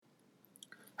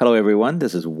Hello, everyone.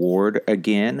 This is Ward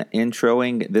again,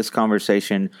 introing this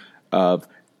conversation of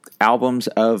albums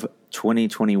of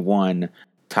 2021.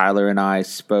 Tyler and I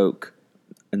spoke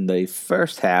in the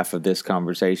first half of this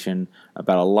conversation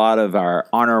about a lot of our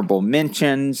honorable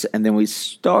mentions, and then we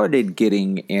started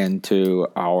getting into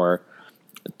our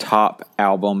top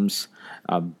albums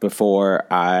before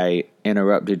I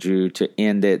interrupted you to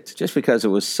end it, just because it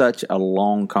was such a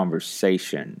long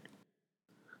conversation.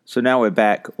 So now we're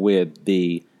back with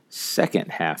the second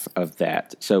half of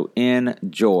that. So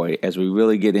enjoy as we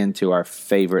really get into our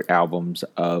favorite albums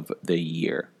of the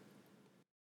year.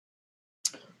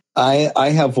 I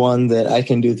have one that I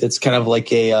can do that's kind of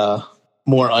like a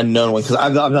more unknown one, because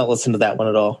I've not listened to that one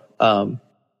at all.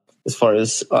 As far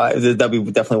as that'd be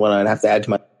definitely one I'd have to add to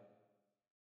my.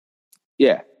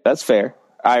 Yeah, that's fair.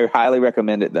 I highly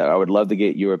recommend it, though. I would love to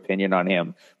get your opinion on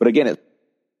him. But again,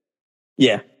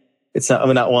 it's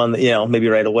not one that, maybe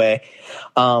right away.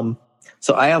 So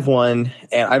I have one,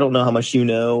 and I don't know how much you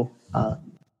know. So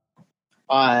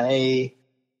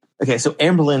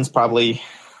Amberlin's probably,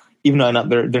 even though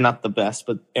they're not the best,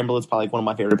 but Amberlin's probably one of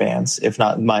my favorite bands, if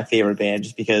not my favorite band,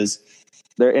 just because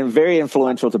they're very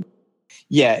influential to.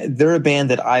 Yeah, they're a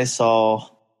band that I saw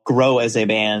grow as a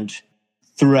band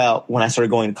throughout when I started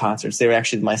going to concerts. They were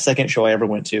actually my second show I ever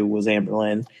went to was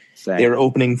Amberlin. Same. They were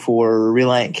opening for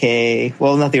Reliant K.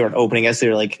 Well, not they weren't opening. I guess they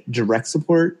were like direct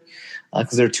support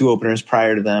because there were two openers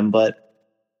prior to them. But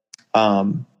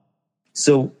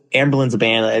so Amberlin's a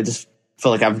band that I just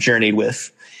feel like I've journeyed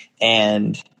with.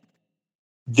 And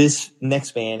this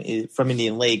next band is from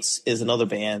Indian Lakes is another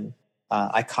band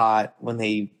I caught when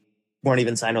they weren't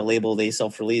even signed to a label. They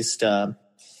self-released The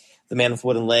Man with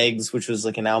Wooden Legs, which was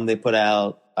like an album they put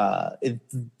out.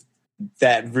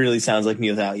 That really sounds like Me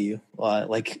Without You,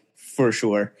 like for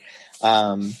sure.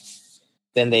 Then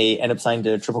they end up signing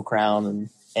to Triple Crown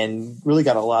and really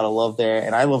got a lot of love there.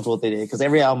 And I loved what they did because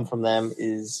every album from them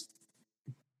is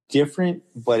different,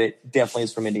 but it definitely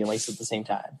is from Indian Lakes at the same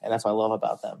time. And that's what I love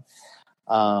about them.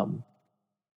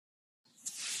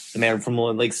 The Man from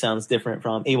Wooden Legs sounds different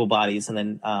from Able Bodies, and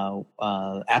then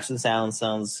Absent Sound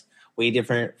sounds way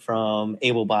different from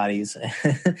Able Bodies.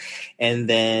 And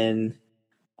then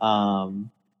what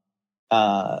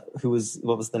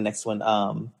was the next one?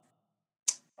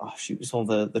 It's one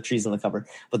of the trees on the cover,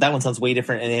 but that one sounds way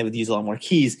different, and they would use a lot more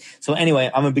keys. So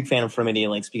anyway, I'm a big fan of From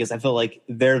Indian Lakes because I feel like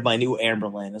they're my new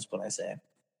Amberlin, is what I say.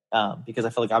 Because I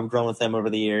feel like I've grown with them over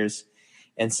the years,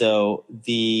 and so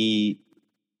the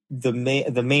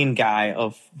main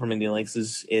guy from Indian Lakes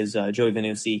is Joey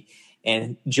Venusi,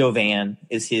 and Jovan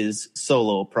is his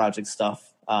solo project stuff.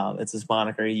 It's his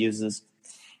moniker he uses,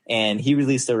 and he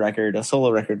released a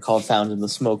solo record called Found in the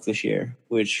Smoke this year,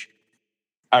 which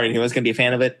I already knew I was going to be a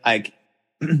fan of it. I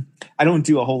don't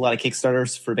do a whole lot of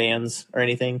Kickstarters for bands or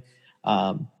anything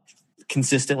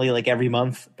consistently, like every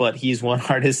month, but he's one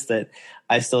artist that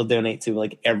I still donate to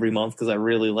like every month because I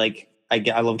really like.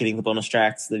 I love getting the bonus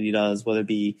tracks that he does, whether it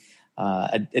be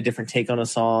a different take on a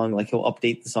song, like he'll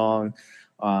update the song.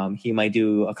 He might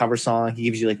do a cover song. He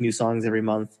gives you like new songs every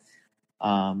month.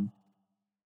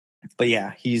 But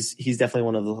yeah, he's definitely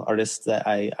one of the artists that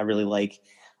I really like.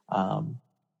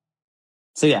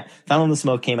 So yeah, Found in the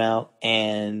Smoke came out,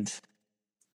 and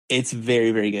it's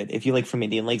very, very good. If you like From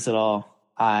Indian Lakes at all,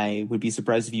 I would be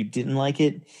surprised if you didn't like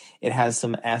it. It has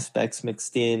some aspects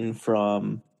mixed in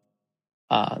from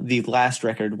the last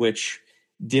record, which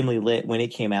Dimly Lit, when it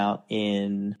came out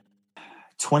in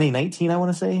 2019, I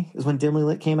want to say, is when Dimly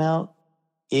Lit came out.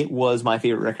 It was my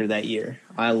favorite record that year.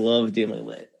 I love Dimly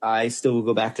Lit. I still will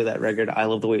go back to that record. I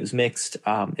love the way it was mixed.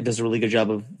 It does a really good job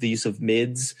of the use of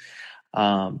mids,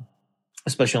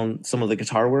 especially on some of the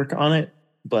guitar work on it.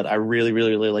 But I really,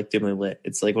 really, really like Dimly Lit.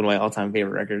 It's like one of my all-time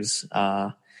favorite records.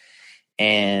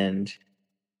 And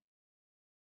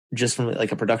just from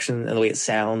like a production and the way it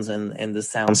sounds and the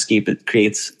soundscape it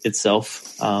creates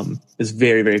itself is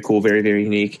very, very cool, very, very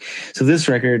unique. So this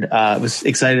record was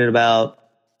excited about,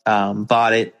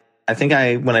 bought it. I think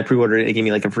when I pre-ordered it, it gave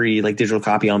me like a free like digital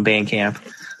copy on Bandcamp.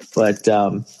 But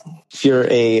if you're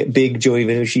a big Joey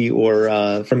Venusi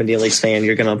or From Indian Lakes fan,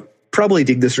 you're going to probably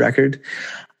dig this record.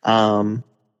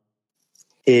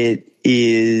 It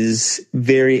is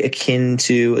very akin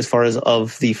to, as far as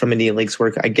of the From Indian Lakes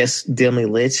work, I guess Dimly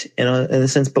Lit in a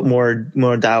sense, but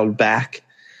more dialed back.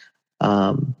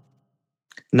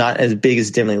 Not as big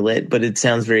as Dimly Lit, but it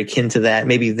sounds very akin to that.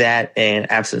 Maybe that and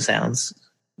Absent Sounds.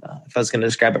 If I was going to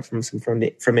describe it from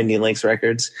Indian Lakes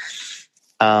records.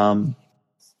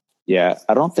 Yeah,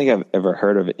 I don't think I've ever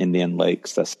heard of Indian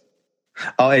Lakes. It's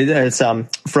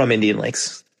From Indian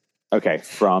Lakes. Okay,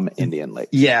 From Indian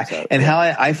Lakes. Yeah, so, and how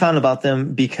I found about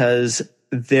them, because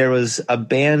there was a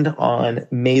band on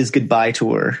May's Goodbye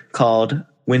tour called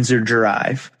Windsor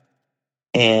Drive,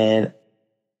 and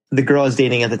the girl I was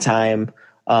dating at the time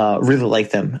really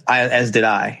liked them, as did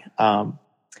I.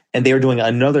 And they were doing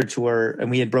another tour,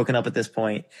 and we had broken up at this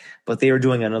point, but they were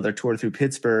doing another tour through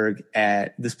Pittsburgh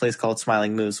at this place called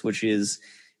Smiling Moose, which is,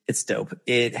 it's dope.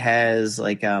 It has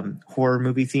like horror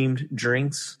movie themed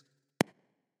drinks,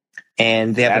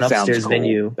 and they have an upstairs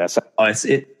venue.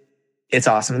 It's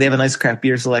awesome. They have a nice craft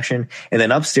beer selection, and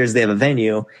then upstairs they have a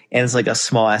venue, and it's like a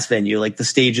small ass venue. Like the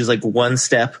stage is like one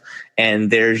step,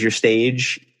 and there's your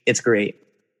stage. It's great.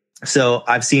 So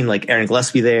I've seen like Aaron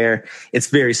Gillespie there. It's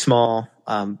very small,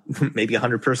 maybe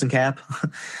 100-person cap,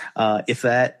 if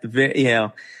that, you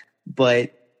know,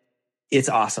 but it's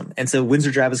awesome. And so Windsor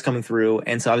Drive is coming through.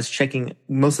 And so I was checking,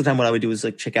 most of the time what I would do is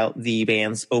like check out the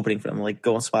bands opening for them, like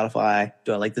go on Spotify.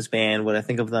 Do I like this band? What I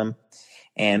think of them?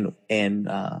 And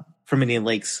From Indian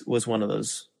Lakes was one of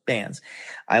those bands.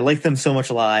 I liked them so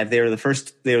much live. They were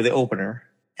the opener.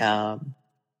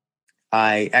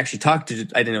 I actually I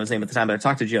didn't know his name at the time, but I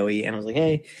talked to Joey and I was like,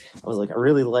 hey, I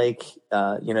really like,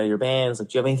 your bands. Like,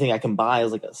 do you have anything I can buy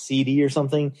as like a CD or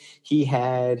something? He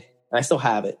had, and I still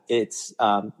have it. It's,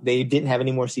 they didn't have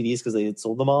any more CDs because they had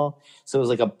sold them all. So it was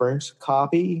like a burnt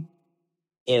copy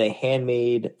in a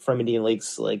handmade From Indian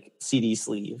Lakes, like CD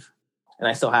sleeve. And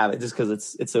I still have it just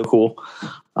because it's so cool.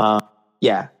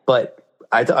 Yeah. But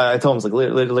I told him, I was like,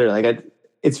 literally, like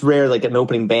it's rare like an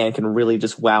opening band can really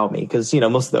just wow me because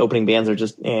most of the opening bands are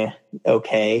just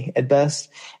okay at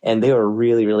best, and they were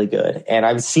really, really good. And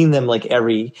I've seen them like they're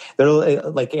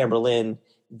like Amberlynn.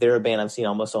 They're a band I've seen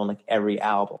almost on like every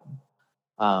album.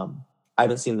 I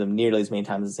haven't seen them nearly as many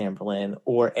times as Amberlynn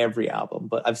or every album,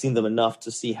 but I've seen them enough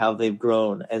to see how they've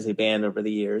grown as a band over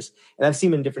the years. And I've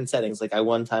seen them in different settings. Like I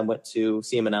one time went to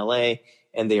see them in LA,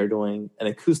 and they are doing an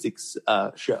acoustics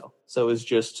show. So it was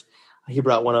just. He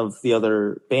brought one of the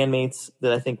other bandmates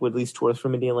that I think would at least tour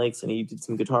From Indian Lakes, and he did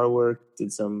some guitar work,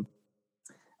 did some,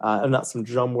 not some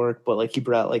drum work, but like he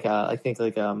brought like I think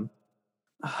like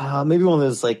maybe one of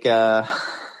those like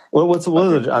what's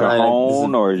like a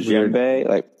cajon or djembe,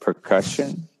 like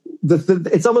percussion.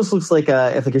 It almost looks like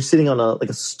if like you're sitting on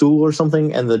a stool or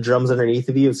something, and the drums underneath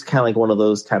of you. It's kind of like one of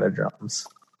those kind of drums.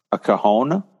 A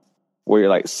cajon, where you're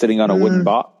like sitting on a wooden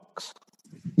box.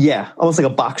 Yeah, almost like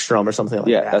a box drum or something like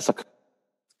that. Yeah, that's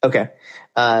okay.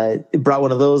 It brought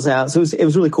one of those out, so it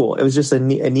was really cool. It was just a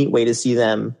neat way to see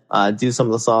them do some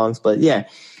of the songs. But yeah,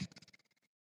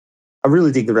 I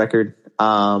really dig the record.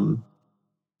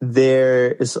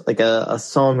 There is like a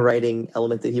songwriting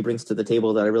element that he brings to the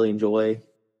table that I really enjoy,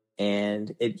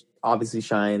 and it obviously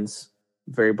shines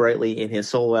very brightly in his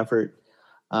solo effort.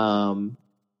 Some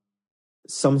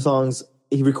songs.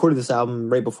 He recorded this album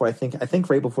right before I think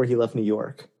right before he left New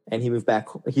York, and he moved back.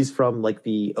 He's from like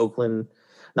the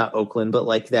not Oakland, but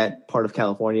like that part of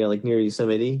California, like near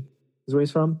Yosemite is where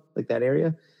he's from, like that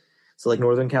area. So like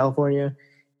Northern California.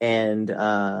 And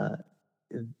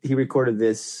he recorded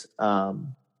this, I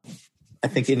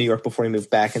think in New York before he moved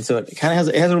back. And so it kind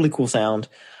of has a really cool sound.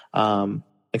 Like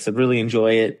I said, really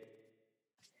enjoy it.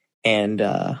 And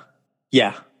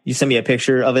yeah, you sent me a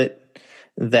picture of it.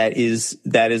 That is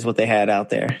what they had out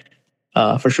there,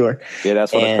 for sure. Yeah,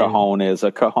 that's what a cajon is.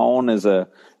 A cajon is a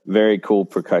very cool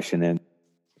percussion in.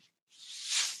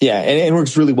 Yeah, and it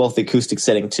works really well with the acoustic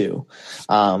setting too.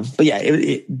 But yeah,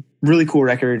 it really cool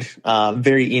record.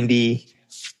 Very indie.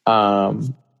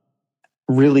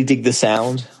 Really dig the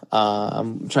sound.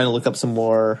 I'm trying to look up some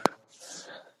more.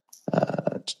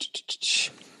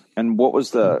 And what was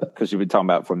because you've been talking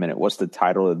about it for a minute, what's the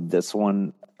title of this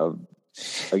one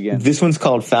again? This one's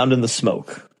called Found in the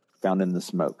Smoke. Found in the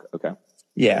Smoke. Okay.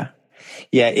 Yeah.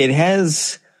 It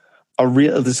has a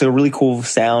really cool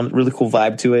sound, really cool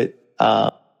vibe to it.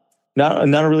 Not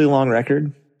a really long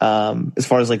record. As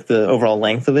far as like the overall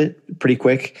length of it, pretty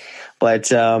quick.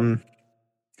 But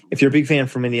if you're a big fan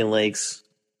from Indian Lakes,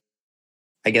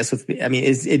 I guess this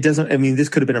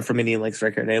could have been a From Indian Lakes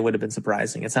record, and it would have been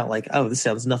surprising. It's not like, oh, this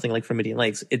sounds nothing like From Indian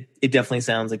Lakes. It definitely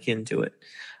sounds akin to it.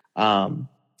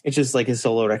 It's just like his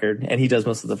solo record, and he does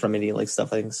most of the From Indian Lakes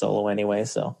stuff, I think, solo anyway.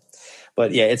 So,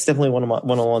 but yeah, it's definitely one of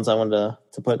the ones I wanted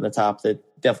to put in the top. That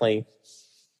definitely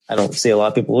I don't see a lot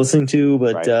of people listening to,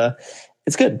 but right.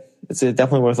 It's good. It's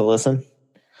definitely worth a listen.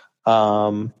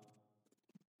 Nice.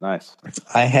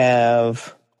 I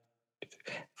have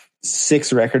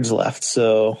 6 records left,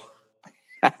 so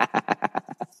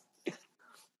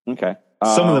okay.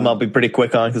 Some of them I'll be pretty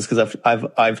quick on because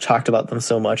I've talked about them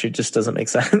so much, it just doesn't make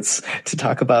sense to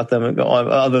talk about them and go on,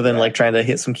 other than like trying to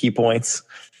hit some key points.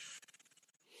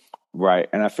 Right.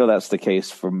 And I feel that's the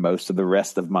case for most of the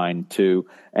rest of mine too.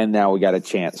 And now we got a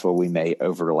chance where we may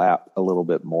overlap a little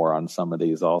bit more on some of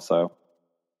these also.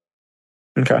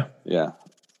 Okay. Yeah.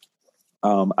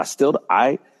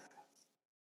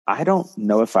 I don't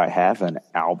know if I have an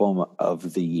album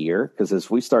of the year, because as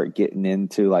we start getting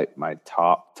into like my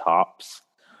tops,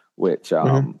 which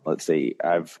let's see,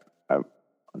 I'm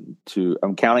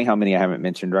counting how many I haven't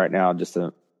mentioned right now just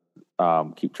to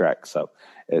keep track. So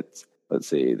let's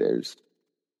see, there's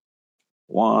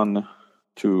 1,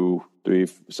 2, 3.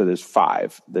 So there's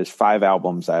 5. There's 5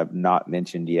 albums I have not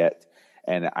mentioned yet.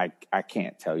 And I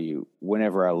can't tell you,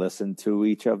 whenever I listen to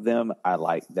each of them, I'm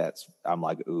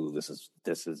like, ooh, this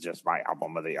is just my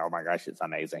album of the year. Oh my gosh, it's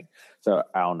amazing. So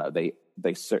I don't know. They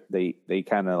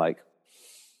kind of like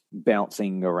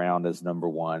bouncing around as number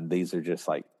one. These are just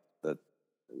like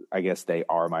I guess they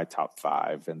are my top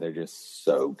 5, and they're just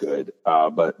so good.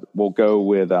 But we'll go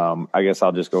with I guess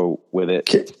I'll just go with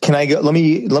it. Can I go? Let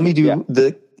me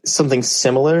do something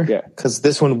similar. Yeah, because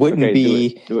this one wouldn't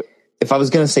be. Do it. If I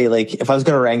was gonna say if I was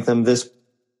gonna rank them, this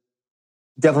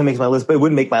definitely makes my list, but it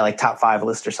wouldn't make my like top 5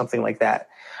 list or something like that.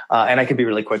 And I could be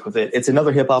really quick with it. It's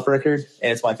another hip hop record,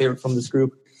 and it's my favorite from this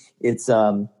group. It's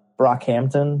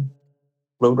Brockhampton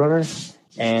Roadrunner,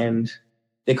 and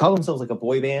they call themselves like a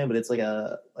boy band, but it's like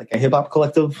a hip hop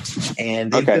collective,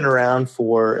 and they've been around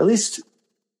for at least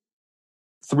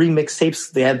 3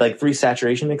 mixtapes. They had like 3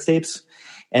 saturation mixtapes,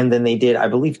 and then they did, I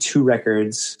believe, 2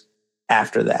 records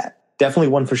after that. Definitely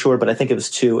 1 for sure, but I think it was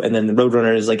 2. And then the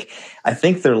Roadrunner is like, I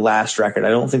think their last record. I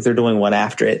don't think they're doing one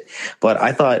after it, but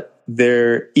I thought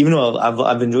even though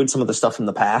I've enjoyed some of the stuff in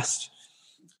the past,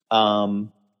 I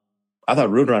thought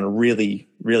Roadrunner really,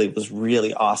 really was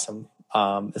really awesome.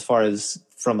 As far as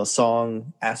from a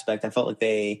song aspect, I felt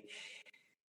like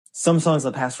some songs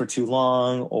in the past were too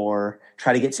long or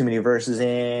try to get too many verses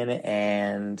in,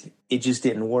 and it just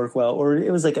didn't work well, or it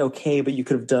was like okay, but you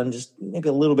could have done just maybe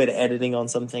a little bit of editing on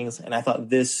some things. And I thought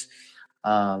this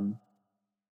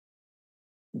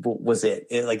was it.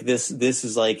 This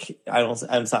is like,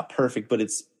 it's not perfect, but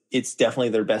it's definitely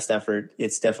their best effort.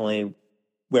 It's definitely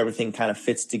where everything kind of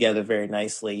fits together very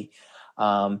nicely.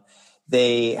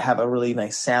 They have a really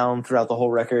nice sound throughout the whole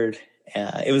record.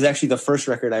 It was actually the first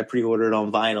record I pre-ordered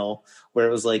on vinyl, where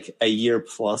it was like a year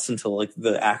plus until like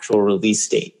the actual release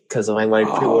date, because when I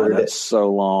pre-ordered it. So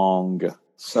long.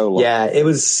 Yeah, it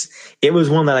was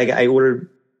one that I ordered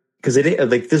because it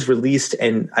like this released,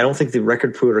 and I don't think the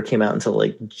record pre-order came out until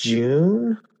like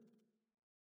June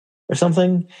or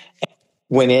something.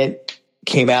 When it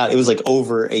came out, it was like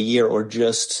over a year or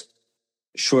just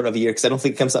short of a year, because I don't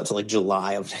think it comes out till like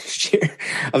July of next year,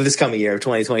 of this coming year of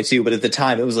 2022. But at the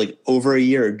time, it was like over a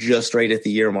year or just right at the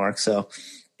year mark. So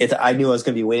I knew I was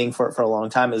going to be waiting for it for a long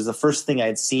time. It was the first thing I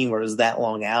had seen where it was that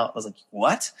long out. I was like,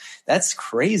 what? That's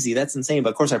crazy. That's insane.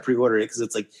 But of course I pre-ordered it because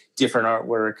it's like different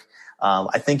artwork.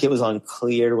 I think it was on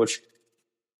Clear, which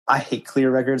I hate Clear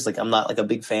records. Like I'm not like a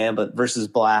big fan, but versus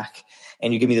Black,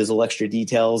 and you give me those little extra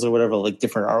details or whatever, like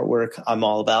different artwork, I'm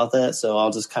all about that. So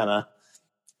I'll just kind of,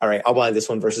 all right, I'll buy this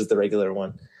one versus the regular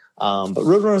one. But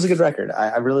Roadrunner is a good record.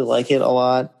 I really like it a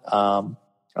lot.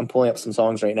 I'm pulling up some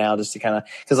songs right now just to kind of,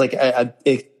 because like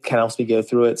it kind of helps me go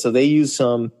through it. So they use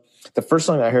the first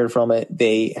song I heard from it,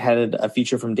 they had a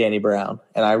feature from Danny Brown,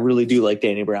 and I really do like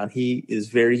Danny Brown. He is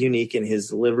very unique in his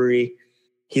delivery.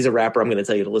 He's a rapper I'm going to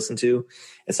tell you to listen to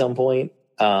at some point.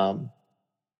 But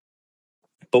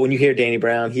when you hear Danny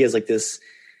Brown, he has like this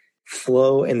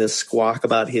flow and this squawk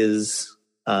about his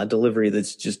delivery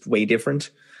that's just way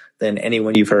different than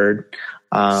anyone you've heard.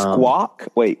 Squawk?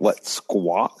 Wait, what?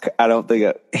 Squawk? I don't think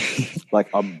it like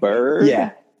a bird.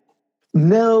 Yeah.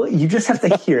 No, you just have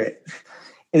to hear it.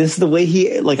 And this is the way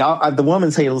he like. The one I'm going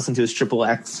to tell you to listen to is Triple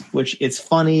X, which it's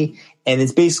funny, and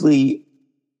it's basically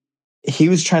he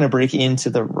was trying to break into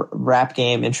the rap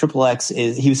game, and Triple X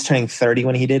he was turning 30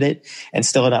 when he did it, and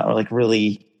still not like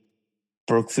really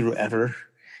broke through ever.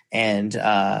 And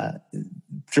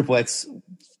Triple X,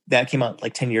 that came out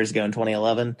like 10 years ago in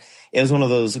 2011. It was one of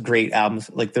those great albums.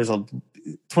 Like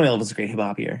 2011 was a great hip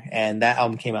hop year, and that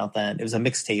album came out then. It was a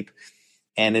mixtape,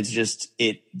 and it's just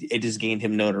it just gained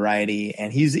him notoriety,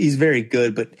 and he's very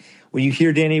good. But when you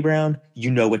hear Danny Brown,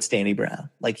 you know it's Danny Brown.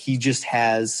 Like he just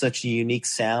has such a unique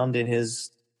sound in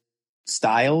his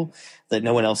style that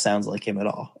no one else sounds like him at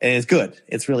all, and it's good.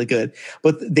 It's really good.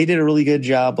 But they did a really good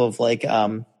job of like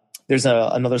there's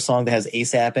another song that has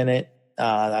ASAP in it.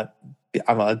 I'm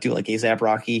gonna do like ASAP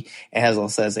Rocky. It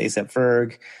also has ASAP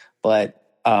Ferg, but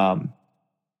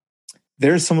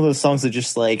there's some of those songs that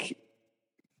just like,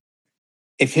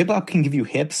 if hip hop can give you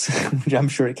hips, which I'm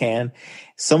sure it can,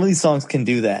 some of these songs can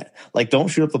do that. Like Don't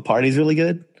Shoot Up the Party is really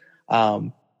good.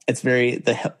 It's very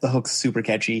the hook's super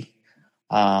catchy.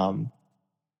 But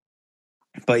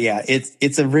yeah,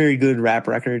 it's a very good rap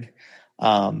record.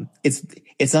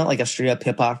 It's not like a straight up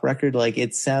hip hop record. Like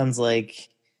it sounds like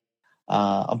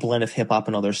a blend of hip hop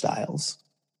and other styles.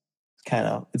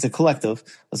 It's a collective.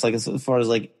 It's like as far as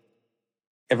like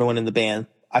everyone in the band.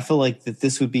 I feel like that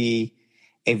this would be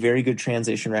a very good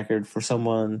transition record for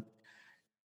someone,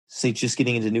 say, just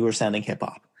getting into newer sounding hip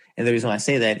hop. And the reason why I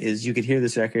say that is you could hear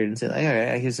this record and say, like, all right,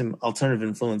 I hear some alternative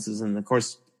influences. And of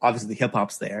course, obviously the hip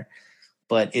hop's there,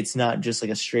 but it's not just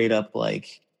like a straight up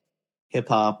like hip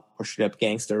hop or straight up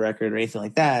gangster record or anything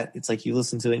like that. It's like you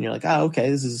listen to it and you're like, oh, okay,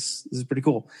 this is pretty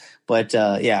cool. But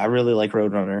yeah, I really like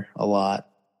Roadrunner a lot.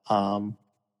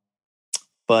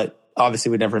 But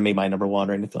obviously would never made my number one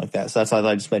or anything like that. So that's why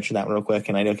I just mentioned that one real quick,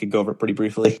 and I know I could go over it pretty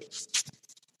briefly.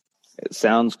 It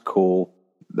sounds cool.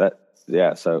 I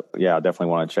definitely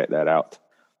want to check that out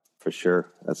for sure.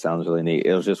 That sounds really neat.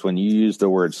 It was just when you used the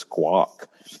word squawk,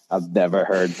 I've never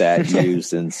heard that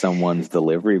used in someone's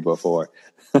delivery before.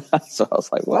 So I was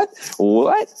like, what?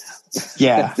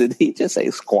 Yeah. Did he just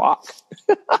say squawk?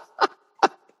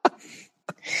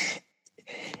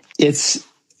 It's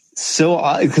so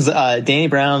odd because Danny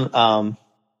Brown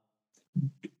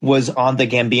was on the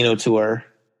Gambino tour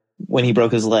when he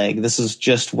broke his leg. This is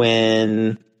just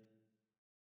when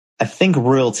I think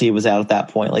Royalty was out at that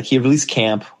point. Like he released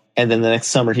Camp, and then the next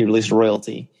summer he released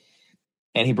Royalty,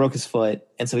 and he broke his foot,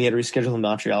 and so he had to reschedule the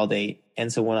Montreal date.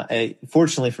 And so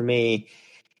fortunately for me,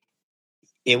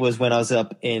 it was when I was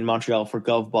up in Montreal for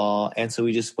Gov Ball, and so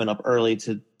we just went up early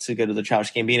to go to the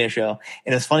Childish Gambino show.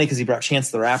 And it's funny because he brought Chance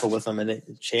the Rapper with him, and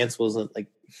Chance wasn't like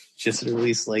just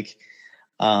released like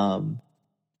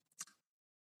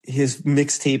his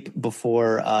mixtape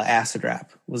before Acid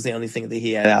Rap was the only thing that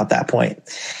he had out at that point.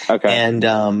 Okay, and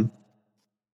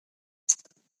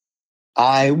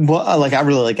I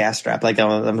really like Acid Rap. Like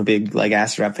I'm a big like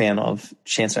Acid Rap fan of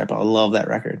Chance the Rapper. I love that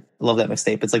record. I love that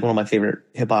mixtape. It's like one of my favorite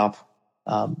hip hop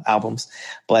albums.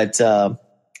 But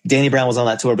Danny Brown was on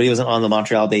that tour, but he wasn't on the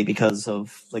Montreal date because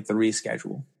of like the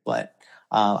reschedule. But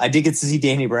I did get to see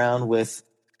Danny Brown with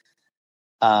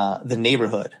The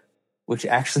Neighborhood, which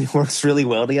actually works really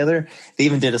well together. They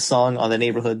even did a song on The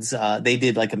Neighborhood's. They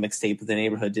did like a mixtape with The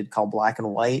Neighborhood did called Black and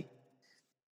White.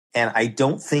 And I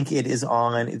don't think it is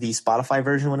on the Spotify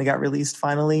version when it got released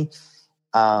finally.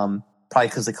 Probably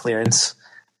because of clearance.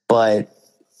 But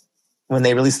when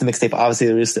they released the mixtape, obviously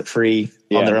they released it free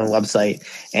on their own website,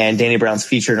 and Danny Brown's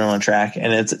featured on a track,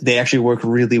 and they actually work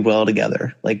really well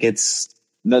together. Like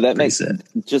that makes sense.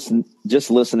 Just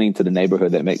listening to The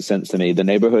Neighborhood, that makes sense to me. The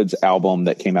Neighborhood's album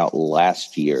that came out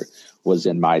last year was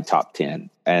in my top 10.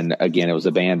 And again, it was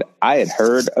a band I had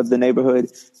heard of The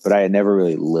Neighborhood, but I had never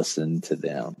really listened to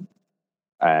them.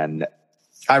 And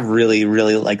I really,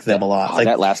 really like them a lot.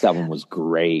 That last album was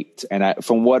great. And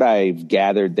from what I've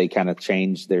gathered, they kind of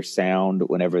changed their sound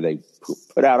whenever they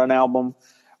put out an album.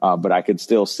 But I could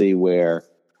still see where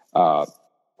a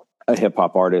hip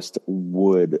hop artist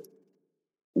would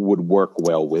work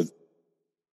well with.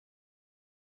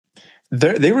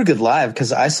 They were good live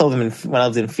because I saw them when I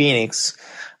was in Phoenix.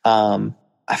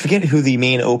 I forget who the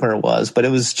main opener was, but it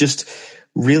was just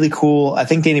really cool. I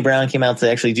think Danny Brown came out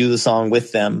to actually do the song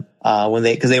with them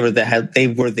because they were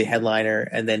the headliner,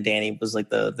 and then Danny was like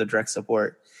the direct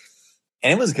support,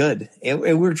 and it was good.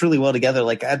 It worked really well together.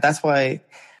 Like that's why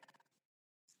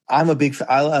I'm a big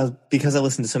because I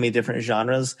listen to so many different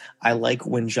genres. I like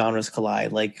when genres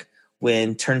collide. Like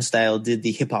when Turnstile did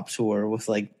the hip hop tour with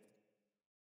like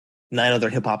 9 other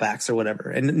hip hop acts or whatever.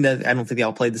 And I don't think they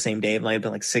all played the same day. It might have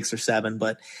been like 6 or 7,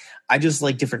 but I just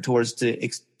like different tours to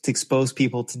expose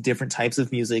people to different types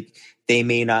of music they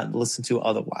may not listen to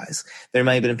otherwise. There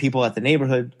might have been people at the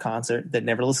Neighborhood concert that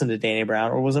never listened to Danny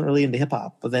Brown or wasn't really into hip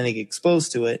hop, but then they get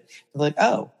exposed to it. They're like,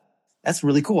 oh, that's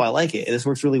really cool. I like it. This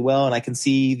works really well. And I can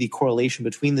see the correlation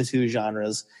between the two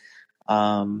genres.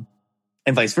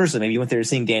 And vice versa. Maybe you went there to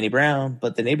sing Danny Brown,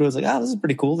 but the Neighborhood's like, oh, this is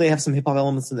pretty cool. They have some hip hop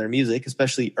elements in their music,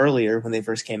 especially earlier when they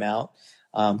first came out.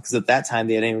 Because at that time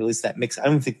they hadn't released that mix. I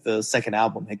don't think the second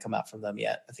album had come out from them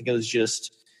yet. I think it was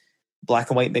just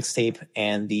Black and White mixtape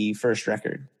and the first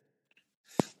record.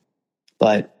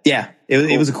 But yeah,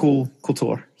 it was a cool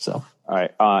tour. So all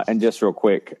right, and just real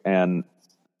quick, and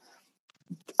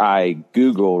I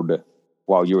Googled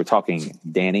while you were talking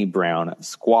Danny Brown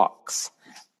squawks.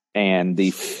 And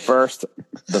the first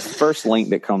link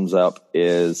that comes up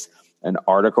is an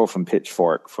article from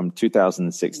Pitchfork from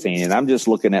 2016. And I'm just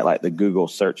looking at like the Google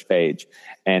search page.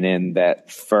 And in that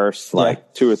first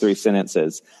 2 or 3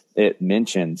 sentences, it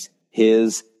mentions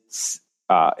his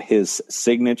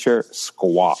signature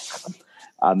squawk.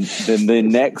 Then the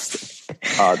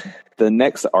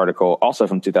next article, also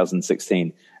from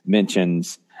 2016,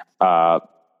 mentions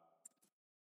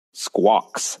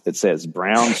squawks. It says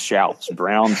Brown shouts,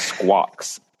 Brown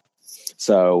squawks.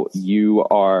 So you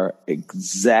are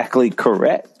exactly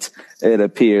correct. It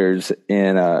appears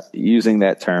in using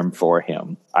that term for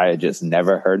him. I had just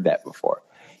never heard that before.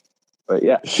 But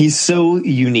yeah, he's so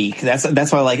unique. That's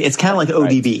why I like it's kind of like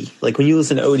ODB. Right. Like when you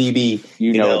listen to ODB,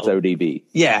 you know it's ODB.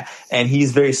 Yeah, and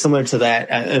he's very similar to that.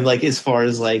 And like as far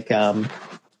as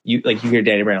you hear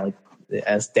Danny Brown like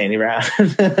as Danny Brown,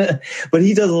 but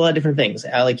he does a lot of different things.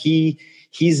 Like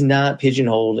he's not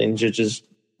pigeonholed into just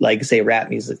like say rap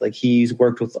music. Like he's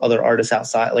worked with other artists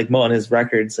outside. Like Mo on his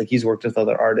records, like he's worked with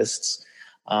other artists.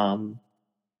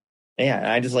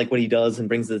 Yeah, I just like what he does and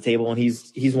brings to the table, and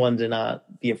he's one to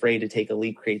not be afraid to take a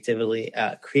leap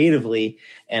creatively,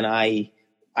 and I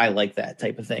like that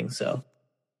type of thing. So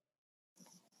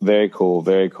very cool,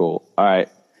 very cool. All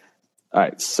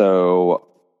right. So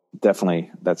definitely,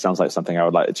 that sounds like something I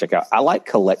would like to check out. I like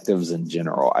collectives in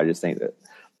general. I just think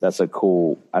that's a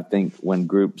cool. I think when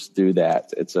groups do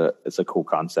that, it's a cool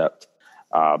concept.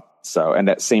 And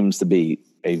that seems to be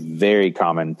a very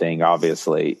common thing,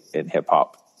 obviously, in hip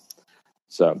hop.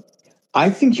 So I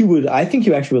think you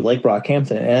actually would like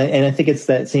Brockhampton. And I think it's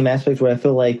that same aspect where I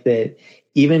feel like that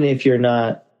even if you're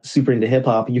not super into hip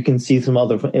hop, you can see some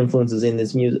other influences in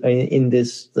this music, in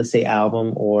this, let's say,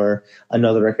 album or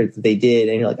another record that they did.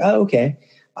 And you're like, oh, okay.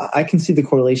 I can see the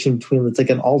correlation between, it's like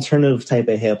an alternative type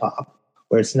of hip hop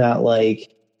where it's not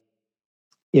like,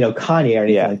 Kanye or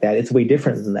anything like that. It's way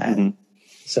different than that. Mm-hmm.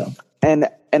 So, and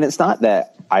it's not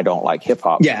that I don't like hip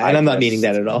hop. Yeah, and I'm not meaning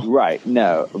that at all. Right.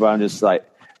 No, but I'm just like,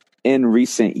 in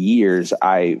recent years,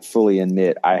 I fully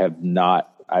admit I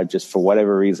just, for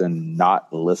whatever reason,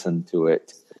 not listened to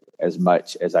it as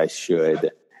much as I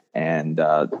should. And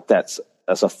that's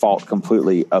a fault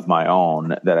completely of my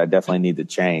own that I definitely need to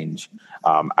change.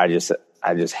 I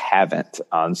just haven't.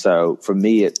 So for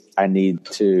me, I need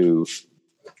to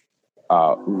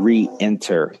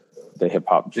re-enter the hip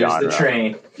hop genre. There's the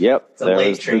train. Yep. It's a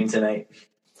late train tonight.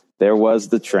 There was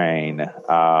the train.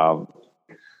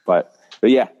 But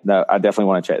yeah, no, I definitely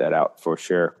want to check that out for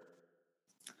sure.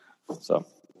 So,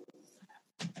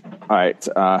 all right.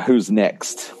 Who's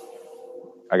next?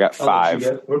 I got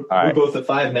 5. We're both at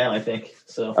 5 now, I think.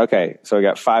 So okay. So I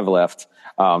got 5 left.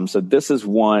 So this is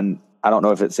one, I don't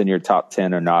know if it's in your top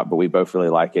 10 or not, but we both really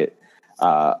like it.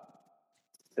 Definitely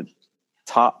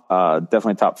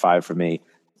top 5 for me.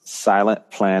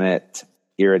 Silent Planet,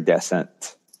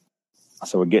 Iridescent.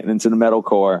 So we're getting into the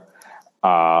metalcore.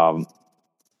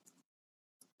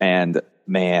 And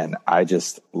man, I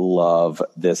just love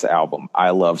this album. I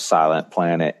love Silent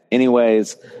Planet.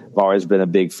 Anyways, I've always been a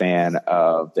big fan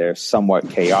of their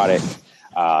somewhat chaotic.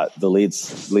 The lead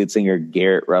singer,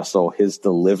 Garrett Russell, his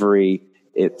delivery,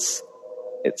 it's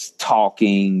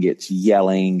talking, it's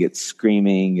yelling, it's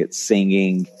screaming, it's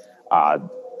singing.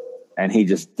 And he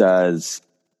just does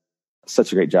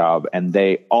such a great job. And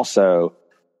they also,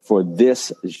 for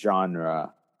this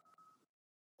genre,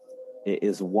 it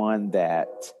is one that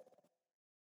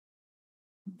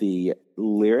the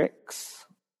lyrics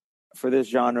for this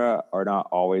genre are not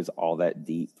always all that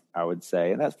deep, I would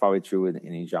say. And that's probably true in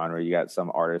any genre. You got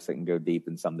some artists that can go deep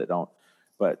and some that don't.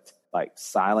 But like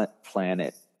Silent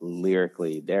Planet,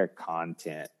 lyrically, their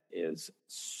content is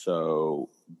so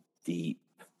deep.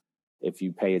 If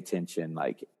you pay attention,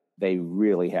 like they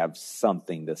really have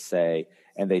something to say.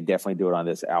 And they definitely do it on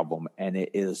this album. And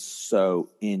it is so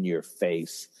in your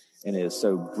face. And it is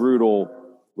so brutal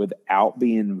without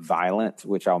being violent,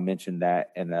 which I'll mention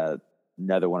that in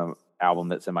another album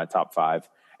that's in my top 5.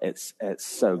 It's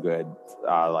so good.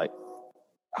 I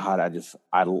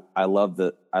love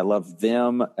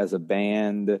them as a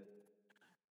band,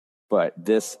 but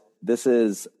this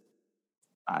is,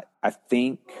 I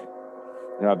think,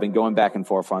 I've been going back and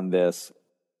forth on this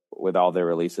with all their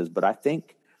releases, but I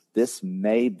think this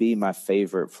may be my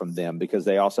favorite from them because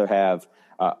they also have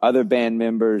other band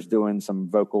members doing some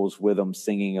vocals with them,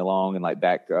 singing along, and like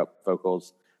backup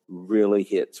vocals really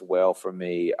hits well for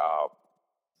me.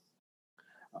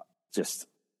 Just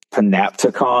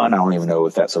Panopticon, I don't even know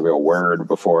if that's a real word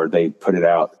before they put it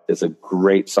out. It's a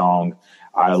great song.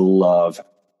 I love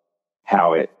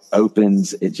how it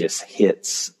opens. It just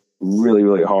hits really,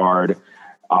 really hard.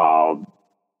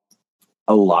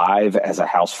 Alive as a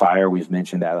House Fire. We've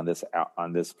mentioned that on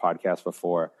this podcast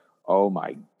before. Oh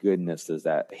my goodness, does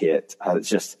that hit?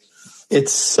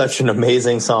 It's such an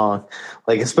amazing song.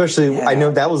 Like, especially, I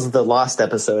know that was the Lost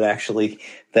episode actually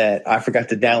that I forgot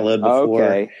to download before.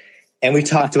 Okay. And we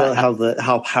talked about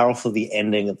how powerful the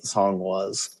ending of the song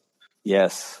was.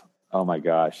 Yes. Oh my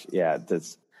gosh. Yeah.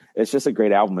 It's just a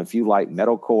great album. If you like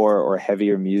metalcore or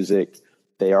heavier music,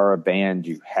 they are a band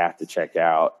you have to check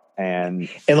out. And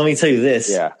let me tell you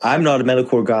this, yeah, I'm not a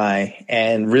metalcore guy,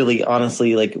 and really,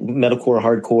 honestly, like metalcore,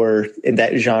 hardcore in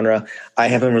that genre, I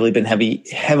haven't really been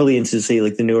heavily into, say,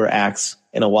 like the newer acts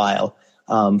in a while.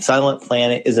 Silent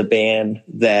Planet is a band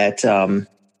that I don't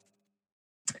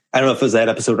know if it was that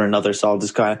episode or another, so I'll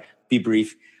just kind of be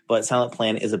brief. But Silent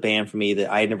Planet is a band for me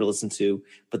that I had never listened to,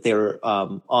 but they were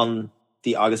on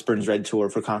the August Burns Red tour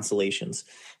for Constellations,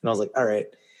 and I was like, all right,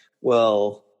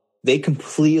 well, they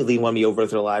completely won me over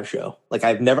with their live show. Like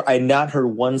I had not heard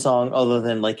one song other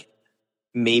than like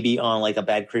maybe on like a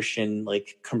Bad Christian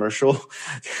like commercial,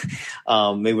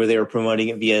 maybe where they were promoting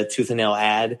it via tooth and nail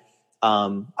ad.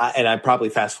 And I probably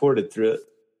fast forwarded through it,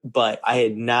 but I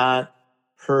had not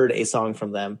heard a song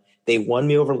from them. They won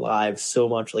me over live so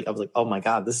much. Like I was like, oh my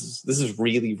God, this is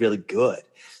really, really good.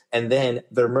 And then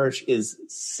their merch is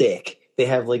sick. They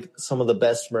have like some of the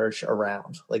best merch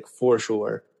around, like for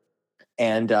sure.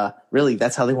 And really,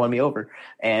 that's how they won me over.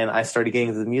 And I started getting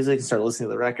into the music and started listening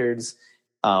to the records.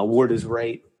 Ward is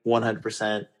right,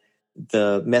 100%.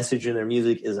 The message in their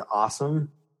music is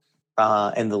awesome.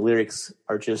 And the lyrics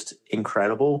are just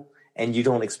incredible. And you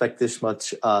don't expect this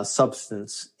much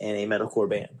substance in a metalcore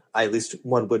band. At least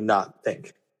one would not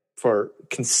think, for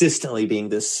consistently being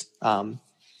this,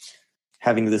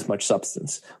 having this much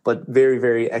substance. But very,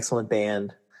 very excellent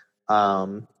band.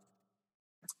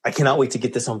 I cannot wait to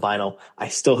get this on vinyl. I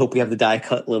still hope we have the die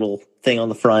cut little thing on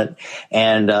the front.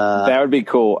 And that would be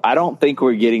cool. I don't think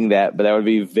we're getting that, but that would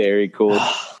be very cool.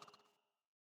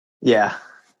 Yeah.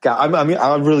 God,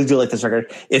 I really do like this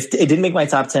record. It didn't make my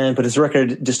top 10, but it's a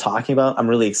record just talking about, I'm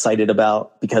really excited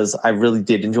about because I really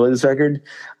did enjoy this record.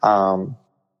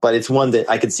 But it's one that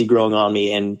I could see growing on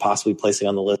me and possibly placing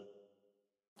on the list.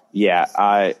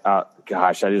 Yeah,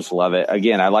 gosh, I just love it.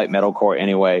 Again, I like metalcore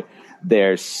anyway.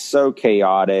 They're so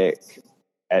chaotic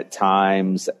at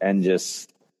times and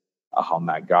just, oh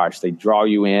my gosh, they draw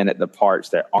you in at the parts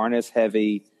that aren't as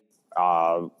heavy.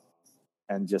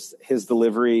 And just his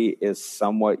delivery is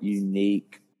somewhat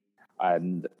unique,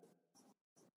 and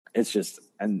it's just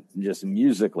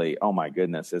musically, oh my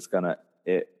goodness,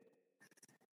 it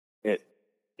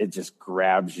just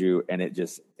grabs you, and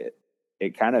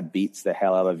it kind of beats the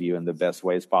hell out of you in the best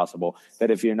ways possible. That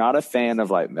if you're not a fan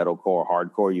of like metalcore,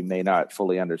 hardcore, you may not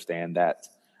fully understand that,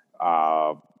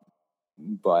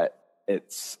 but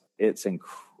it's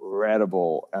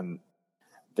incredible, and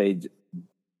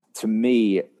to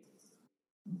me.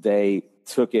 They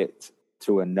took it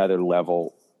to another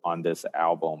level on this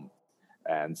album.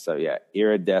 And so, yeah,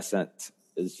 Iridescent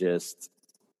is just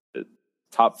the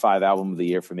top 5 album of the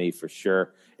year for me, for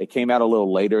sure. It came out a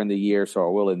little later in the year, so I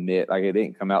will admit, like, it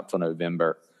didn't come out till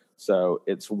November. So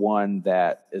it's one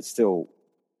that is still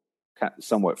kind of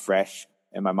somewhat fresh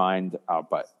in my mind.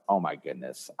 But, oh, my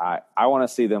goodness, I want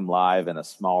to see them live in a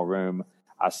small room.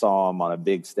 I saw them on a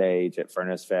big stage at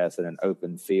Furnace Fest in an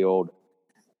open field,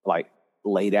 like,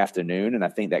 late afternoon, and I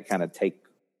think that kind of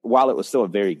while it was still a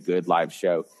very good live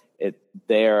show,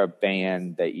 they're a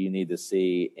band that you need to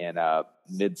see in a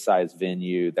mid-sized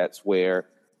venue. That's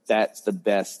the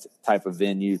best type of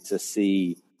venue to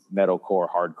see metalcore,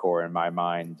 hardcore in my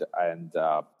mind, and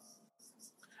I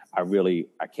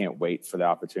can't wait for the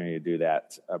opportunity to do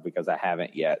that because I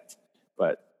haven't yet.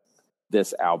 But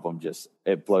this album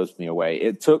it blows me away.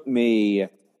 It took me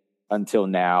until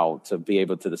now to be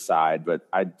able to decide, but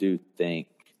I do think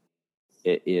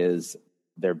it is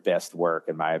their best work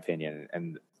in my opinion,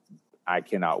 and I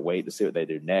cannot wait to see what they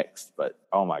do next. But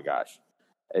oh my gosh,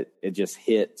 it just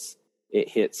hits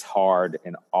hard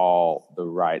in all the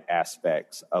right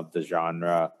aspects of the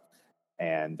genre,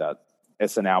 and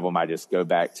it's an album I just go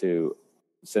back to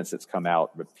since it's come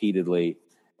out repeatedly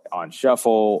on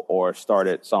shuffle, or start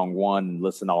at song 1 and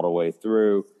listen all the way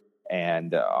through.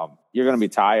 And you're going to be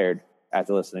tired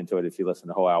after listening to it if you listen to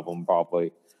the whole album,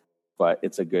 probably. But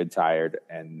it's a good tired.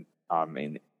 And I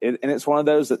mean, it's one of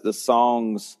those that the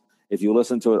songs, if you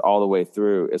listen to it all the way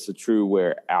through, it's a true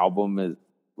where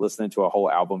listening to a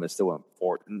whole album is still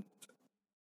important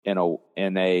in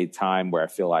a time where I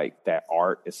feel like that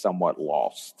art is somewhat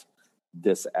lost.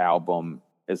 This album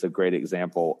is a great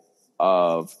example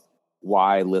of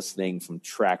why listening from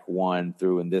track 1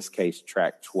 through, in this case,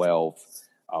 track 12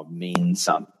 means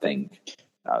something.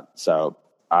 I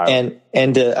don't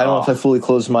know if I fully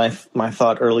closed my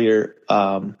thought earlier,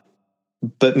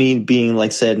 but me being,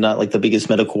 like said, not like the biggest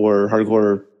metalcore,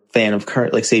 hardcore fan of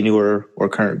current, like say newer or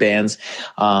current bands,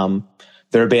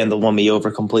 they're a band that won me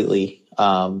over completely.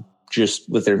 just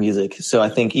with their music. So I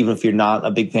think even if you're not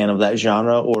a big fan of that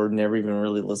genre or never even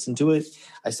really listened to it,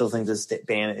 I still think this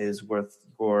band is worth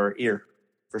your ear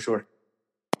for sure.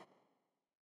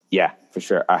 Yeah, for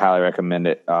sure. I highly recommend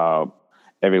it.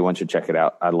 Everyone should check it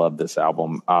out. I love this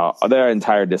album. Their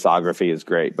entire discography is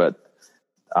great, but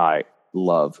I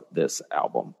love this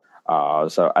album.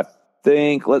 So I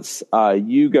think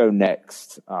you go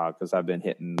next because I've been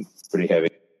hitting pretty heavy.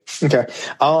 Okay.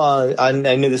 I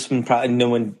know this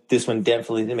one. This one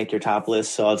definitely didn't make your top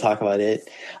list, so I'll talk about it.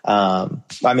 I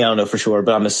don't know for sure,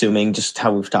 but I'm assuming just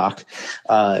how we've talked.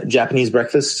 Japanese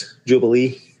Breakfast,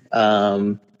 Jubilee.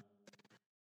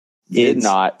 Did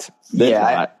not.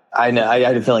 I know. I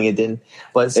had a feeling it didn't,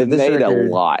 but it made a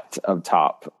lot of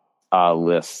top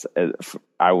lists.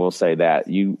 I will say that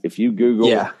if you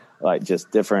Google like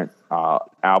just different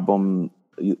album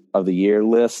of the year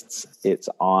lists, it's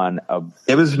on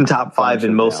it was in top 5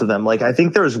 in most of them. Like I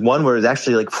think there was one where it was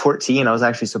actually like 14. I was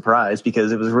actually surprised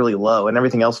because it was really low, and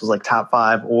everything else was like top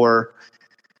 5 or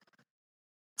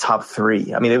top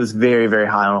 3. I mean, it was very, very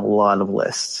high on a lot of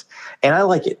lists. And I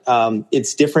like it.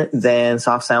 It's different than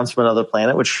Soft Sounds from Another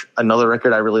Planet, which another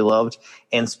record I really loved.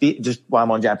 And just while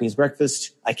I'm on Japanese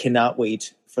Breakfast, I cannot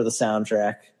wait for the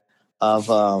soundtrack of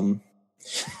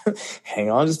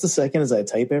hang on just a second as I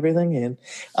type everything in.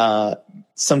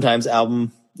 Sometimes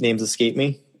album names escape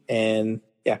me. And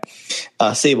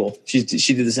Sable. She did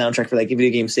the soundtrack for that video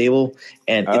game Sable,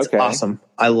 and it's awesome.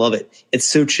 I love it. It's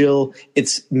so chill.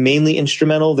 It's mainly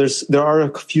instrumental. There are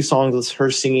a few songs with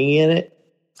her singing in it,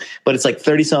 but it's like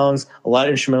 30 songs, a lot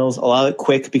of instrumentals, a lot of it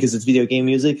quick because it's video game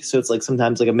music. So it's like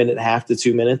sometimes like a minute and a half to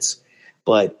 2 minutes,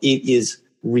 but it is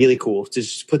really cool to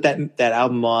just put that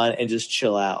album on and just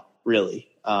chill out. Really.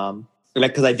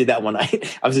 Because I did that one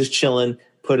night. I was just chilling,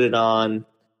 put it on,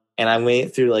 and I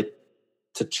went through like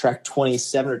to track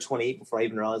 27 or 28 before I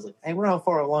even realized like, hey, we're how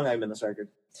far along I'm in this record.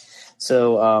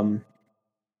 So,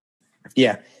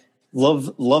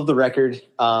 love the record.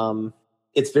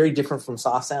 It's very different from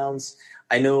Soft Sounds.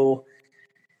 I know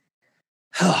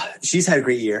she's had a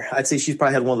great year. I'd say she's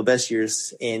probably had one of the best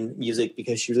years in music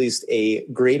because she released a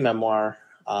great memoir,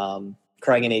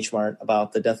 Crying in H Mart,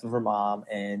 about the death of her mom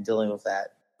and dealing with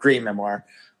that. Great memoir.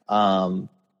 That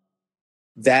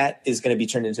is going to be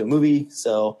turned into a movie.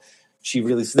 So she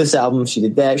released this album. She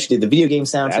did that. She did the video game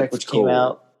soundtrack, which came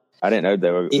out. I didn't know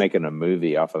they were making a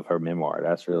movie off of her memoir.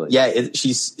 That's really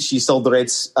she sold the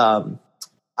rights.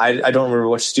 I don't remember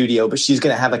which studio, but she's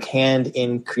going to have a hand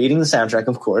in creating the soundtrack,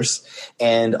 of course,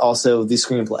 and also the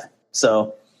screenplay.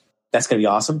 So that's going to be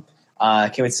awesome. I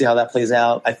can't wait to see how that plays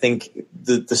out. I think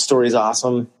the story is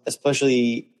awesome,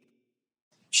 especially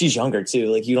she's younger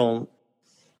too. Like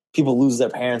people lose their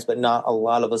parents, but not a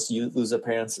lot of us lose their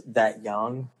parents that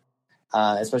young,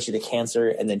 especially to cancer,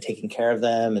 and then taking care of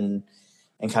them and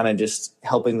kind of just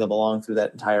helping them along through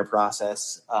that entire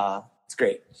process. It's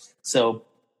great. So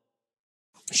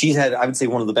she's had, I would say,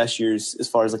 one of the best years as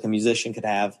far as like a musician could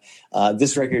have.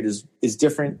 This record is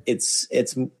different. It's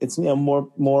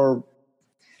more,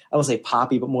 I don't say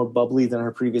poppy, but more bubbly than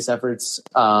her previous efforts.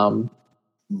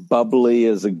 Bubbly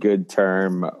is a good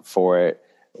term for it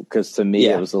because to me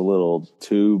it was a little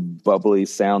too bubbly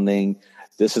sounding.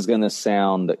 This is going to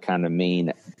sound kind of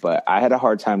mean, but I had a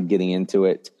hard time getting into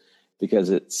it because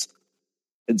it's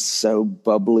so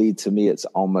bubbly to me. It's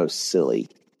almost silly.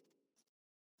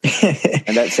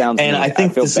 And that sounds and mean. I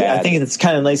think feel bad. I think it's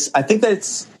kind of nice. I think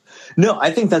that's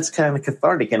kind of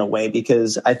cathartic in a way,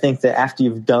 because I think that after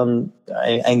you've done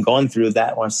and gone through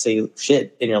that, I want to say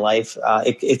shit in your life,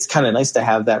 it's kind of nice to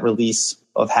have that release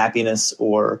of happiness,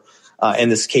 or in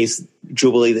this case,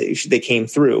 Jubilee that they came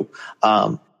through.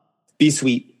 Be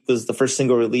Sweet was the first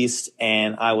single released,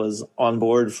 and I was on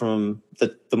board from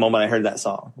the moment I heard that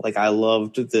song. Like, I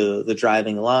loved the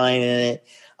driving line in it,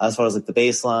 as far as like the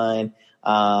bass line,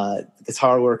 the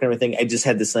guitar work and everything. I just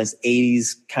had this nice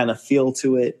 80s kind of feel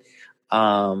to it.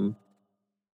 There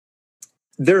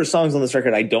are songs on this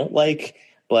record I don't like,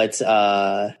 but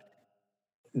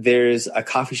there's a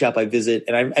coffee shop I visit,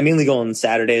 and I mainly go on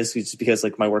Saturdays just because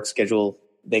like my work schedule,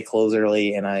 they close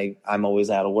early, and I'm always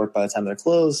out of work by the time they're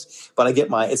closed. But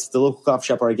it's the local coffee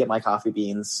shop where I get my coffee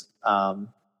beans from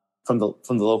the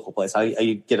local place.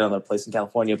 I get another place in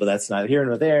California, but that's neither here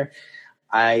nor there.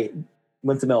 I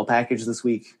went to mail a package this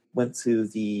week. Went to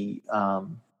the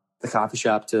coffee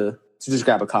shop to just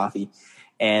grab a coffee,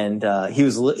 and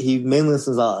he mainly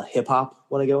listens to hip hop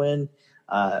when I go in,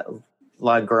 a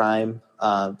lot of grime,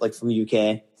 like from the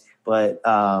UK, but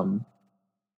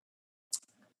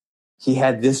he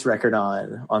had this record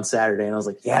on Saturday, and I was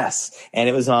like, yes. And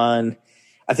it was on,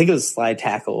 I think it was Slide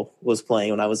Tackle was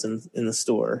playing when I was in the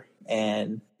store.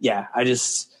 And yeah,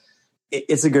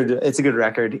 it's a good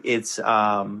record. It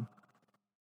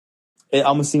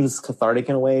almost seems cathartic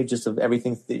in a way, just of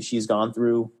everything that she's gone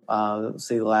through,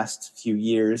 say the last few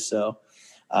years. So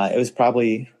it was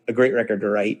probably a great record to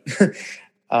write.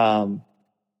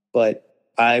 But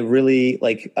I really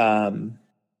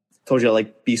told you I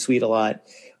like Be Sweet a lot.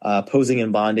 Posing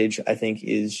in Bondage, I think,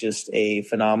 is just a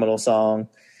phenomenal song.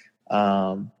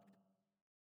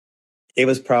 It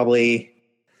was probably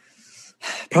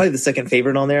the second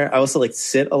favorite on there. I also like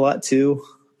Sit a lot too.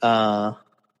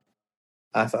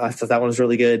 I thought that one was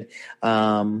really good.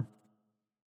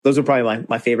 Those are probably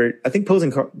my favorite. I think Posing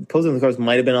the Cars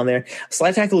might have been on there.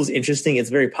 Slide Tackle is interesting. It's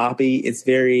very poppy. It's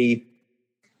very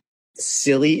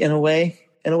silly in a way,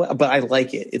 but I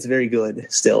like it. It's very good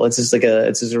still. It's just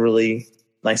a really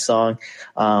nice song.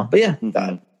 But yeah,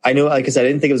 I know, like I said, I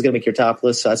didn't think it was going to make your top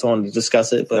list, so I just wanted to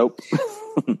discuss it. But nope.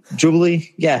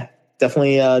 Jubilee, yeah,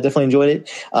 definitely enjoyed it.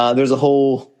 There's a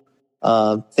whole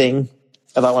thing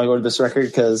about when I ordered this record,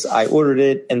 because I ordered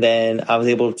it and then I was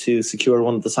able to secure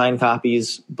one of the signed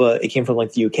copies, but it came from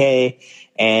like the UK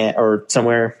or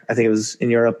somewhere. I think it was in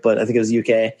Europe, but I think it was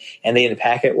UK, and they didn't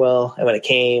pack it well. And when it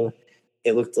came,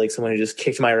 it looked like someone had just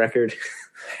kicked my record.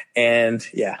 And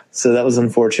yeah, so that was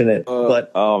unfortunate.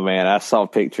 But oh man, I saw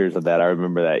pictures of that. I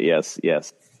remember that. Yes.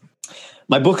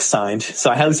 My book's signed, so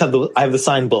I at least have the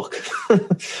signed book.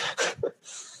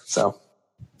 So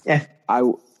yeah,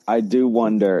 I do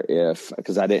wonder if,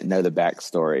 because I didn't know the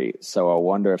backstory, so I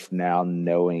wonder if now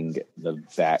knowing the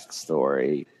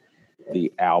backstory,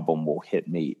 the album will hit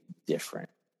me different.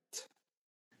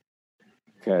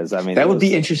 Because I mean, that would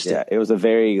be interesting. Yeah, it was a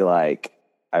very I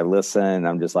listen,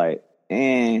 I'm just like,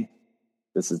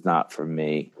 this is not for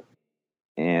me.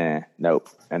 Nope.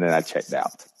 And then I checked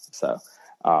out. So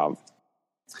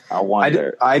I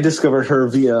wonder. I discovered her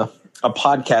via a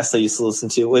podcast I used to listen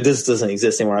to. Well, this doesn't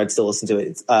exist anymore. I'd still listen to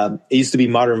it. It used to be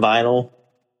Modern Vinyl,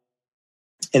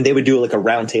 and they would do like a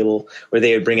round table where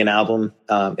they would bring an album,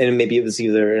 and maybe it was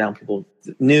either an album people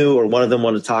knew or one of them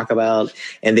wanted to talk about,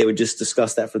 and they would just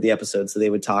discuss that for the episode. So they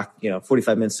would talk,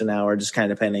 45 minutes to an hour, just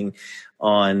kind of depending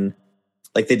on,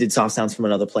 like, they did Soft Sounds from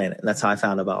Another Planet, and that's how I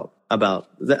found about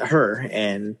her.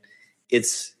 And it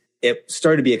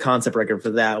started to be a concept record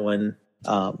for that one.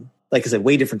 Like I said,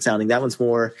 way different sounding. That one's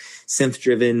more synth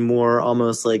driven, more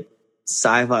almost like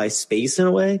sci-fi space in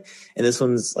a way. And this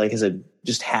one's, like I said,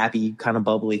 just happy, kind of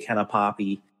bubbly, kind of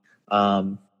poppy.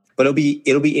 But it'll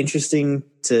be interesting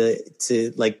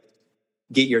to like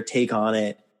get your take on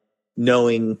it,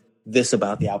 knowing this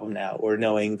about the album now, or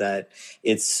knowing that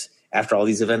it's after all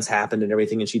these events happened and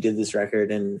everything, and she did this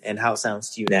record, and how it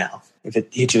sounds to you now, if it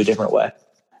hits you a different way.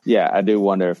 Yeah, I do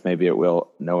wonder if maybe it will,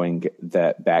 knowing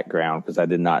that background, because I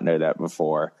did not know that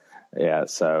before. Yeah,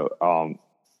 so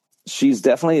she's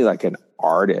definitely like an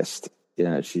artist,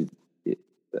 and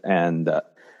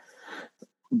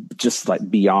just like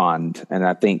beyond. And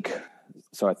I think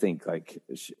like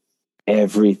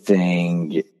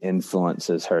everything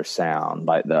influences her sound,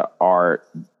 like the art,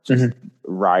 just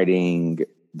writing,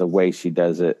 the way she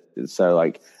does it. So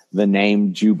like the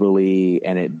name Jubilee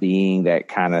and it being that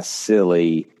kind of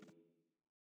silly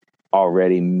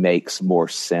already makes more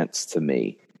sense to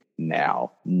me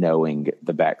now, knowing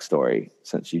the backstory,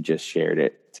 since you just shared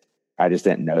it. I just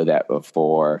didn't know that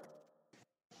before.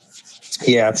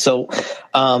 Yeah, so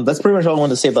that's pretty much all I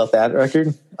wanted to say about that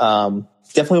record.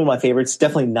 Definitely one of my favorites.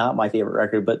 Definitely not my favorite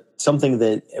record, but something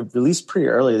that released pretty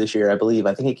early this year, I believe.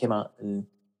 I think it came out in,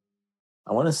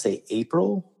 I want to say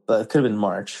April, but it could have been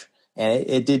March. And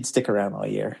it did stick around all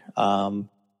year.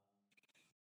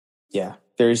 Yeah,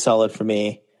 very solid for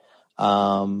me.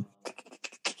 I'll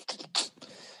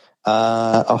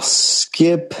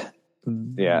skip.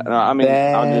 Yeah, no, I mean,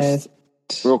 I'll just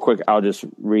real quick. I'll just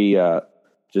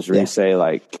say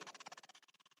like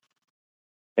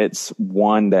it's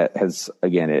one that has,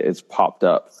 again, it's popped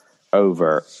up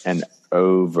over and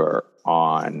over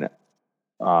on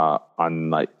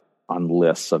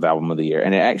lists of album of the year,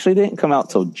 and it actually didn't come out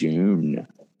till June.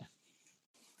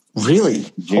 Really?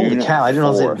 June. Holy cow! I didn't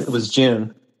know it was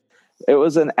June. It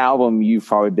was an album you've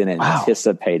probably been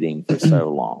anticipating for so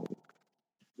long.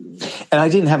 And I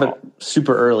didn't have it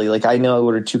super early. Like, I know I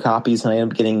ordered 2 copies, and I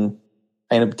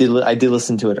did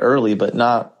listen to it early, but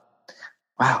not.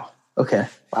 Wow. Okay.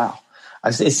 Wow.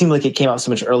 It seemed like it came out so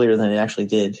much earlier than it actually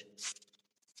did.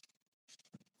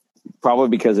 Probably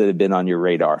because it had been on your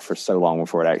radar for so long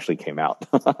before it actually came out.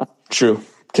 True.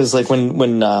 Because like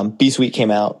when Be Sweet came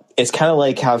out, it's kind of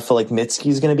like how I feel like Mitski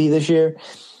is going to be this year,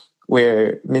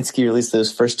 where Mitski released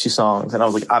those first 2 songs, and I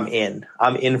was like, I'm in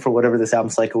for whatever this album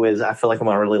cycle is. I feel like I'm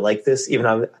going to really like this, even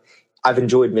though I've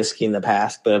enjoyed Mitski in the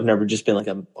past, but I've never just been like,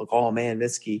 oh man,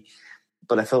 Mitski.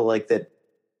 but I feel like that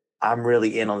I'm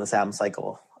really in on this album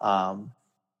cycle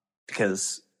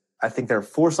because I think there are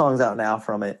 4 songs out now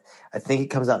from it. I think it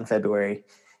comes out in February,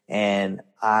 and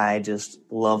I just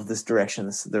love this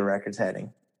direction the record's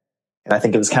heading. And I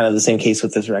think it was kind of the same case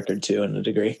with this record too, in a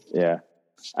degree. Yeah.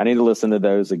 I need to listen to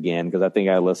those again because I think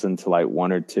I listened to like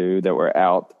 1 or 2 that were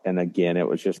out. And again, it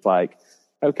was just like,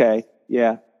 okay,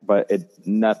 yeah, but it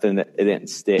didn't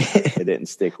stick. It didn't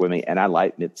stick with me. And I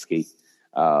like Mitski,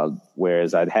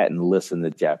 whereas I hadn't listened to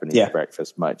Japanese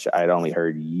Breakfast much. I'd only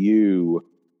heard you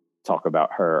talk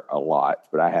about her a lot,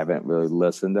 but I haven't really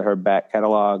listened to her back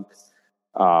catalog.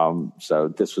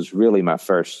 So this was really my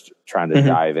first trying to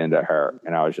dive into her,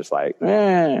 and I was just like,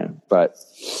 but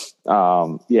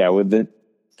with the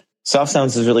Soft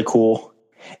Sounds is really cool.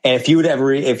 And if you would ever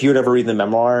read the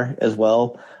memoir as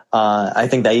well, I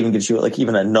think that even gives you like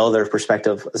even another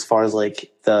perspective as far as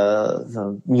like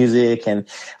the music and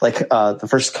like the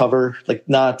first cover, like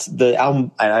not the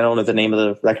album. I don't know the name of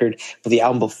the record, but the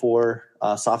album before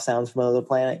Soft Sounds from Another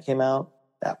Planet came out.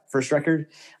 That first record,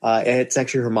 it's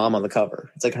actually her mom on the cover.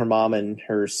 It's like her mom and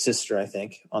her sister, I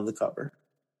think, on the cover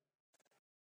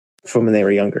from when they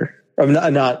were younger. Or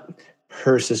not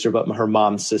her sister, but her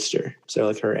mom's sister. So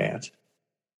like her aunt.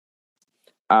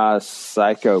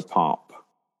 Psychopomp.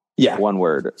 Yeah. One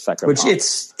word, Psychopomp. Which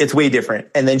it's way different.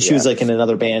 And then she was like in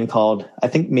another band called, I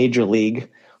think Major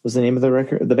League was the name of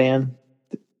the band.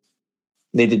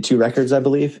 They did 2 records, I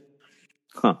believe.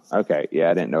 Huh. Okay.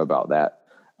 Yeah, I didn't know about that.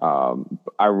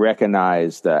 I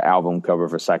recognize the album cover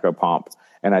for Psychopomp,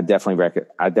 and I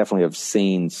definitely have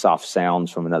seen Soft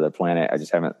Sounds from Another Planet. I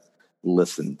just haven't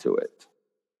listened to it.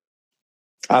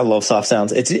 I love Soft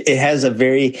Sounds.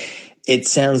 It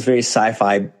sounds very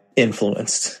sci-fi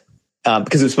influenced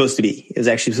because it was supposed to be. It was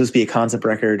actually supposed to be a concept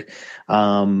record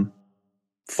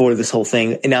for this whole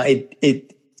thing. Now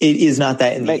it is not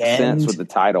that in the end. Makes sense with the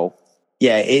title.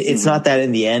 Yeah, it's not that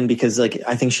in the end because like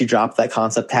I think she dropped that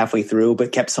concept halfway through,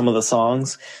 but kept some of the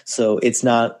songs. So it's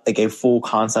not like a full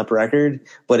concept record,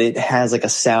 but it has like a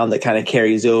sound that kind of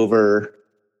carries over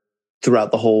throughout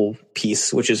the whole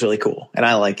piece, which is really cool. And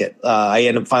I like it. I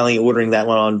ended up finally ordering that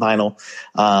one on vinyl.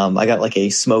 I got like a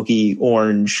smoky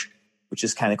orange, which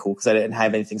is kind of cool because I didn't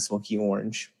have anything smoky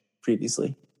orange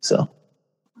previously. So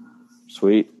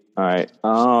sweet. All right.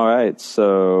 All right,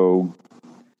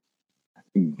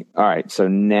 so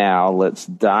now let's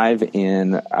dive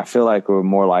in. I feel like we're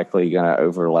more likely going to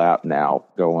overlap now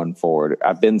going forward.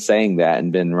 I've been saying that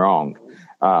and been wrong.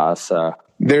 So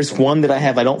there's one that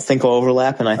I don't think will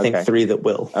overlap, and I think 3 that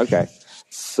will. Okay,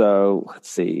 so let's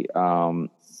see. Going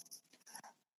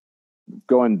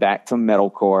back to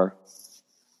metalcore,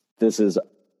 this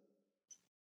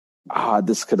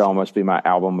could almost be my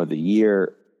album of the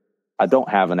year. I don't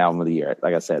have an album of the year.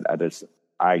 Like I said,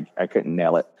 I couldn't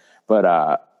nail it.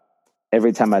 But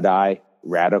Every Time I Die,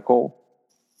 Radical.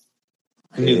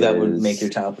 I knew that would make your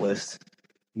top list.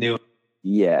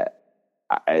 Yeah.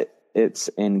 It's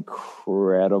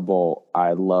incredible.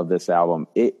 I love this album.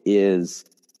 It is,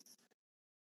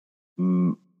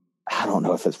 I don't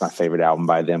know if it's my favorite album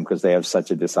by them because they have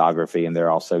such a discography and they're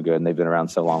all so good and they've been around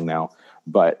so long now.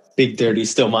 But Big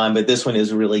Dirty's still mine, but this one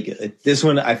is really good. This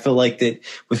one, I feel like that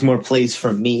with more plays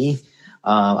from me.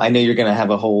 I know you're going to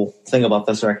have a whole thing about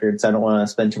this record, so I don't want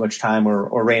to spend too much time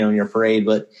or rain on your parade.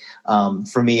 But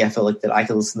for me, I feel like that I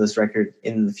could listen to this record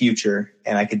in the future,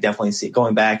 and I could definitely see it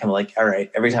going back. I'm like, all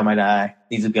right, Every Time I Die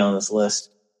needs to be on this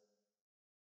list.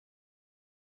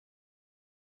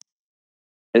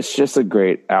 It's just a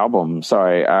great album.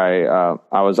 Sorry, I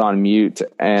was on mute,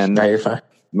 and no, you're fine.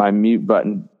 My mute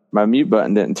button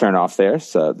didn't turn off there,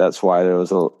 so that's why there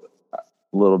was a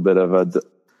little bit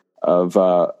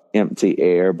of empty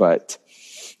air. But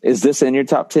is this in your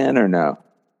top 10 or no?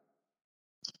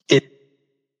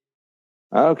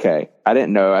 Okay, I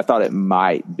didn't know. I thought it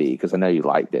might be because I know you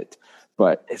liked it,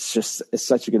 but it's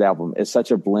such a good album. It's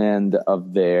such a blend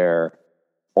of their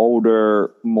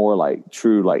older, more like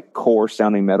true like core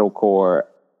sounding metalcore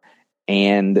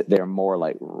and their more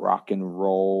like rock and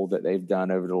roll that they've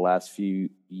done over the last few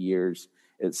years.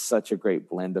 It's such a great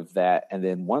blend of that. And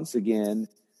then once again,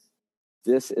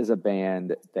 this is a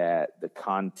band that the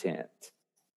content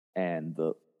and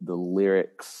the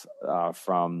lyrics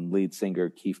from lead singer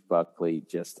Keith Buckley,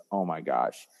 just, oh my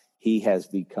gosh, he has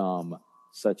become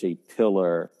such a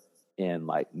pillar in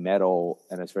like metal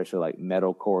and especially like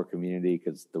metalcore community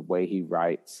because the way he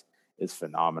writes is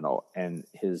phenomenal and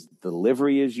his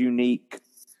delivery is unique.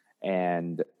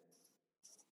 And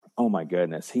oh my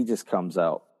goodness, he just comes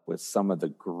out with some of the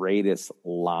greatest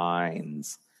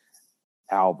lines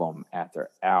album after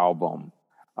album.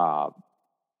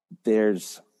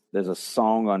 There's there's a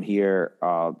song on here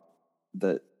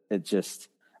that it just,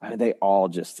 I mean, they all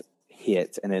just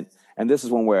hit. And this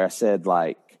is one where I said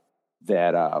like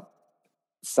that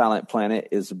Silent Planet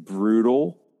is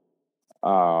brutal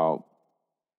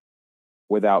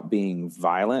without being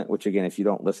violent, which again, if you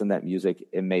don't listen to that music,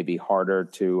 it may be harder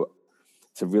to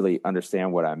really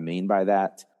understand what I mean by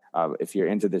that. If you're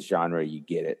into this genre, you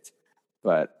get it.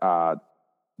 But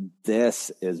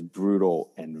this is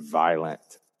brutal and violent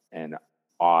and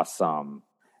awesome.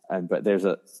 But there's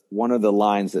one of the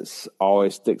lines that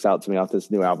always sticks out to me off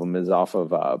this new album is off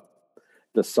of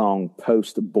the song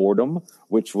Post Boredom,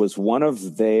 which was one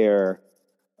of their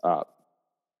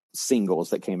singles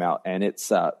that came out. And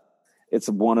it's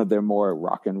one of their more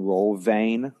rock and roll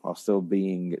vein while still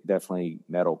being definitely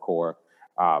metalcore.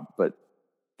 But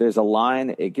there's a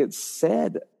line, it gets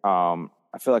said, I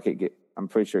feel like I'm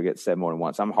pretty sure it gets said more than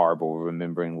once. I'm horrible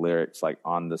remembering lyrics like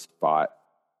on the spot.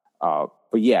 But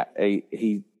yeah,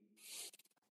 he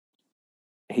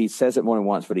says it more than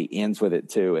once, but he ends with it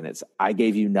too. And it's, I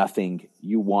gave you nothing.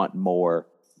 You want more,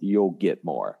 you'll get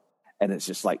more. And it's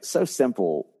just like so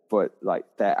simple, but like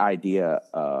that idea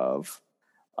of,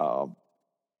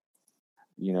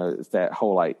 it's that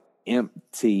whole like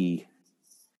empty,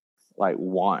 like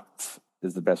want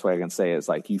is the best way I can say it. It's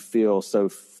like you feel so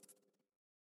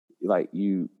like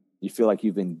you feel like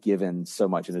you've been given so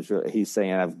much, and he's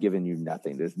saying, I've given you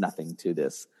nothing. There's nothing to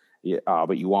this,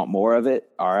 but you want more of it.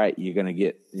 All right, you're gonna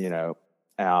get,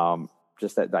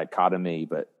 just that dichotomy.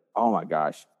 But oh my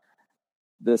gosh,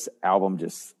 this album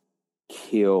just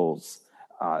kills.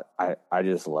 I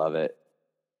just love it.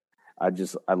 I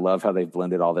love how they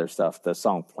blended all their stuff. The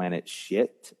song Planet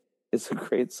Shit is a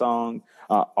great song.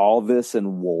 All This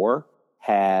and War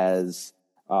has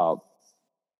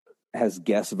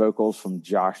guest vocals from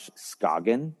Josh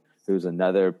Scogin, who's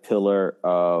another pillar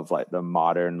of like the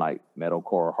modern like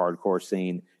metalcore hardcore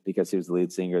scene, because he was the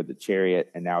lead singer of The Chariot,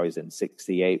 and now he's in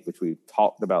 68, which we've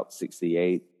talked about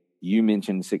 68. You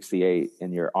mentioned 68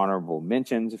 in your honorable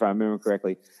mentions, if I remember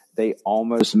correctly. They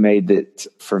almost made it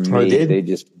for me. Oh, did?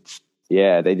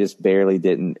 They just barely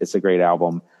didn't. It's a great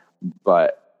album,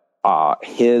 but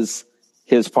his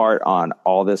part on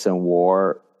All This and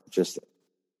War, just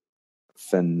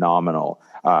phenomenal.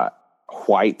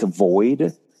 White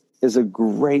Void is a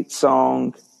great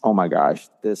song. Oh my gosh,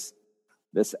 this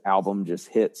album just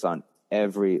hits on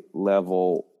every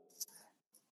level,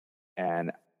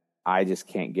 and I just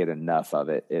can't get enough of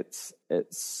it. It's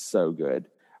so good.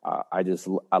 I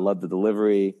love the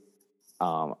delivery.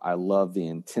 I love the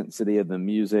intensity of the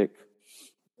music.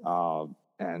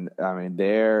 And I mean,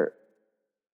 they're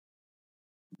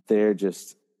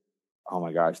just, oh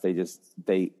my gosh, they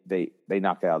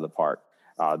knock it out of the park.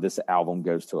 This album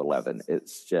goes to 11.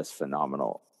 It's just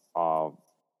phenomenal.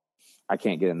 I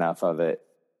can't get enough of it.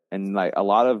 And like I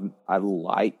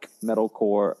like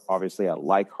metalcore. Obviously I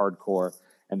like hardcore,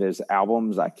 and there's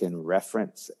albums I can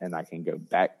reference and I can go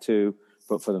back to.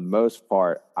 But for the most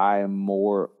part, I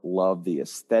more love the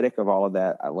aesthetic of all of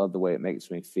that. I love the way it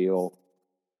makes me feel.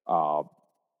 But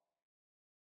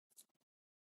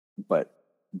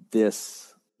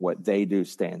what they do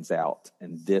stands out,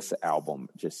 and this album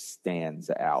just stands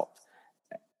out.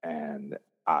 And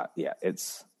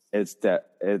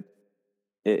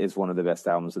it is one of the best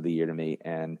albums of the year to me.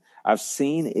 And I've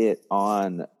seen it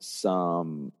on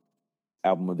some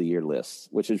album of the year lists,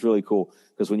 which is really cool,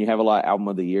 because when you have a lot of album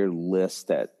of the year lists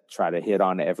that try to hit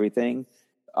on everything,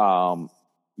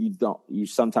 you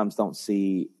sometimes don't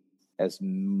see as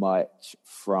much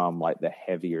from like the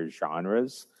heavier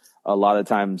genres. A lot of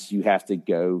times you have to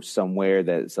go somewhere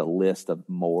that's a list of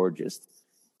more just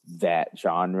that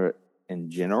genre in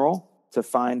general to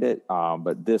find it.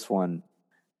 But this one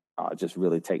just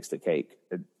really takes the cake.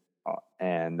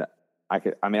 And I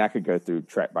could go through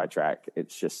track by track.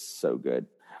 It's just so good.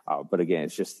 But again,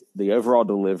 it's just the overall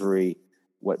delivery.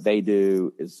 What they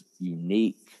do is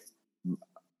unique,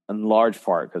 in large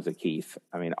part because of Keith.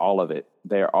 I mean, all of it.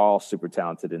 They're all super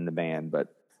talented in the band,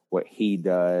 but what he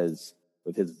does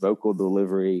with his vocal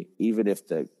delivery, even if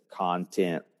the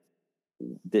content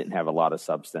didn't have a lot of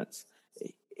substance,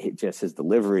 his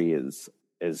delivery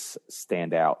is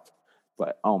stand out.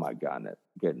 But oh my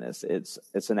goodness,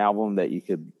 it's an album that you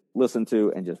could listen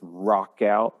to and just rock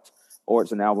out, or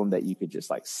it's an album that you could just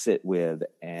like sit with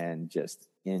and just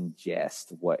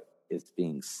ingest what is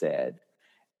being said.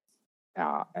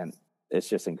 And it's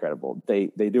just incredible.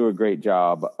 They do a great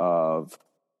job of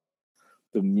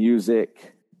the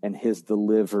music and his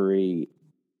delivery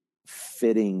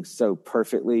fitting so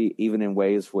perfectly, even in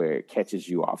ways where it catches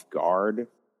you off guard.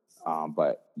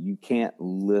 But you can't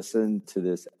listen to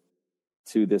this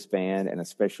to this band and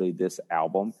especially this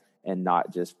album, and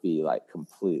not just be like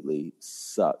completely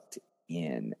sucked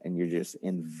in and you're just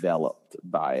enveloped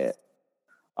by it.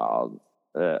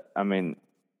 I mean,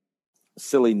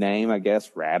 silly name, I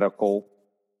guess, Radical.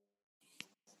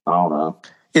 I don't know.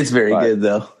 It's very good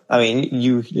though. I mean,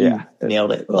 you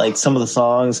nailed it. Like some of the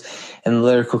songs and the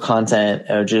lyrical content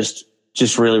are just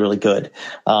really, really good.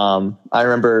 I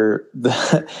remember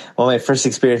one of my first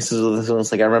experiences with this one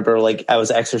was like, I remember like I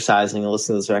was exercising and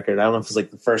listening to this record. I don't know if it was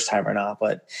like the first time or not,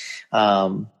 but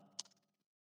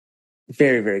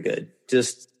very, very good.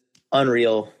 Just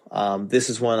unreal. This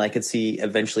is one I could see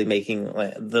eventually making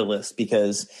the list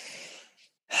because,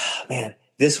 man,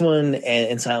 this one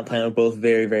and Silent Planet are both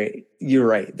very, very. You're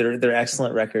right. They're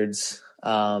excellent records.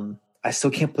 I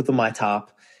still can't put them on my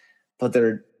top, but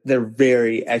they're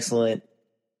very excellent.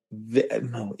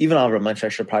 Even Honorable Mention, I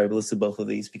should probably listen to both of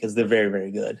these because they're very,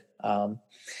 very good. And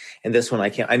this one I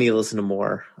can't. I need to listen to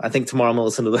more. I think tomorrow I'm gonna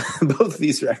listen to both of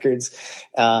these records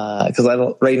because I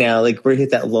don't right now. Like we're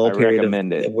hit that lull period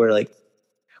where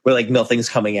nothing's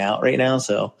coming out right now,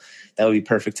 so that would be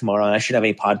perfect tomorrow. And I shouldn't have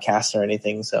any podcasts or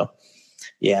anything, so.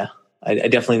 Yeah, I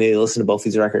definitely need to listen to both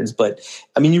these records. But,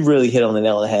 I mean, you really hit on the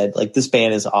nail on the head. Like, this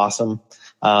band is awesome.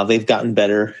 They've gotten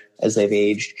better as they've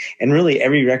aged. And really,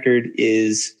 every record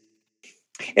is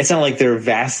 – it's not like they're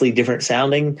vastly different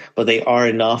sounding, but they are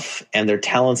enough and they're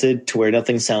talented to where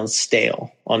nothing sounds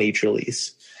stale on each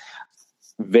release.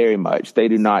 Very much. They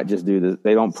do not just do this.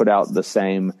 They don't put out the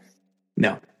same –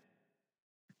 No.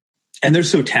 And they're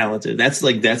so talented. That's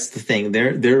the thing.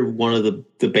 They're one of the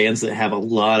bands that have a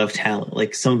lot of talent.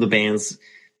 Like some of the bands,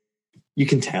 you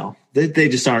can tell they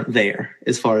just aren't there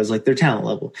as far as like their talent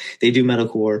level. They do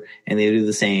metalcore and they do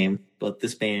the same, but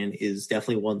this band is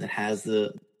definitely one that has they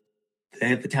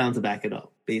have the talent to back it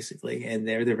up, basically, and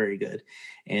they're very good.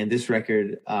 And this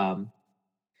record,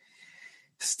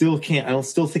 still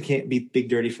can't beat Big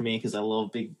Dirty for me because I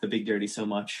love the Big Dirty so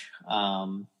much.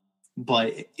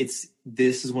 But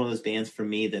this is one of those bands for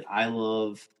me that I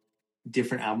love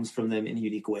different albums from them in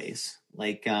unique ways.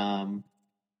 Like, I mean,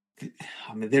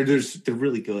 they're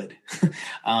really good.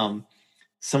 Some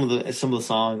of the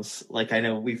songs, like I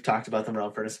know we've talked about them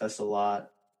around Furnace Fest a lot.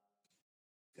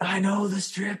 I know the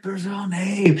stripper's real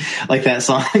name, like that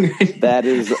song.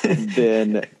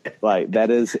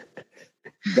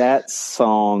 That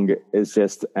song is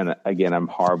just, and again, I'm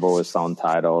horrible with song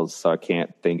titles, so I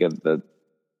can't think of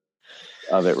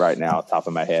it right now off the top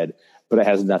of my head, but it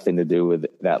has nothing to do with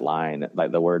that line,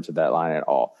 like the words of that line at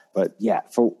all. But yeah,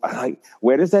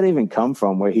 where does that even come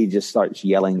from? Where he just starts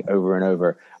yelling over and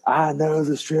over, I know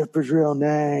the stripper's real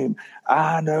name.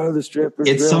 I know the stripper's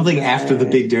real name. It's something after the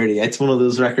Big Dirty. It's one of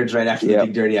those records right after the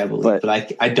Big Dirty, I believe.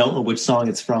 But I don't know which song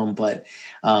it's from, but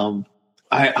I'm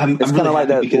kind of really like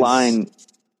that line.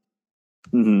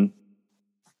 Mm-hmm.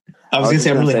 I was going to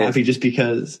say I'm really happy just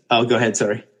because. Oh, go ahead.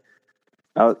 Sorry.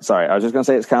 Oh, sorry. I was just going to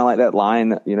say it's kind of like that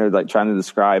line, like trying to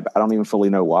describe. I don't even fully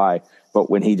know why, but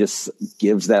when he just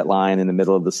gives that line in the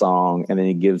middle of the song and then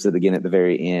he gives it again at the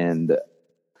very end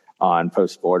on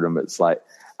Postmortem, it's like,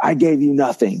 I gave you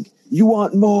nothing. You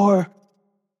want more?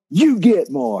 You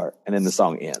get more. And then the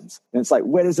song ends. And it's like,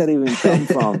 where does that even come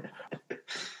from?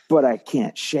 But I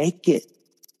can't shake it.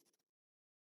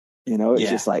 It's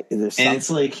just like, there's something. And it's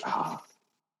like,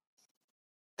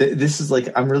 this is like,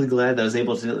 I'm really glad that I was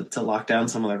able to lock down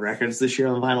some of the records this year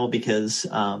on vinyl because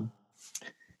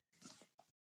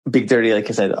Big Dirty, like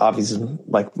I said, obviously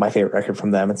like my favorite record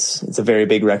from them. It's a very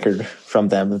big record from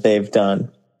them that they've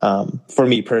done for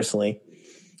me personally.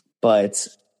 But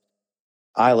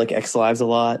I like X Lives a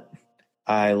lot.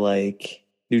 I like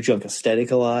New Junk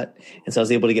Aesthetic a lot. And so I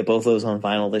was able to get both of those on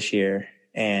vinyl this year.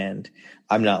 And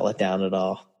I'm not let down at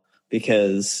all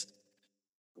because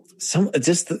some of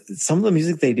the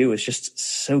music they do is just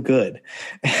so good.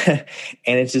 And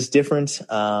it's just different.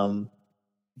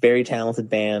 Very talented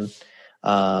band.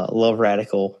 Love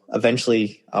Radical.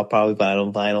 Eventually I'll probably buy it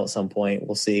on vinyl at some point.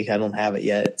 We'll see. I don't have it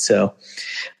yet. So,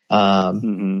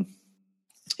 yeah,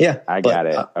 I got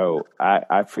it.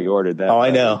 I pre-ordered that. Oh,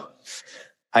 I know.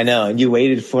 And you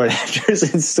waited for it after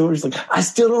it's in stores. Like, I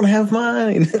still don't have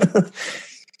mine.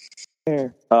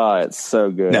 Oh, it's so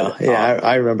good. No, yeah,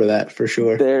 I remember that for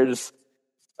sure. There's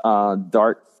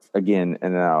dark again,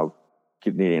 and then I'll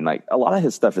keep needing. Like a lot of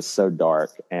his stuff is so dark,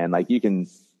 and like you can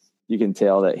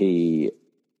tell that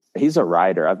he's a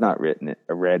writer. I've not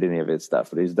read any of his stuff,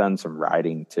 but he's done some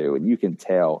writing too, and you can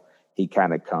tell he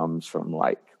kind of comes from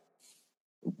like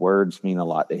words mean a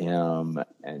lot to him,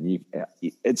 and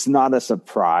it's not a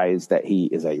surprise that he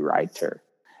is a writer,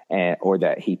 or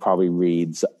that he probably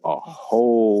reads a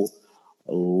whole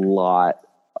lot,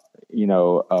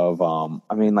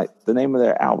 I mean, like the name of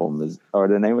their album is, or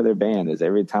the name of their band is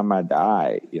Every Time I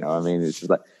Die. I mean, it's just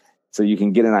like, so you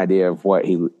can get an idea of what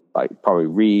he like probably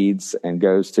reads and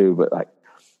goes to, but like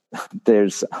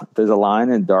there's a line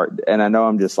in Dark, and I know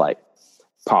I'm just like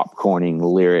popcorning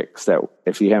lyrics that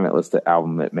if you haven't listened to the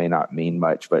album, it may not mean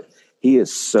much, but he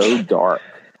is so dark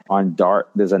on Dark.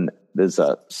 There's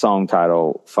a song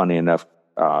title, funny enough,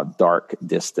 Dark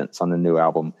Distance on the new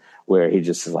album, where he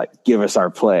just is like, give us our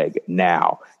plague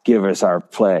now, give us our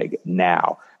plague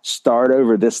now, start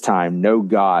over this time, no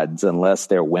gods unless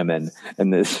they're women.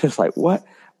 And it's just like, what?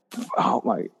 Oh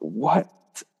my, what?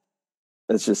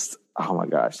 It's just, oh my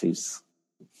gosh, it's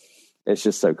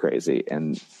just so crazy.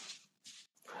 And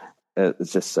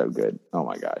it's just so good. Oh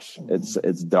my gosh.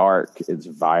 It's dark, it's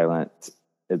violent,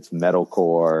 it's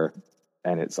metalcore,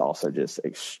 and it's also just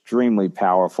extremely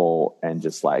powerful and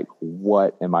just like,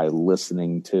 what am I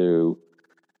listening to?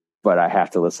 But I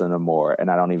have to listen to more, and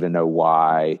I don't even know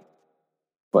why.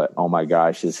 But oh my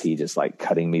gosh, is he just like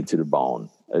cutting me to the bone?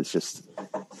 It's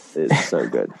so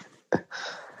good.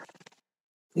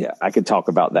 Yeah, I could talk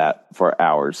about that for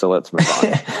hours. So let's move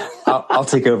on. I'll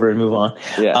take over and move on.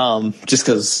 Yeah. Just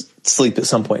because sleep at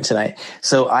some point tonight.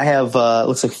 So I have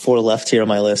looks like 4 left here on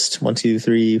my list. 1, 2,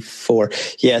 3, 4.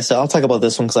 Yeah. So I'll talk about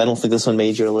this one because I don't think this one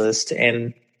made your list,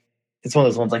 and it's one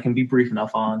of those ones I can be brief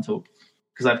enough on to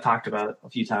because I've talked about it a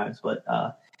few times. But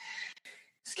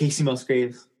it's Kacey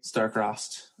Musgraves,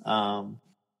 Star-Crossed.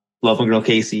 Love my girl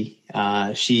Kacey.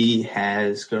 She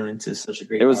has grown into such a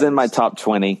great. It was artist. in my top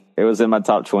 20.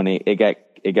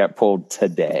 It got pulled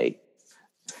today.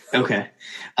 Okay.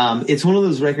 It's one of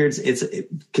those records.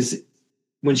 Because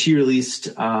when she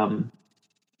released Golden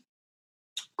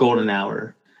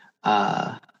Hour,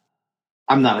 I'm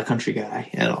not a country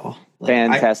guy at all.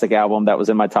 Fantastic album. That was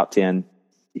in my top 10.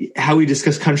 How we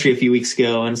discussed country a few weeks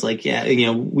ago, and it's like,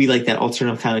 yeah, we like that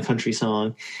alternative kind of country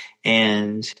song,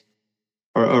 and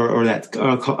or that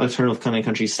alternative kind of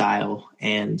country style.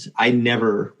 And I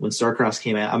never, when Star-Crossed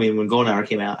came out, when Golden Hour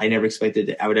came out, I never expected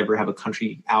that I would ever have a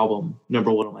country album #1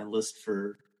 on my list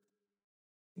for,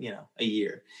 a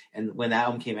year. And when that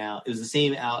album came out, it was the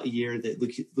same year that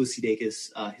Lucy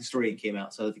Dacus' Historian came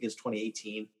out. So I think it's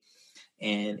 2018.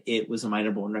 And it was my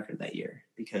 #1 record that year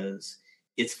because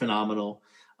it's phenomenal.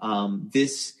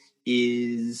 This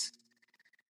is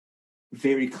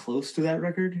very close to that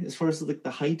record as far as like the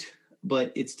height,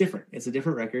 but it's different. It's a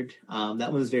different record.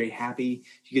 That one was very happy.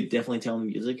 You could definitely tell in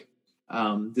the music.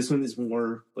 This one is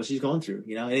more what she's going through,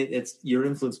 and you're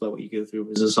influenced by what you go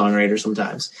through as a songwriter.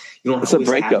 Sometimes it's a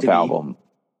breakup album.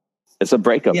 It's a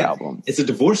breakup album. It's a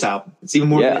divorce album. It's even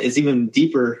more. It's even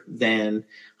deeper than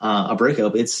a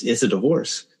breakup. It's a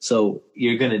divorce. So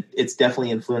it's definitely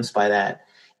influenced by that.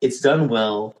 It's done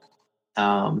well.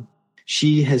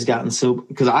 She has gotten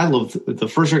because I love the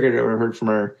first record I ever heard from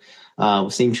her.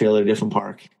 Same Trailer, Different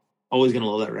Park. Always going to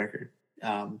love that record.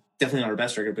 Definitely not her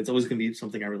best record, but it's always going to be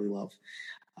something I really love.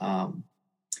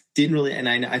 Didn't really, and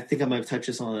I think I might have touched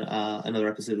this on another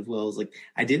episode as well. Is like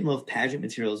I didn't love Pageant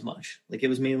material as much. Like it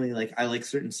was mainly like I like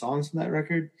certain songs from that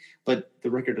record, but the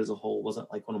record as a whole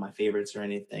wasn't like one of my favorites or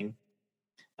anything.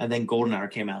 And then Golden Hour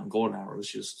came out, and Golden Hour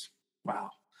was just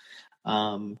wow.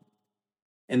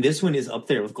 And this one is up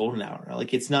there with Golden Hour.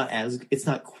 Like it's not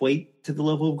quite to the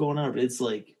level of Golden Hour, but it's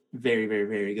like very, very,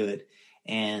 very good.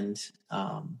 And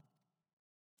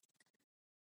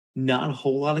not a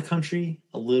whole lot of country,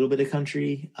 a little bit of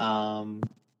country. I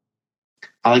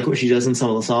like what she does in some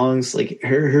of the songs. Like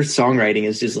her songwriting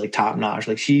is just like top notch.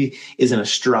 Like she is in a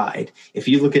stride. If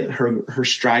you look at her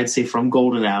stride, say from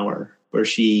Golden Hour, where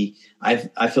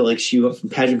I feel like she went from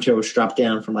Pageant material, which dropped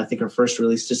down from I think her first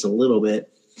release just a little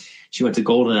bit. She went to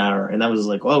Golden Hour, and that was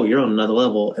like, oh, you're on another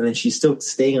level. And then she's still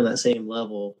staying on that same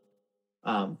level,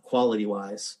 quality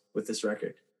wise, with this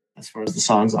record as far as the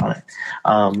songs on it.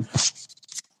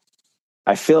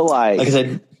 I feel like I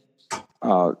said,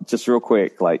 just real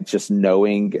quick, like just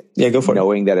knowing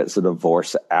that it's a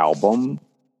divorce album.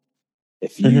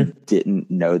 If you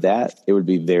didn't know that, it would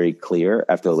be very clear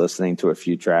after listening to a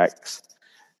few tracks.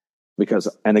 Because,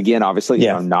 and again, obviously,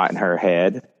 I'm not in her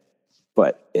head,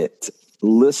 but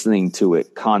listening to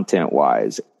it content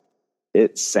wise,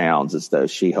 it sounds as though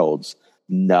she holds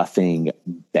nothing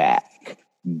back.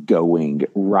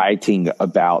 Writing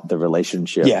about the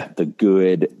relationship, the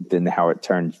good, then how it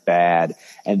turns bad,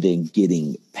 and then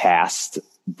getting past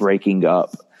breaking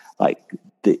up. Like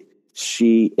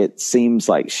it seems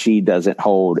like she doesn't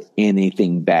hold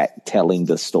anything back telling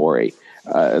the story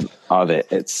of it.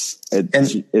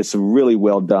 It's really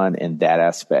well done in that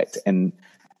aspect. And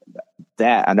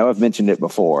that, I know I've mentioned it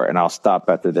before, and I'll stop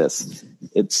after this.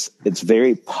 It's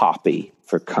very poppy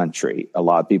for country. A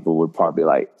lot of people would probably be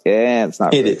like, "Yeah, it's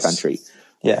not really country."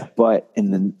 Yeah, but in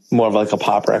the more of like a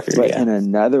pop record. But in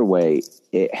another way,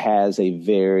 it has a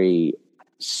very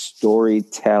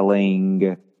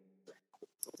storytelling.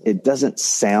 It doesn't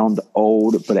sound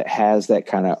old, but it has that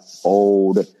kind of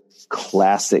old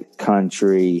classic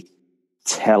country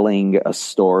telling a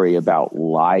story about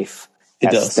life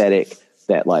aesthetic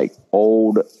that like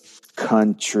old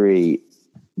country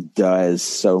does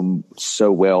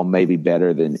so well, maybe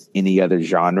better than any other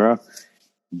genre.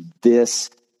 This,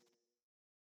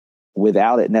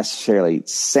 without it necessarily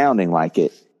sounding like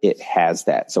it, it has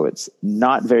that. So it's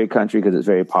not very country because it's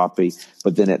very poppy,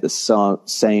 but then at the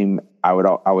same, I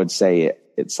would say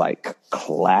it's like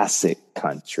classic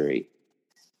country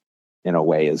in a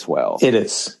way as well. It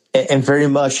is, and very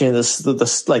much in this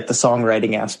like the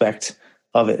songwriting aspect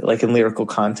of it, like in lyrical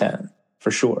content for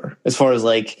sure. As far as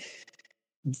like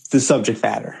the subject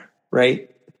matter, right?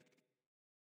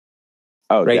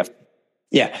 Oh, right,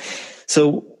 yeah.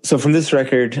 So from this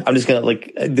record, I'm just gonna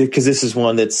like, because this is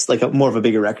one that's like more of a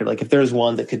bigger record. Like if there's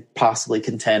one that could possibly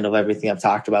contend of everything I've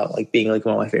talked about, like being like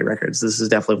one of my favorite records, this is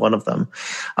definitely one of them.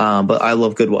 But I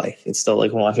love Good Wife. It's still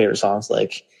like one of my favorite songs.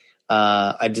 Like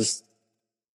I just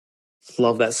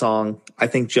love that song. I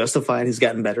think Justified has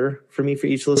gotten better for me for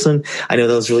each listen. I know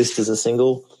that was released as a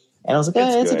single, and I was like,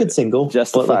 it's a good single.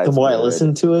 But like the more I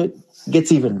listen to it, it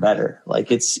gets even better.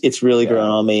 Like it's really grown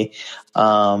on me.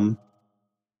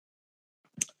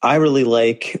 I really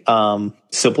like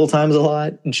Simple Times a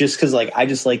lot, just because like I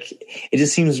just like it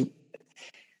seems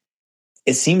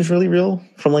really real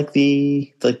from like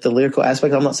the lyrical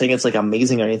aspect. I'm not saying it's like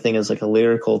amazing or anything as like a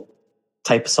lyrical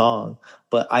type song,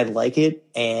 but I like it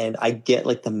and I get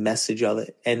like the message of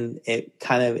it, and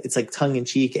it's like tongue in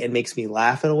cheek and makes me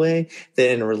laugh in a way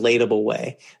that in a relatable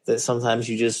way that sometimes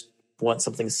you just want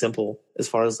something simple as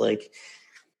far as like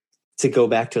to go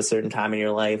back to a certain time in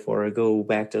your life or go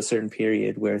back to a certain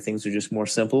period where things are just more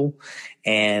simple.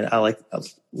 And I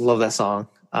love that song.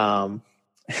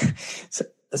 So,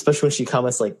 especially when she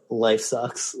comments like life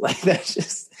sucks. Like that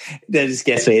just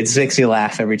gets me. It just makes me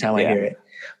laugh every time I hear it.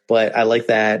 But I like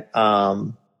that.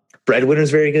 Breadwinner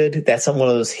is very good. That's one of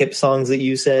those hip songs that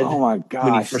you said. Oh my gosh.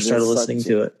 When you first started listening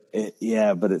to it.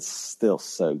 Yeah, but it's still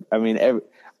so, I mean,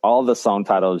 all the song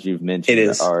titles you've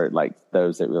mentioned are like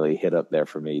those that really hit up there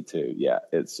for me too. Yeah,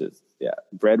 it's just,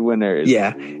 Breadwinner is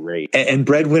great. And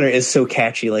Breadwinner is so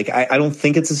catchy. Like I don't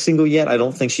think it's a single yet. I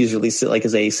don't think she's released it like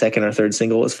as a second or third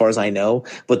single as far as I know,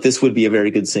 but this would be a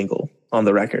very good single on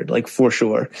the record, like for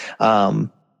sure.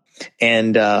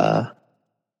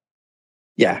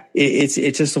 It's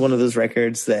just one of those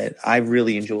records that I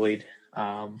really enjoyed.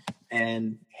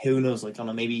 And who knows, like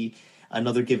on maybe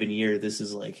another given year, this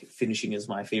is like finishing as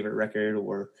my favorite record,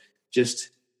 or just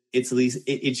it's at least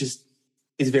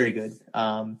it's very good.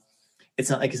 It's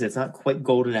not, like I said, it's not quite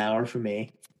golden hour for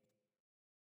me.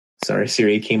 Sorry,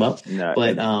 Siri came up. No,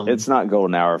 but it's not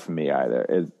golden hour for me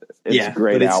either. It's a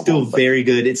great but it's album, still very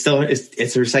good. It's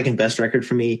her second best record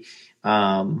for me.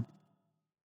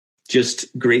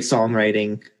 Just great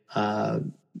songwriting.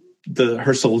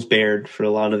 Her soul's bared for a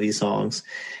lot of these songs,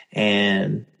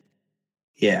 and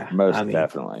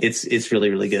definitely, it's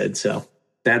really, really good. So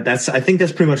I think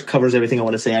that's pretty much covers everything I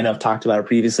want to say. I know I've talked about it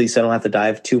previously, so I don't have to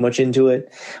dive too much into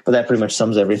it, but that pretty much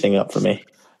sums everything up for me.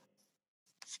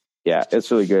 Yeah, it's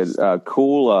really good.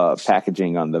 Cool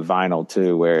packaging on the vinyl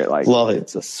too, where love it.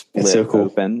 It's a split so cool.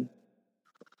 Open.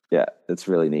 Yeah, it's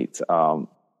really neat. I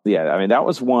mean, that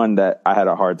was one that I had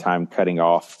a hard time cutting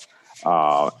off,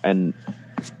 and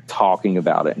talking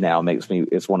about it now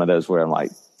it's one of those where I'm like,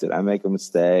 did I make a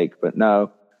mistake? But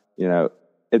no,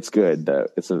 it's good though.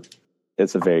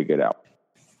 It's a very good album.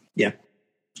 Yeah.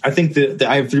 I think that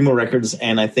I have 3 more records,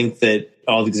 and I think that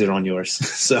all these are on yours.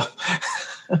 So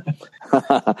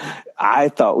I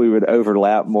thought we would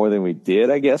overlap more than we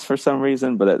did, I guess, for some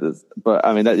reason. But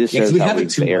I mean, that just shows how we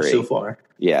vary so far.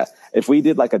 Yeah, if we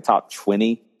did like a top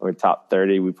 20 or top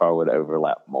 30, we probably would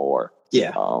overlap more.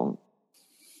 Yeah.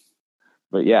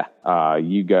 But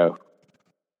you go.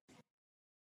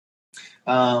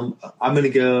 I'm gonna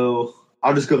go.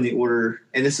 I'll just go in the order,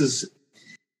 and this is,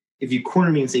 if you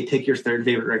corner me and say pick your third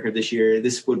favorite record this year,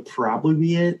 this would probably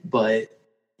be it. But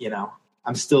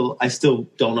I still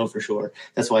don't know for sure.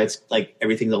 That's why it's like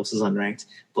everything else is unranked.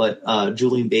 But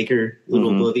Julien Baker,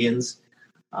 Little Oblivions.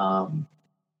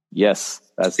 Yes,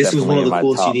 this was one of the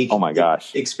coolest, unique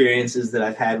gosh, experiences that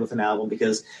I've had with an album,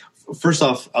 because first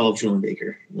off, I love Julien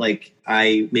Baker. Like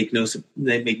I make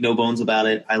no bones about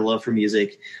it. I love her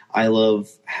music. I love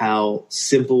how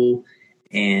simple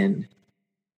and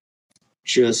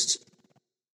just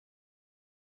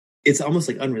it's almost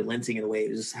like unrelenting in a way,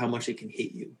 just how much it can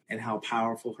hit you and how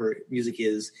powerful her music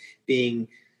is, being,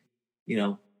 you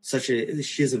know,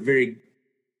 she has a very,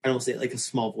 I don't say like a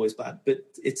small voice, but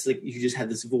it's like you just have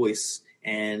this voice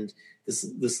and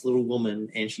this little woman,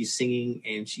 and she's singing,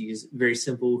 and she's very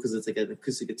simple because it's like an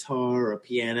acoustic guitar or a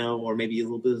piano or maybe a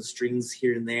little bit of strings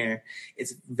here and there.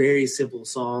 It's very simple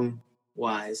song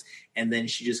wise, and then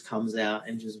she just comes out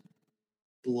and just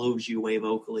blows you away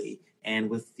vocally, and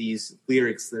with these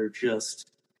lyrics that are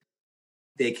just,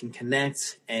 they can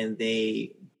connect and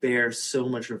they bear so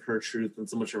much of her truth and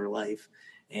so much of her life,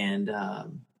 and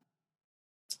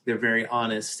they're very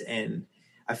honest. And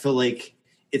I feel like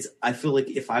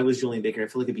if I was Julien Baker, I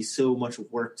feel like it'd be so much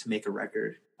work to make a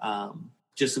record,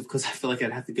 just because I feel like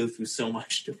I'd have to go through so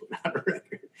much to put out a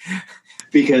record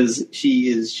because she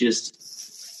is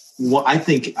just, well, I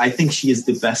think she is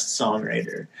the best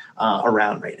songwriter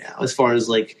around right now. As far as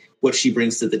like what she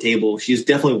brings to the table, she's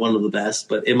definitely one of the best.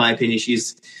 But in my opinion,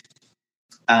 she's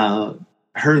her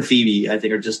and Phoebe, I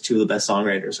think, are just two of the best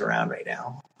songwriters around right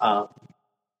now.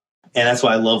 And that's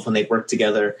why I love when they work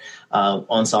together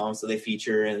on songs that they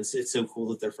feature, and it's so cool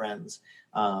that they're friends.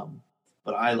 But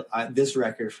I this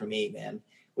record for me, man,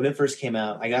 when it first came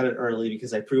out, I got it early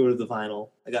because I pre-ordered the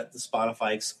vinyl. I got the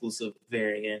Spotify exclusive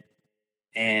variant,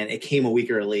 and it came a week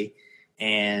early,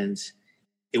 and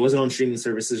it wasn't on streaming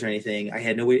services or anything. I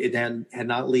had no way, it had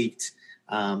not leaked.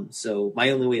 So my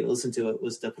only way to listen to it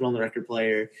was to put on the record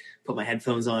player, put my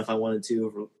headphones on if I wanted to,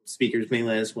 or speakers.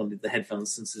 Mainly I just wanted the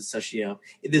headphones since it's such,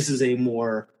 this is a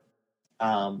more,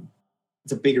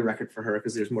 it's a bigger record for her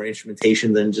because there's more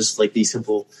instrumentation than just like the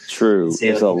simple, True. say,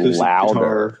 it's like, a louder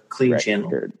guitar, clean record.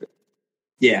 channel.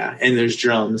 Yeah. And there's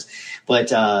drums,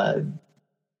 but,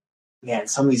 man,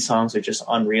 some of these songs are just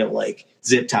unreal, like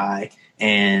Zip Tie.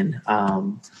 And,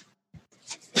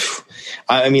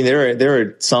 I mean, there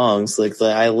are songs like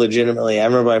that I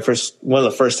remember one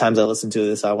of the first times I listened to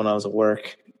this when I was at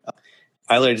work,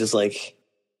 I literally just like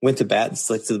went to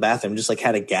the bathroom, just like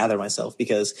had to gather myself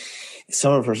because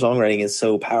some of her songwriting is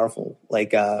so powerful.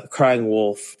 Like Crying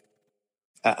Wolf,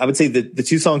 I would say the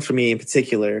two songs for me in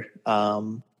particular,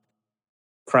 Crying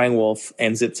Wolf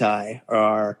and Zip Tie,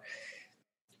 are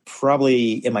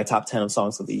probably in my top 10 of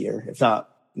songs of the year, if not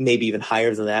maybe even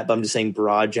higher than that. But I'm just saying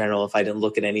broad general, if I didn't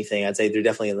look at anything, I'd say they're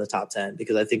definitely in the top 10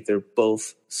 because I think they're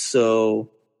both so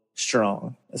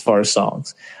strong as far as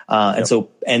songs. And so,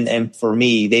 and for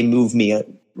me, they move me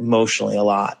emotionally a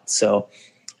lot. So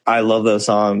I love those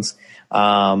songs.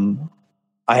 I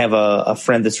have a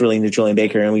friend that's really into Julien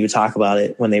Baker, and we would talk about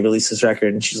it when they released this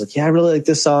record. And she's like, yeah, I really like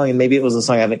this song. And maybe it was a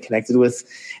song I haven't connected with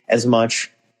as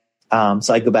much.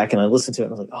 So I go back and I listen to it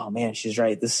and I was like, oh man, she's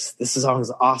right. This song is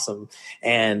awesome.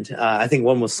 And, I think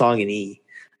one was Song in E.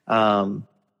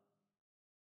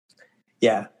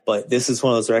 Yeah, but this is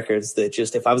one of those records that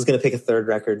just, if I was going to pick a third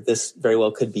record, this very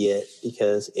well could be it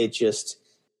because it just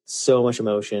so much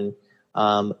emotion,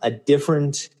 a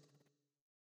different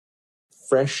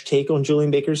fresh take on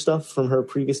Julien Baker stuff from her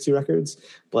previous two records,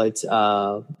 but,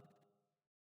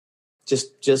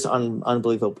 just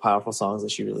unbelievable powerful songs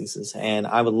that she releases. And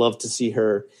I would love to see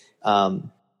her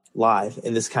live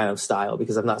in this kind of style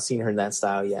because I've not seen her in that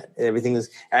style yet.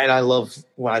 And I love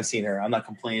when I've seen her. I'm not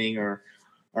complaining or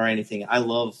anything. I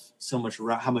love so much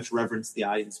how much reverence the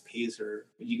audience pays her.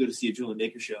 When you go to see a Julien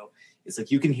Baker show, it's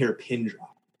like you can hear a pin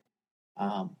drop.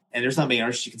 And there's not many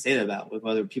artists you can say that about, with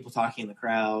whether people talking in the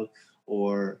crowd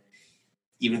or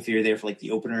even if you're there for like the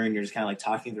opener and you're just kind of like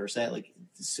talking to her set, like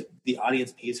the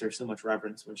audience pays her so much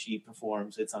reverence when she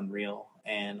performs. It's unreal.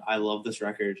 And I love this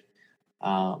record.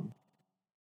 I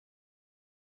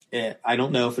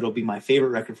don't know if it'll be my favorite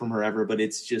record from her ever, but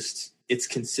it's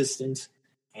consistent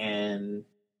and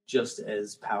just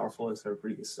as powerful as her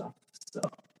previous stuff. So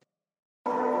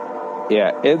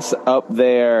yeah, it's up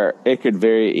there. It could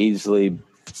very easily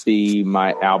be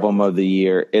my album of the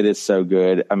year. It is so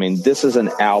good. I mean, this is an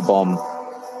album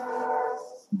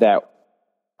that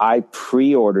I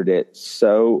pre-ordered it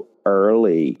so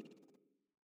early,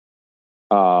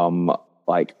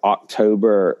 like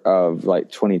October of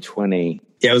like 2020.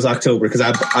 Yeah, it was October because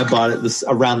I bought it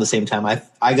around the same time.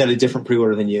 I got a different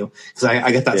pre-order than you because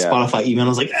I got that Spotify email. I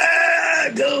was like,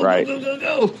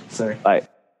 go. Sorry. Like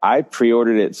I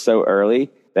pre-ordered it so early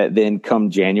that then come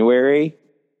January,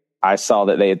 I saw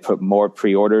that they had put more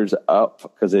pre-orders up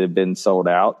because it had been sold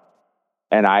out.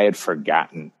 And I had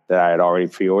forgotten that I had already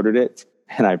pre-ordered it.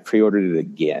 And I pre-ordered it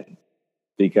again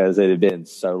because it had been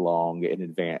so long in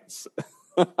advance.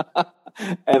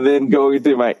 And then going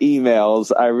through my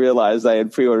emails, I realized I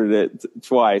had pre-ordered it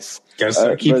twice. Gotta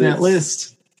start keeping that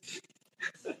list.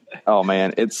 Oh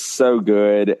man, it's so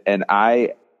good. And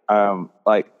I,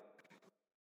 like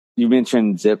You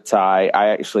mentioned Zip Tie. I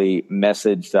actually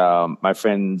messaged my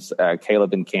friends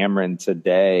Caleb and Cameron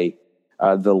today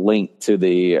the link to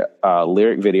the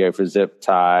lyric video for Zip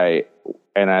Tie,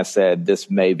 and I said this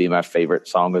may be my favorite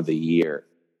song of the year.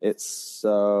 It's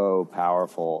so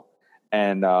powerful.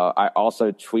 And I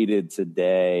also tweeted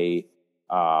today,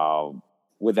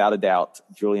 without a doubt,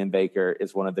 Julien Baker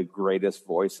is one of the greatest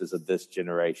voices of this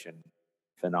generation.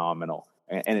 Phenomenal.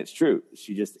 And it's true.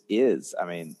 She just is. I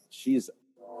mean,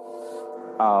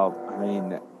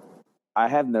 I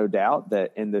have no doubt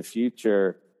that in the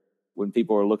future, when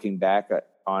people are looking back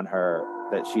on her,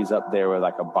 that she's up there with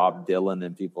like a Bob Dylan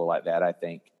and people like that. I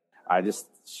think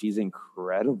she's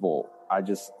incredible.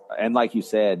 And like you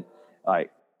said,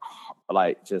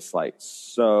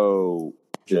 so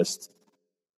just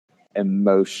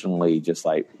emotionally, just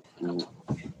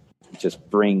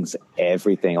brings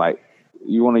everything. Like,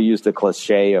 you want to use the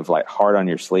cliche of like heart on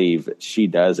your sleeve. She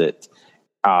does it.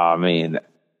 I mean,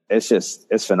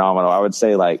 it's phenomenal. I would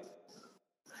say like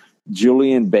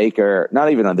Julien Baker,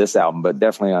 not even on this album, but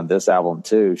definitely on this album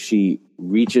too. She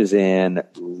reaches in,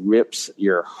 rips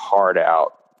your heart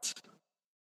out,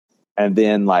 and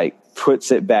then like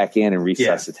puts it back in and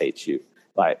resuscitates you.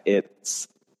 Like it's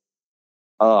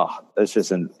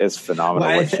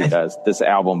phenomenal what she does. This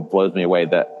album blows me away.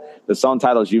 The song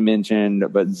titles you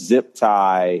mentioned, but Zip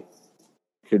Tie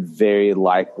could very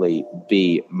likely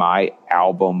be my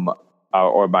album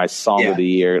or my song of the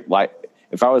year. Like,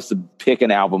 if I was to pick an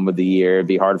album of the year, it'd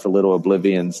be hard for Little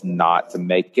Oblivions not to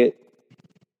make it.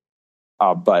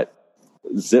 But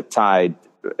Zip Tie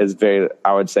is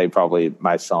I would say probably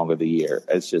my song of the year.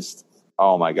 It's just,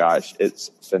 oh my gosh, it's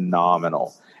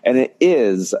phenomenal. And it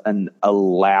is a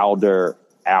louder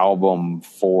album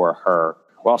for her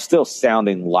while still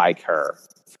sounding like her.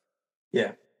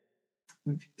 Yeah.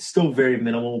 Still very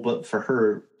minimal, but for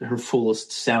her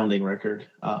fullest sounding record,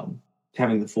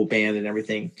 having the full band and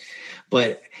everything.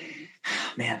 But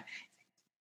man,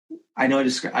 I know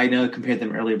I compared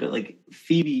them earlier, but like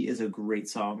Phoebe is a great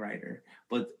songwriter,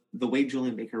 but the way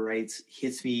Julien Baker writes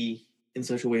hits me in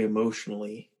such a way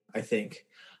emotionally, I think.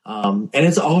 And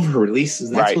it's all of her releases.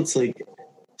 That's what's like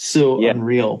so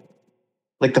unreal.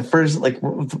 Like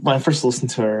when I first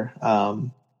listened to her,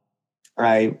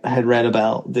 I had read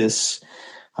about this,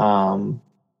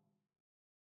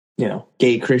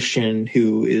 gay Christian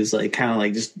who is like kind of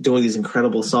like just doing these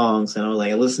incredible songs. And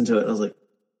I listened to it and I was like,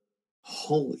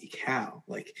 holy cow.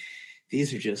 Like,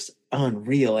 these are just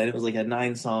unreal. And it was like a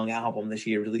 9-song album that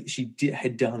she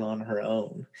had done on her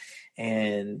own.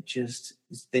 And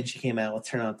then she came out with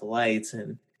Turn Out the Lights,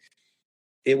 and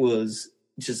it was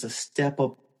just a step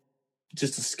up,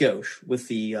 just a skosh with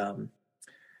the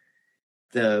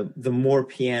more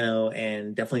piano,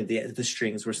 and definitely the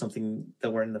strings were something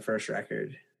that weren't in the first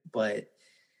record. But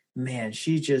man,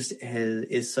 she just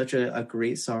is such a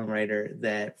great songwriter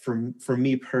that for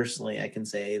me personally, I can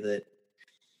say that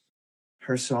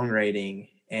her songwriting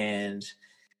and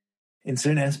in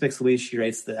certain aspects, the way she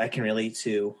writes that I can relate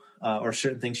to, or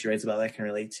certain things she writes about that I can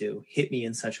relate to, hit me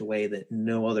in such a way that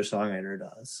no other songwriter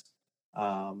does.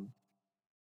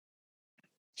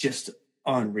 Just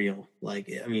unreal.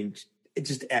 Like, I mean, it's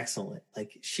just excellent.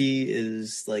 Like, she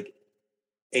is like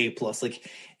A+. Like,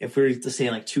 if we were to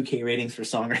say like 2K ratings for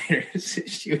songwriters,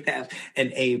 she would have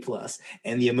an A+,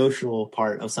 and the emotional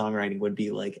part of songwriting would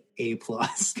be like A+,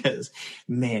 because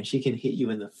man, she can hit you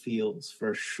in the feels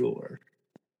for sure.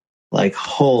 Like,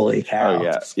 holy cow.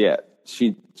 Oh yeah.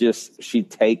 She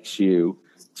takes you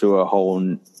to a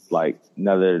whole like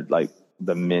another like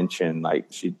dimension. Like,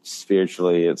 she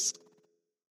spiritually, it's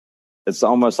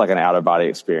almost like an out of body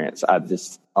experience.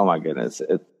 Oh my goodness.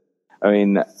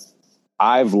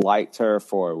 I've liked her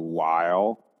for a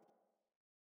while.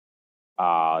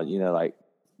 Like,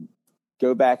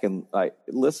 go back and like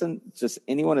listen. Just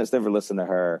anyone that's never listened to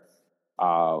her.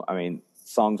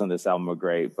 Songs on this album are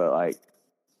great, but like,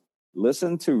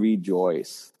 listen to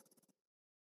Rejoice,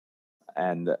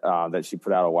 and that she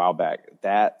put out a while back.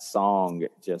 That song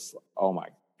just, oh my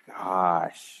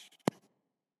gosh.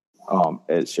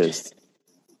 It's just,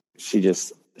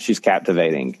 she's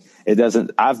captivating.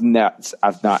 I've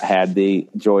not had the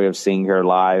joy of seeing her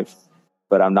live,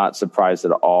 but I'm not surprised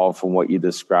at all from what you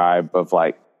describe of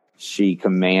like, she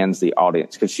commands the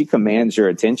audience, because she commands your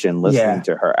attention listening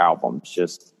to her albums.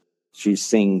 Just, she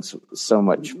sings so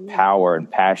much power and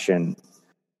passion.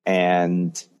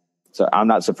 And so I'm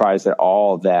not surprised at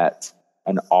all that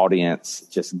an audience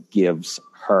just gives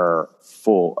her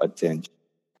full attention.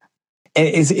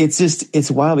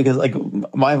 It's wild because like I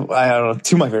don't know,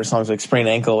 two of my favorite songs are like Sprained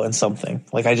Ankle and Something.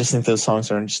 Like I just think those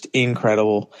songs are just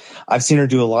incredible. I've seen her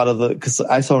do a lot of because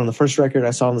I saw her on the first record,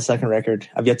 I saw her on the second record.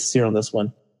 I've yet to see her on this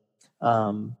one.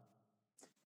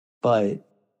 But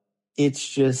it's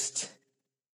just,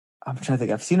 I'm trying to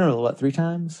think. I've seen her what, 3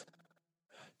 times?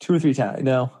 2 or 3 times.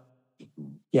 No.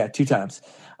 Yeah, 2 times.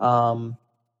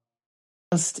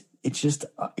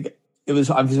 It was,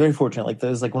 I was very fortunate. Like, that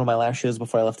was like one of my last shows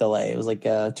before I left LA. It was like 2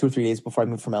 or 3 days before I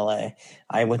moved from LA.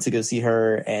 I went to go see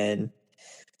her, and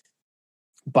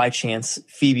by chance,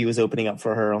 Phoebe was opening up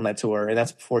for her on that tour, and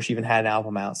that's before she even had an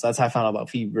album out. So that's how I found out about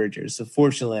Phoebe Bridgers. So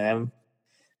fortunately,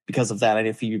 because of that, I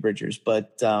knew Phoebe Bridgers.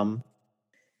 But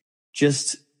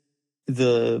just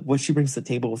what she brings to the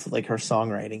table with like her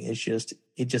songwriting is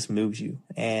it just moves you,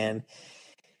 and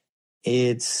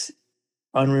it's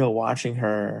unreal watching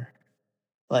her.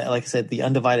 Like I said, the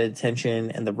undivided attention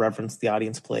and the reverence the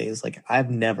audience plays. Like I've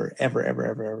never, ever, ever,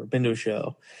 ever, ever been to a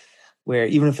show where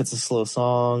even if it's a slow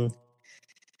song,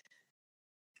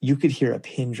 you could hear a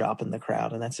pin drop in the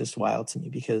crowd. And that's just wild to me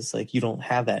because like you don't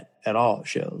have that at all at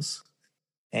shows.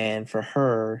 And for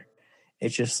her,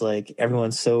 it's just like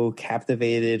everyone's so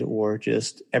captivated or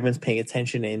just everyone's paying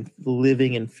attention and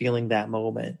living and feeling that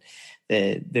moment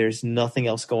that there's nothing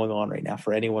else going on right now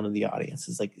for anyone in the audience.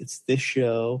 It's like, it's this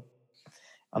show.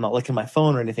 I'm not looking at my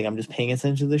phone or anything. I'm just paying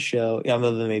attention to the show. Yeah,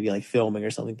 other than maybe like filming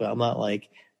or something, but I'm not like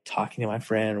talking to my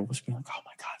friend or whispering like, oh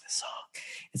my God, this song.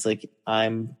 It's like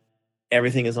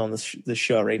everything is on this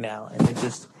show right now.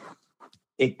 And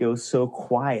it goes so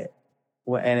quiet.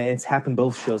 And it's happened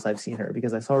both shows I've seen her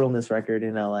because I saw her on this record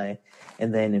in LA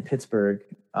and then in Pittsburgh.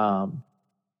 Turn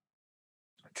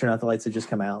Out the Lights had just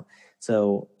come out.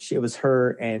 So it was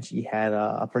her and she had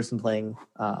a person playing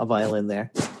a violin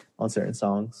there on certain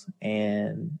songs,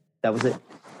 and that was it.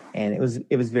 And it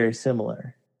was very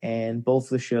similar. And both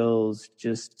the shows,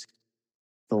 just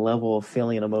the level of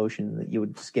feeling and emotion that you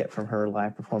would just get from her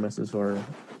live performances were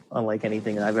unlike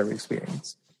anything that I've ever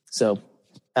experienced. So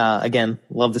again,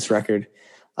 love this record.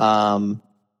 Don't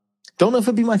know if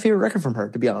it'd be my favorite record from her,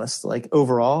 to be honest. Like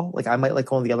overall, like I might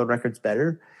like one of the other records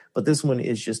better, but this one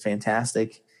is just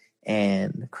fantastic.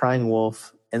 And Crying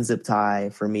Wolf and Zip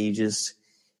Tie for me just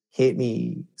hit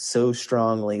me so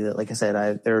strongly that, like I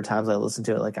said, there are times I listen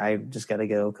to it like I just got to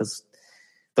go because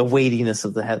the weightiness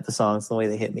of the songs, the way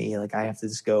they hit me, like I have to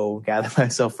just go gather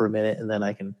myself for a minute and then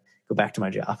I can go back to my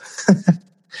job.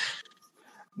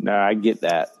 No, I get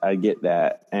that.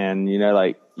 And, you know,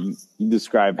 like you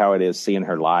describe how it is seeing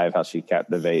her live, how she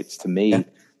captivates. To me,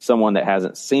 someone that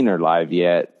hasn't seen her live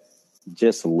yet,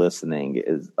 just listening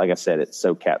is, like I said, it's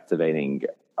so captivating.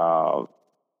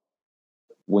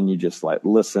 When you just like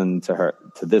listen to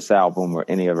this album or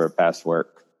any of her past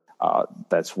work,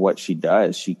 that's what she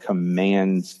does. She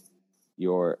commands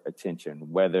your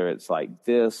attention, whether it's like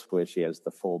this, where she has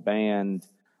the full band,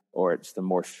 or it's the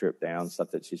more stripped down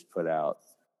stuff that she's put out.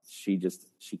 She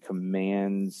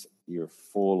commands your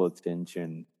full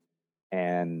attention,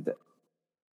 and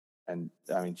I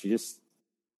mean,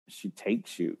 she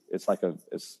takes you. It's like I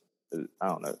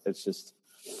don't know. It's just,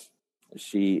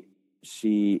 she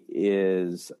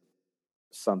is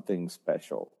something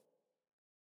special.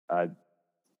 I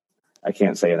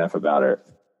can't say enough about her.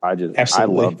 I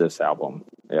love this album.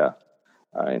 Yeah.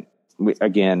 I mean,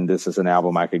 again, this is an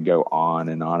album I could go on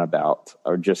and on about,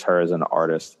 or just her as an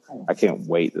artist. I can't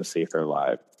wait to see her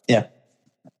live. Yeah.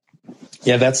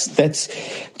 Yeah, that's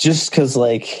just because,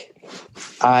 like,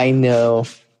 I know,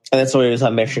 and that's what it is.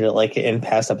 I mentioned it like in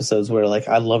past episodes where like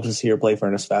I'd love to see her play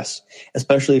Furnace Fest,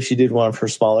 especially if she did one of her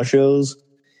smaller shows,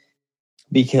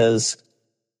 because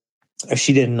if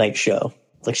she did a night show,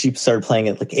 like she started playing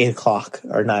at like 8:00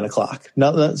 or 9:00,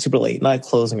 not super late, not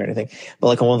closing or anything, but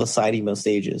like on one of the side emo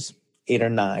stages, 8 or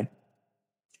 9.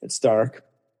 It's dark.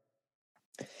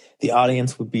 The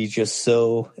audience would be just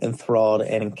so enthralled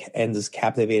and just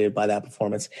captivated by that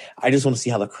performance. I just want to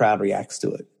see how the crowd reacts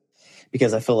to it,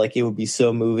 because I feel like it would be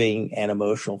so moving and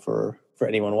emotional for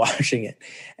anyone watching it.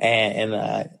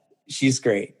 And she's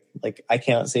great. Like I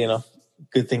cannot say enough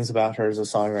good things about her as a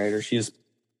songwriter. She's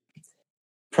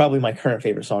probably my current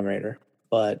favorite songwriter,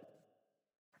 but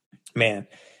man,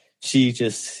 she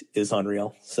just is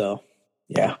unreal. So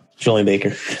yeah, Julien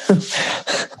Baker.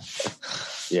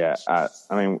 Yeah, I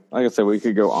mean, like I said, we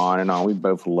could go on and on. We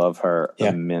both love her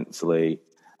immensely.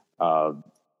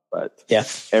 But yeah,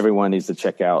 everyone needs to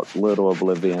check out Little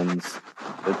Oblivions.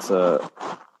 It's a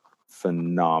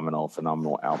phenomenal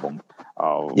album.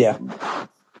 All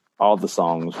the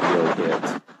songs really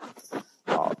hit.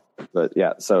 But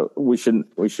yeah, so we should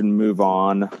move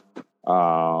on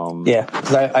Yeah,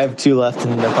 because I have two left,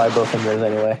 and they're probably both in yours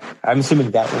anyway. I'm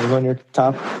assuming that one was on your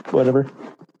top, whatever.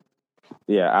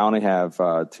 Yeah, I only have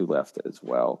two left as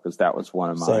well because that was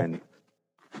one of mine.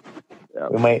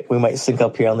 Yep. We might sync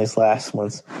up here on these last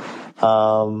ones.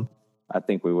 I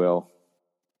think we will.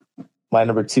 My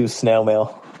number 2, Snail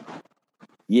Mail.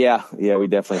 Yeah, we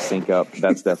definitely sync up.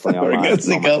 That's definitely on We're mine. gonna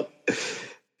sync up.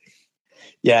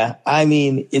 Yeah, I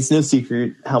mean, it's no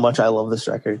secret how much I love this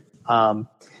record.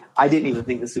 I didn't even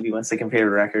think this would be my second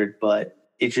favorite record, but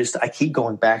I keep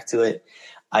going back to it.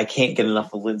 I can't get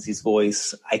enough of Lindsay's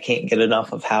voice. I can't get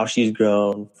enough of how she's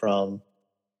grown from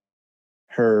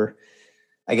her.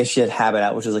 I guess she had Habit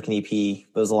Out, which was like an EP,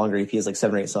 but it was a longer EP. It's like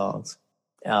 7 or 8 songs.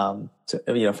 From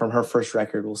her first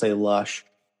record, we'll say Lush,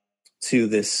 to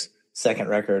this second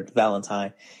record,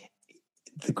 Valentine.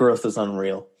 The growth is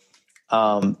unreal.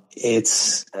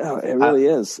 It really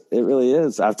is. It really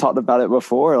is. I've talked about it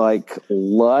before. Like,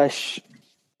 Lush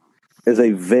is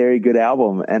a very good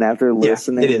album, and after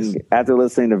listening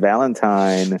to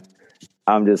Valentine,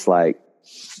 I'm just like,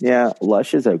 yeah,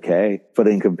 Lush is okay. But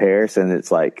in comparison,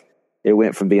 it's like it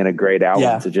went from being a great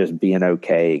album to just being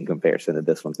okay in comparison to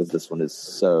this one, because this one is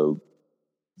so.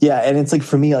 Yeah, and it's like,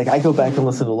 for me, like, I go back and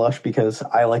listen to Lush because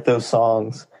I like those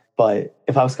songs. But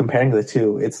if I was comparing the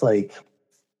two, it's like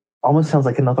almost sounds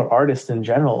like another artist in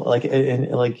general. Like, it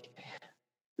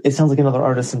sounds like another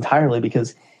artist entirely,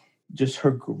 because just her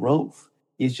growth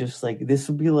is just like, this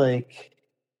would be like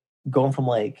going from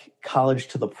like college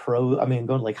to the pro. I mean,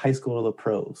 going to like high school to the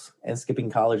pros and skipping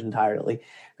college entirely,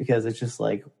 because it's just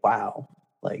like, wow.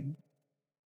 Like,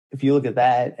 if you look at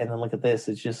that and then look at this,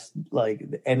 it's just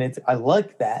like, and I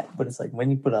like that, but it's like when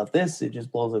you put out this, it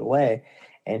just blows it away.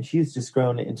 And she's just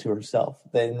grown into herself.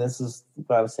 Then this is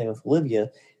what I was saying with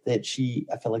Olivia, that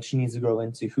I feel like she needs to grow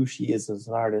into who she is as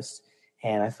an artist.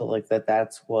 And I feel like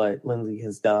that's what Lindsay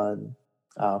has done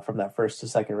from that first to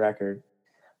second record.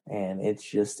 And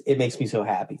it makes me so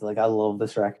happy. Like, I love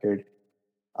this record.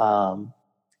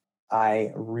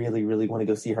 I really, really want to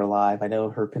go see her live. I know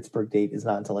her Pittsburgh date is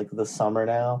not until like the summer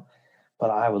now,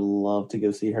 but I would love to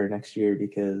go see her next year,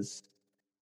 because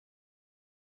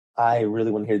I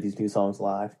really want to hear these new songs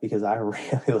live, because I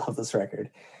really love this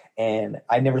record. And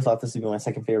I never thought this would be my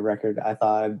second favorite record. I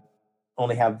thought I'd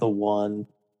only have the one,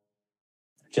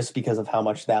 just because of how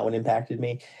much that one impacted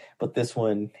me. But this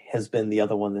one has been the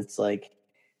other one that's like,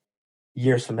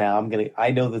 years from now,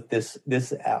 I know that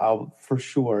this album, for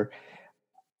sure,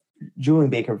 Julien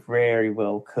Baker very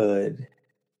well could,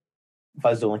 if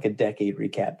I was doing like a decade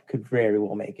recap, could very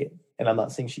well make it. And I'm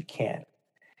not saying she can't,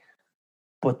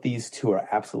 but these two are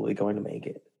absolutely going to make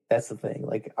it. That's the thing.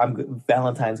 Like,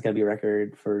 Valentine's going to be a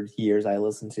record for years I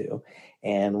listen to.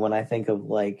 And when I think of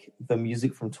like the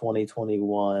music from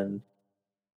 2021,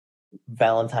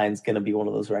 Valentine's going to be one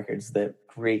of those records that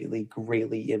greatly,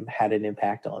 greatly had an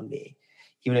impact on me.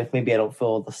 Even if maybe I don't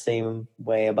feel the same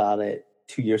way about it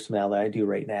 2 years from now that I do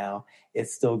right now,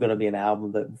 it's still going to be an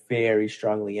album that very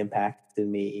strongly impacted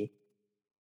me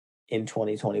in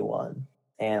 2021.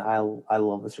 And I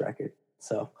love this record.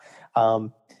 So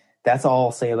that's all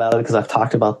I'll say about it, because I've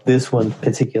talked about this one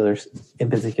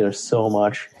in particular so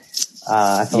much.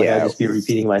 I feel like I'd just be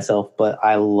repeating myself, but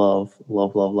I love,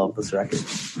 love, love, love this record.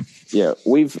 Yeah,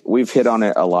 we've hit on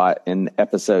it a lot in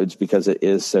episodes because it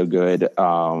is so good,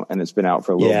 and it's been out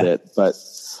for a little bit. But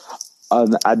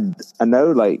I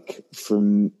know, like,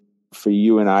 for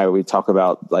you and I, we talk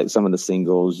about like some of the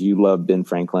singles. You love Ben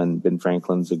Franklin. Ben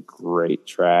Franklin's a great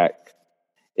track.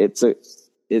 It's a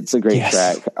great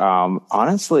track.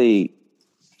 Honestly,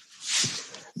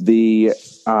 the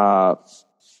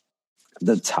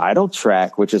title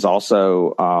track, which is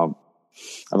also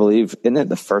I believe, isn't it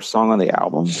the first song on the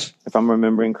album, if I'm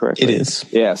remembering correctly? It is.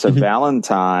 Yeah, so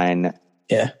Valentine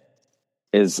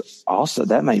is also,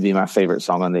 that may be my favorite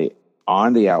song on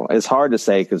the album. It's hard to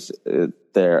say because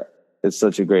it's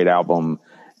such a great album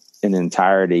in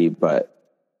entirety, but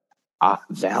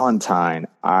Valentine,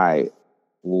 I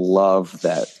love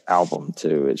that album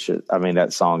too.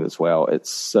 That song as well. It's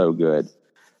so good.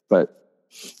 But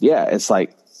yeah, it's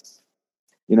like,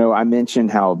 I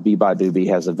mentioned how Beba Doobie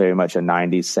has a very much a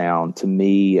 90s sound. To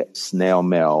me, Snail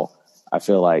Mail, I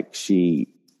feel like she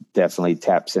definitely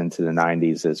taps into the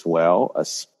 90s as well,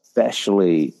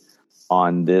 especially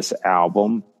on this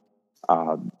album.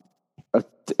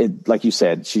 Like you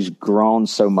said, she's grown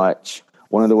so much.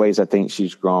 One of the ways I think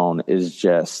she's grown is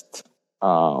just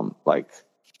like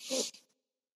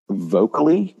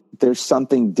vocally. There's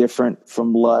something different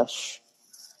from Lush.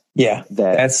 Yeah,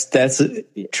 that's been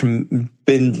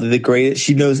the greatest.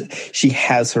 She knows, she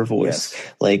has her voice.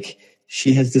 Yes. Like,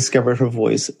 she has discovered her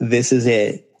voice. This is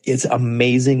it. it's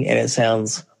amazing and it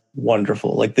sounds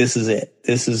wonderful. Like, this is it.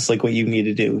 This is like what you need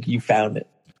to do. You found it.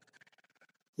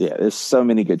 Yeah, there's so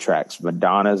many good tracks.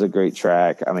 Madonna's a great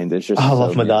track. I mean, there's just I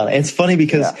love Madonna. many. It's funny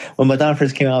because when Madonna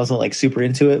first came out, I wasn't like super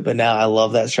into it, but now I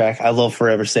love that track. I love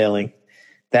Forever Sailing.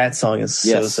 That song is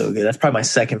so good. That's probably my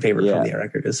second favorite from the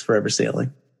record is Forever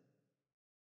Sailing.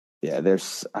 Yeah,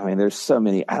 there's so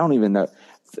many. I don't even know.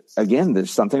 Again,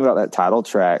 there's something about that title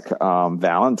track,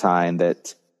 Valentine,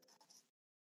 that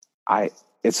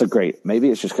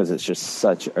maybe it's just because it's just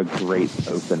such a great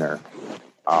opener.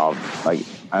 I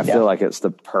feel like it's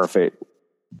the perfect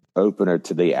opener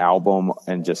to the album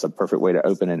and just a perfect way to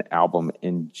open an album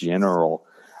in general.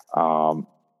 I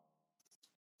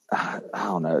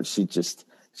don't know. She just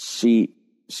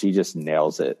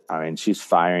nails it. I mean, she's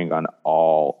firing on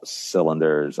all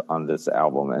cylinders on this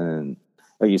album. And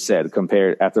like you said,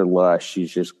 compared after Lush,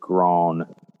 she's just grown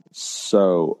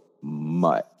so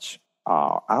much.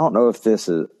 I don't know if this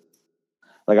is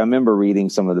like, I remember reading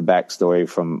some of the backstory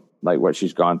from like what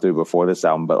she's gone through before this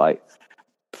album, but like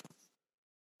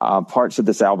parts of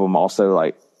this album also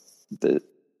like I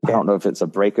don't know if it's a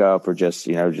breakup or just,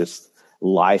 just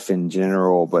life in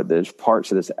general, but there's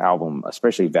parts of this album,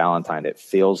 especially Valentine, it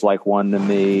feels like one to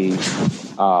me.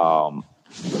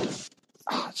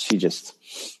 She just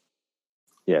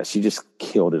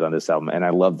killed it on this album. And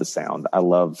I love the sound. I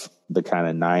love the kind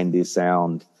of 90s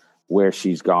sound where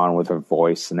she's gone with her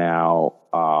voice now.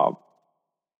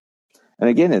 And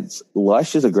again,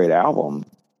 Lush is a great album.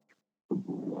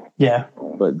 Yeah.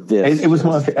 But this... It was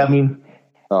one of... I mean,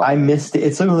 I missed it.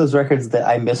 It's one of those records that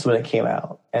I missed when it came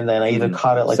out. And then I either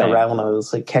caught it like around when I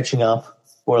was like catching up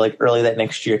or like early that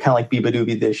next year, kind of like Biba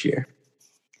Doobie this year.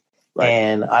 Right.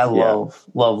 And I love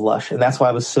Lush. And that's why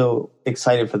I was so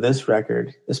excited for this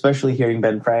record, especially hearing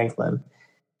Ben Franklin.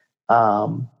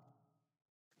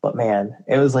 But man,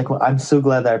 it was like, I'm so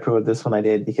glad that I approved this one I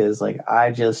did, because like, I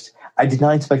did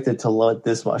not expect it to love it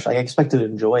this much. Like, I expected to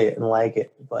enjoy it and like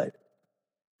it, but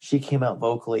she came out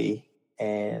vocally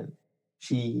and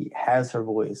she has her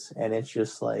voice, and it's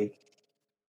just like,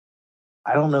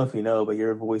 I don't know if you know, but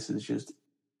your voice is just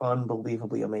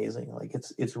unbelievably amazing. Like,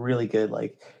 it's really good.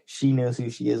 Like, she knows who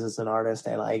she is as an artist,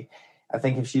 and I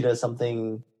think if she does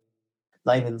something,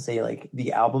 not even say like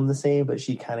the album the same, but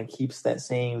she kind of keeps that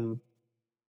same.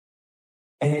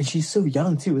 And she's so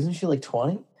young too, isn't she? Like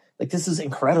 20? Like, this is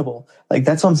incredible. Like,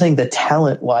 that's what I'm saying. The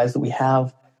talent wise that we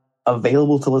have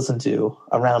available to listen to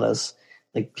around us,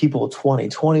 like people 20,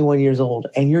 21 years old,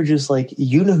 and you're just like,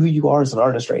 you know who you are as an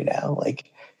artist right now.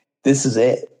 Like, this is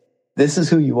it. This is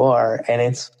who you are, and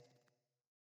it's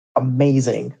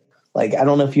amazing. Like, I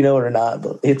don't know if you know it or not,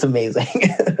 but it's amazing.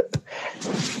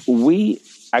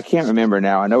 I can't remember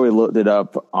now. I know we looked it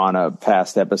up on a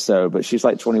past episode, but she's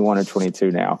like 21 or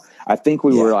 22 now. I think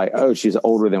we were like, oh, she's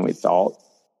older than we thought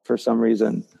for some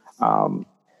reason. Well,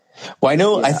 I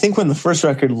know, I think when the first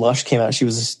record Lush came out, she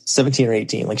was 17 or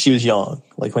 18. Like, she was young,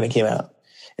 like when it came out,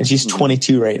 and she's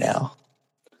 22 right now.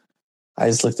 I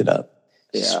just looked it up.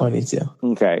 She's 22.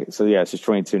 Okay. So she's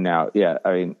 22 now. Yeah.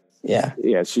 I mean,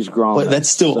 yeah, she's grown. But that's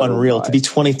still so unreal much. To be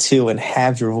 22 and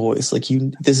have your voice. Like,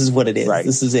 this is what it is. Right.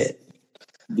 This is it.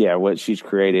 Yeah, what she's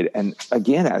created. And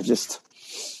again,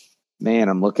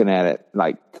 I'm looking at it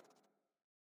like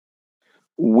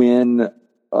when,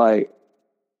 like,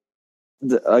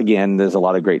 again, there's a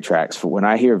lot of great tracks. But when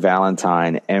I hear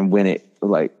Valentine and when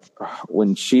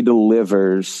she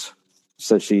delivers,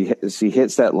 so she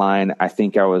hits that line, I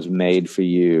think I was made for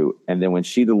you. And then when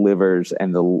she delivers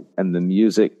and the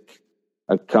music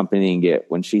accompanying it,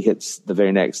 when she hits the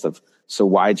very next of, so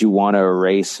why'd you want to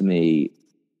erase me,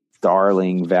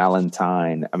 darling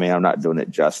Valentine? I mean, I'm not doing it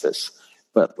justice,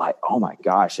 but like, oh my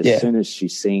gosh, as soon as she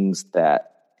sings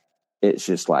that, it's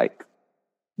just like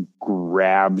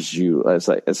grabs you.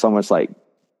 It's almost like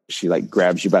she like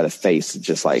grabs you by the face,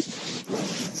 just like,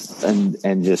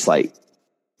 and just like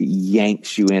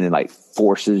yanks you in and like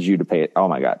forces you to pay it. Oh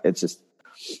my God. It's just,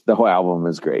 the whole album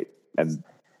is great. And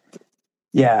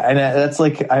and that's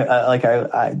like,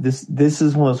 this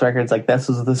is one of those records, like,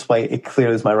 this way it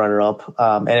clearly is my runner up.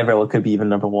 And everyone could be even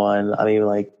number one. I mean,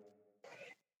 like,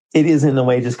 it is in a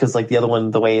way just because like the other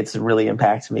one, the way it's really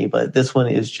impacted me, but this one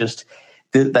is just,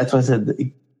 that's why I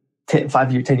said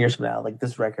 10 years from now, like,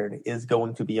 this record is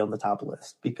going to be on the top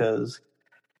list, because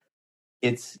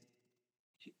it's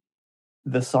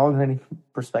the songwriting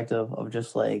perspective of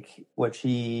just like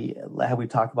how we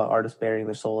talk about artists bearing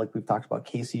their soul. Like, we've talked about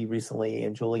Kacey recently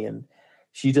and Julien.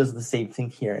 She does the same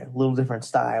thing here, a little different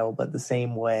style, but the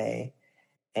same way.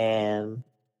 And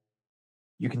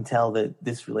you can tell that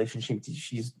this relationship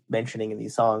she's mentioning in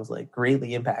these songs like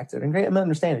greatly impacted. And great, I'm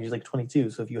understanding she's like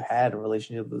 22, so if you had a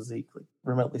relationship that was like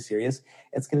remotely serious,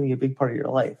 it's going to be a big part of your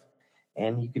life,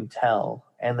 and you can tell.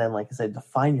 And then, like I said,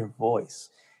 define your voice,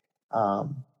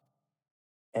 and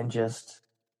just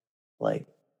like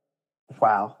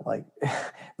wow, like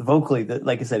vocally,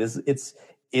 like I said,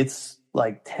 it's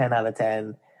like 10 out of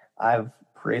 10. I've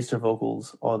praised her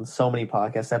vocals on so many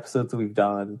podcast episodes that we've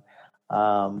done.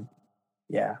 I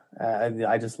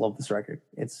just love this record.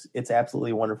 It's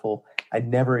absolutely wonderful. I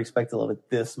never expected to love it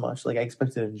this much. Like I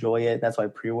expected to enjoy it. That's why I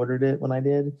pre-ordered it when I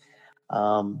did.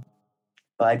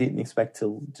 But I didn't expect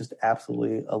to just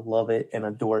absolutely love it and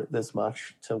adore it this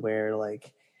much, to where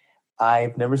like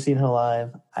I've never seen her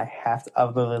live. I have to,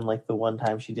 other than like the one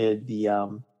time she did the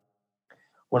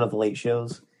one of the late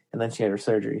shows, and then she had her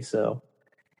surgery. So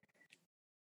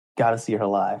got to see her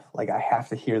live. Like I have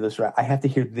to hear this. I have to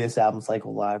hear this album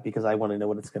cycle live because I want to know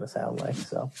what it's going to sound like.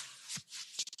 So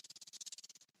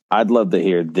I'd love to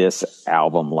hear this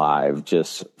album live,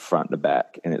 just front to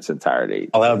back in its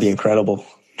entirety. Oh, that would be incredible.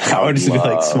 I would just be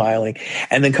like smiling,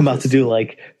 and then come out to do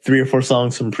like 3 or 4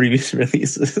 songs from previous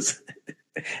releases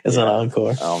as an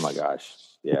encore. Oh my gosh.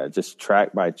 Yeah. Just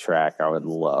track by track. I would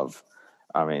love,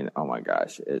 I mean, oh my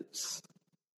gosh. It's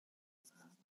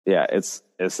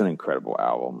an incredible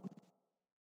album.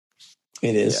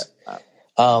 It is.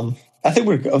 Yeah. I think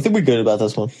we're good about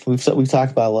this one. We've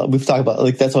talked about a lot. We've talked about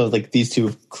like, that's why like these two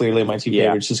clearly my two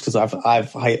favorites, just because I've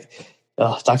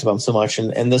talked about them so much,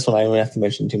 and this one I don't have to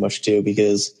mention too much too,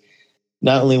 because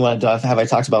not only have I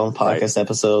talked about it in podcast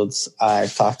episodes,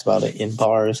 I've talked about it in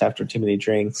bars after too many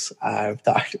drinks. I've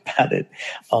talked about it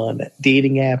on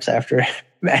dating apps after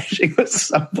matching with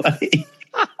somebody.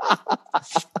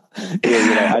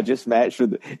 I just matched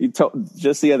with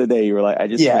just the other day. You were like, I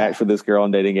just matched with this girl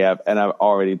on dating app, and I've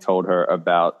already told her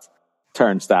about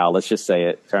Turnstile. Let's just say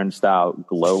it, Turnstile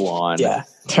Glow On. Yeah,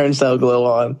 Turnstile Glow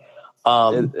On.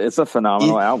 It's a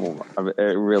phenomenal album.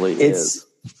 It really is.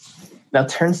 Now,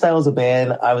 Turnstile is a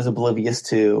band I was oblivious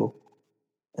to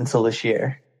until this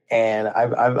year, and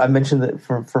I mentioned that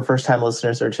for first time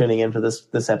listeners who are tuning in for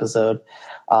this episode.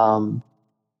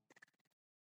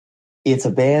 It's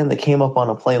a band that came up on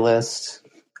a playlist.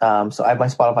 So I have my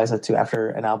Spotify set too. After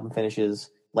an album finishes,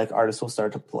 like artists will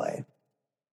start to play.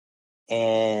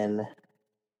 And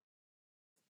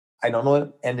I don't know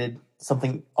what ended.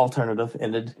 Something alternative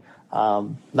ended.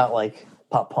 Not like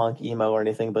pop punk, emo or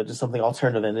anything, but just something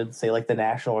alternative ended. Say like The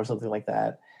National or something like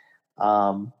that.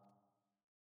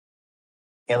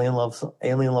 Alien Love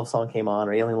Song came on,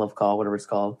 or Alien Love Call, whatever it's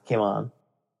called, came on.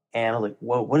 And I was like,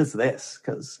 whoa, what is this?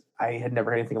 Because I had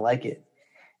never heard anything like it.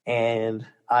 And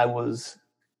I was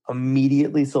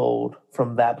immediately sold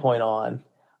from that point on.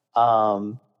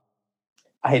 I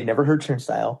had never heard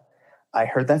Turnstile. I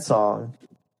heard that song.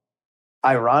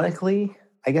 Ironically,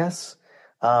 I guess,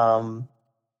 I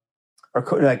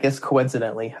guess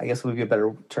coincidentally, I guess would be a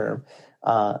better term.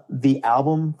 The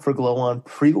album for Glow On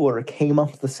pre-order came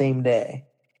up the same day.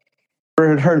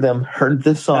 Heard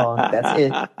this song. That's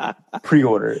it.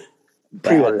 Pre-order it.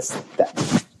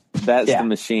 That's the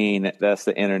machine. That's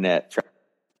the internet.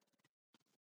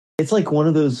 It's like one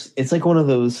of those. It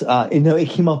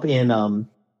came up in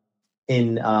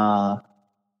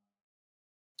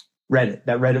Reddit,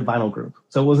 that Reddit vinyl group.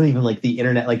 So it wasn't even like the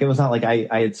internet. Like it was not like I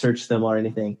had searched them or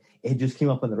anything. It just came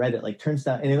up on the Reddit, like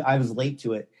Turnstile, and I was late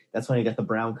to it. That's when I got the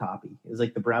brown copy. It was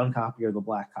like the brown copy or the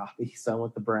black copy. So I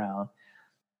went the brown,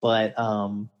 but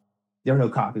there were no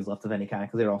copies left of any kind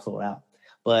because they were all sold out.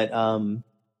 But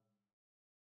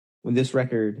when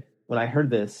I heard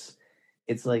this,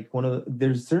 it's like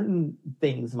there's certain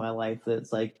things in my life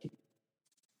that's like,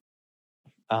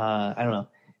 I don't know.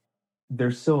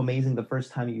 They're so amazing the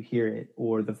first time you hear it,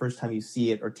 or the first time you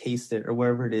see it or taste it, or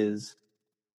wherever it is,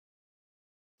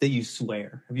 that you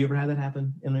swear. Have you ever had that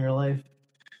happen in your life?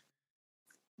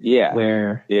 Yeah.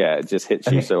 Where it just hits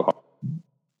you so hard.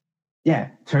 Yeah,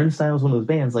 Turnstile is one of those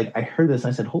bands. Like I heard this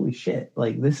and I said, "Holy shit!"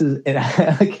 Like this is. And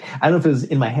I don't know if it was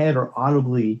in my head or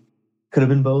audibly. Could have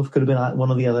been both. Could have been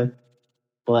one or the other.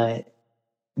 But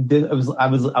I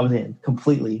was in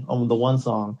completely on the one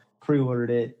song. Pre-ordered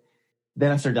it.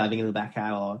 Then I started diving into the back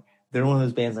catalog. They're one of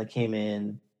those bands that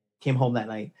came home that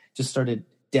night, just started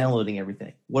downloading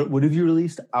everything. What have you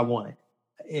released? I want it.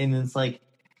 And it's like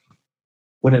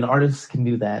when an artist can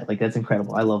do that, like that's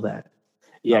incredible. I love that.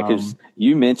 Yeah, because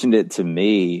you mentioned it to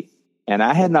me, and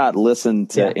I had not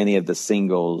listened to any of the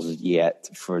singles yet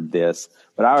for this,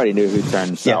 but I already knew who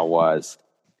Turnstile was.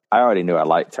 I already knew I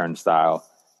liked Turnstile.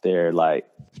 They're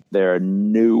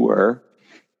newer.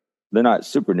 They're not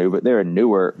super new, but they're a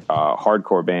newer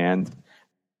hardcore band.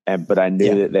 but I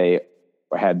knew that they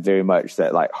had very much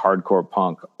that like hardcore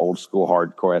punk, old school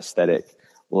hardcore aesthetic,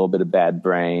 a little bit of Bad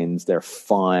Brains. They're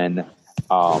fun.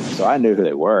 So I knew who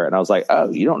they were, and I was like, "Oh,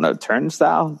 you don't know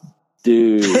Turnstile,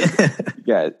 dude?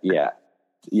 yeah.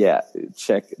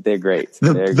 Check, they're great.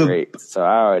 They're great." So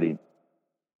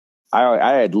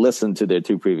I had listened to their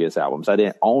 2 previous albums. I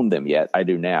didn't own them yet. I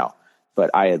do now,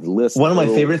 but I had listened. One of my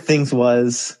favorite things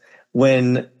was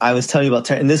when I was telling you about,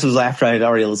 and this was after I had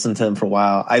already listened to them for a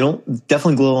while.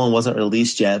 Definitely Glow On wasn't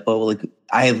released yet, but like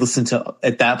I had listened to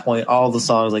at that point all the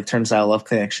songs like Turnstile, Love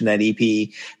Connection, that EP,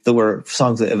 that were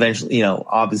songs that eventually,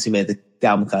 obviously made the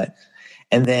album cut.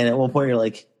 And then at one point you're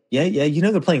like, yeah,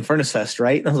 they're playing Furnace Fest,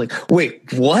 right? And I was like,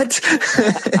 wait, what?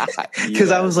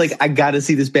 Because I was like, I got to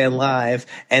see this band live.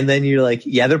 And then you're like,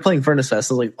 yeah, they're playing Furnace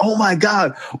Fest. I was like, oh my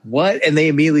God, what? And they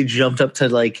immediately jumped up to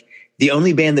like, the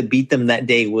only band that beat them that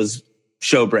day was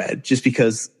Showbread, just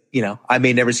because, I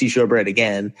may never see Showbread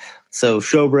again. So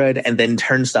Showbread and then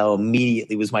Turnstile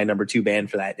immediately was my number 2 band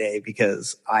for that day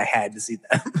because I had to see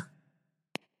them.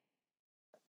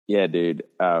 Yeah, dude.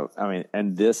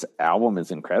 And this album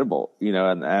is incredible,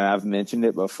 and I've mentioned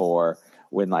it before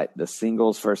when like the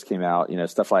singles first came out,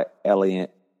 stuff like Alien,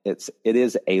 it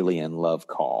is Alien Love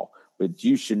Call, but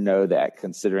you should know that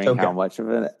considering how much of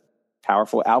a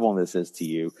powerful album this is to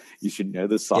you, you should know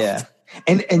the song. Yeah.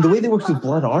 And the way they worked with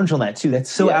Blood Orange on that too, that's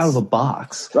so out of the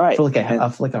box. Right. For like a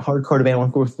hardcore band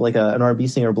working with like an R&B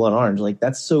singer, Blood Orange, like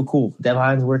that's so cool. Dev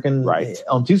Hynes working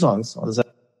on 2 songs on this.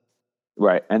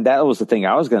 Right. And that was the thing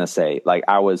I was going to say. Like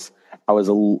so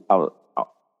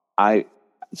I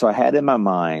had in my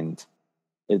mind,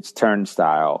 it's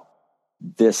Turnstile.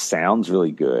 This sounds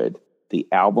really good. The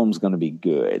album's going to be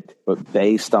good, but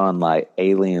based on like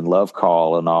Alien Love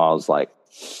Call and all, I was like,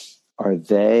 are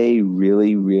they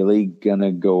really, really going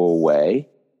to go away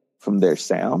from their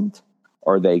sound?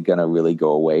 Or are they going to really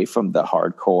go away from the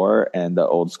hardcore and the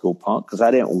old school punk? Because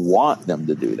I didn't want them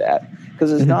to do that, because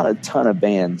there's not a ton of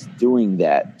bands doing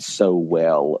that so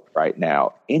well right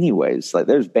now. Anyways, like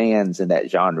there's bands in that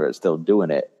genre still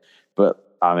doing it. But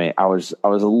I mean, I was a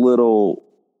little,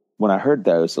 when I heard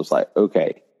those, I was like,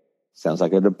 okay, sounds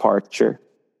like a departure.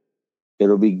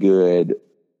 It'll be good.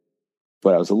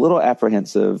 But I was a little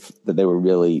apprehensive that they were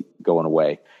really going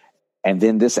away. And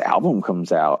then this album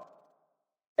comes out,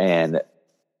 and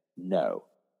no,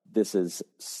 this is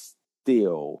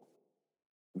still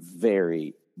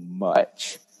very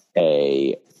much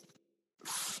a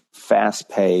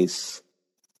fast-paced,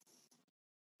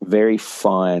 very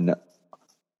fun,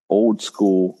 old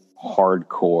school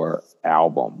hardcore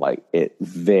album. Like it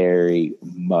very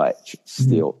much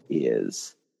still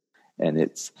is. And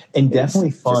it's definitely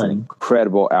fun. An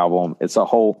incredible album. It's a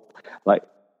whole like,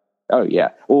 oh yeah.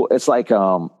 Well, it's like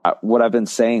what I've been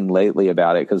saying lately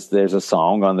about it, because there's a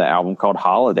song on the album called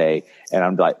Holiday, and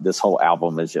I'm like, this whole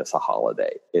album is just a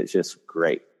holiday. It's just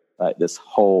great. Like this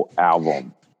whole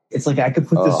album. It's like I could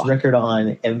put this record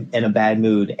on in a bad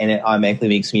mood, and it automatically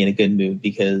makes me in a good mood,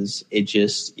 because it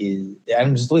just is.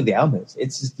 I'm just the way the album is.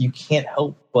 It's just, you can't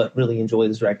help but really enjoy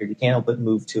this record. You can't help but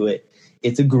move to it.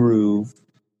 It's a groove.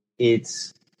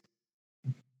 It's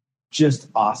just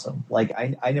awesome. Like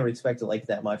I never expected like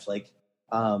that much. Like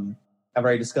I've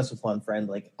already discussed with one friend,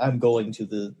 like I'm going to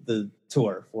the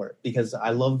tour for it because I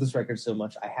love this record so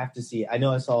much. I have to see it. I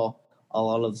know I saw a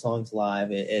lot of the songs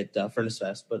live at Furnace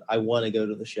Fest, but I want to go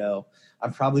to the show.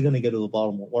 I'm probably going to go to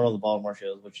one of the Baltimore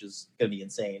shows, which is going to be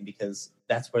insane because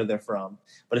that's where they're from.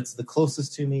 But it's the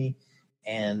closest to me,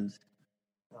 and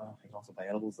I can also buy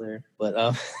edibles there,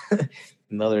 but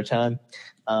another time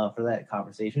for that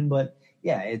conversation. But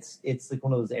yeah, it's like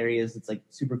one of those areas. It's like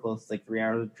super close. It's like 3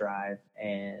 hours drive,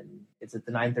 and it's at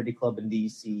the 930 Club in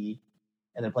DC,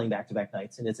 and they're playing back-to-back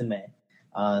nights, and it's in May.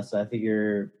 So I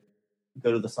figure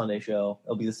go to the Sunday show.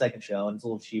 It'll be the second show, and it's a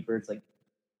little cheaper. It's like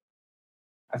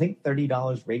I think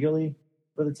 $30 regularly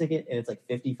for the ticket, and it's like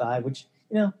 $55, which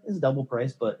is double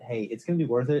price. But hey, it's gonna be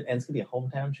worth it, and it's gonna be a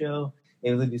hometown show.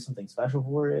 Maybe they do something special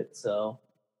for it. So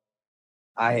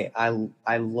I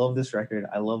love this record.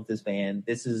 I love this band.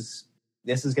 This is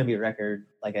gonna be a record.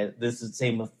 This is the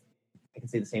same with, I can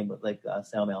say the same with like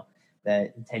Snail Mail,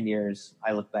 that in 10 years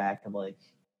I look back, I'm like,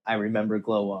 I remember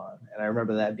Glow On, and I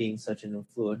remember that being such an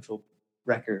influential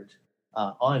record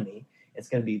on me. It's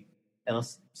gonna be,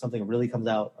 unless something really comes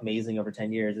out amazing over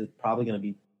 10 years, it's probably gonna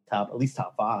be at least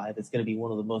top 5. It's gonna be one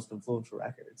of the most influential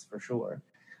records for sure.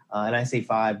 And I say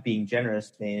 5 being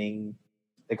generous, meaning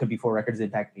there could be 4 records that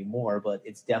impact me more, but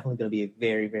it's definitely going to be a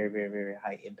very, very, very, very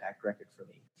high impact record for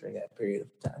me during that period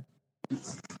of time.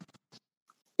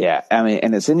 Yeah, I mean,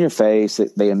 and it's in your face.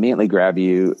 They immediately grab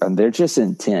you, and they're just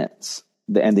intense.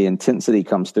 and the intensity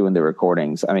comes through in the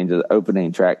recordings. I mean, the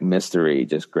opening track, Mystery,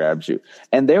 just grabs you.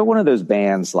 And they're one of those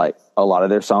bands, like, a lot of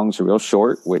their songs are real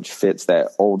short, which fits that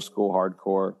old school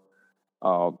hardcore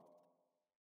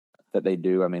that they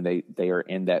do. I mean, they are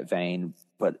in that vein.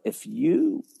 But a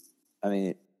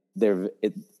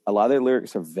lot of their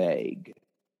lyrics are vague.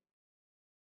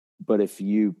 But if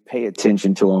you pay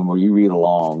attention to them or you read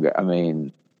along, I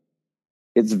mean,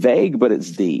 it's vague, but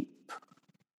it's deep.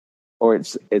 Or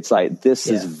it's like, this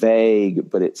is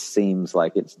vague, but it seems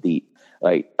like it's deep.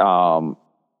 Like, so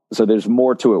there's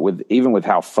more to it even with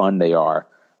how fun they are.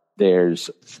 There's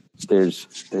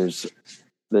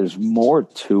more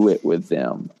to it with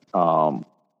them.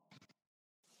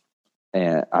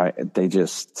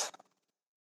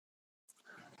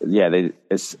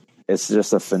 It's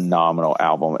just a phenomenal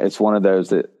album. It's one of those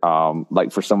that,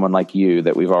 like for someone like you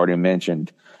that we've already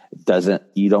mentioned,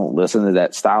 you don't listen to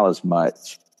that style as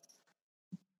much,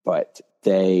 but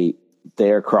they're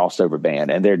a crossover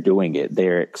band and they're doing it.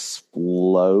 They're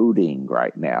exploding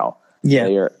right now. Yeah.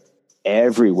 They're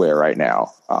everywhere right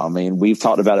now. I mean, we've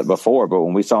talked about it before, but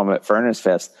when we saw them at Furnace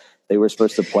Fest, they were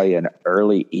supposed to play an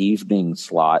early evening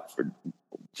slot for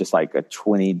just like a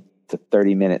 20 to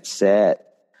 30 minute set.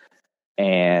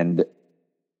 And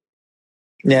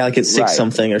like at 6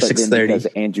 something or 6:30. Because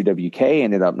Andrew WK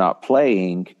ended up not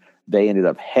playing, they ended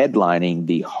up headlining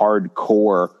the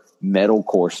hardcore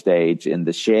metalcore stage in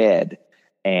the Shed.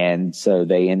 And so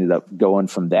they ended up going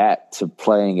from that to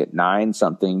playing at 9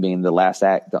 something, being the last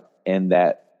act in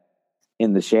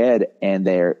the Shed. And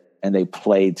they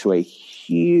played to a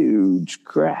huge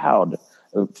crowd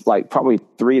of like probably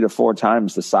 3 to 4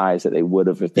 times the size that they would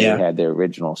have if they had their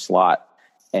original slot.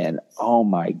 And oh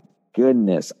my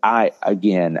goodness, I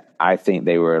think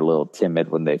they were a little timid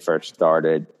when they first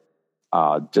started,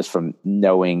 just from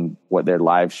knowing what their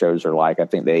live shows are like. I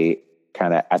think they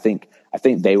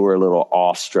they were a little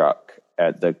awestruck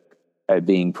at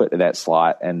being put to that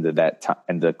slot and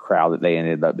the crowd that they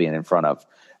ended up being in front of.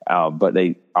 But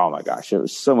oh my gosh, it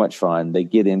was so much fun. They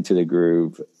get into the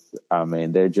groove. I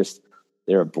mean, they're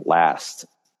a blast.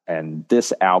 And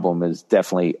this album is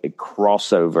definitely a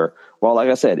crossover. Well, like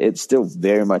I said, it's still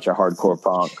very much a hardcore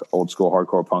punk, old school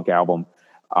hardcore punk album.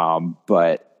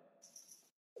 But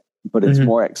it's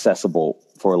more accessible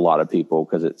for a lot of people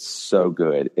because it's so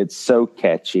good. It's so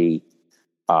catchy.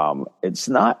 It's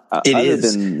not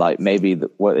than like maybe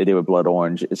what they did with Blood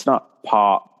Orange. It's not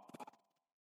pop,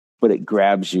 but it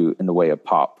grabs you in the way of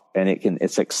pop, and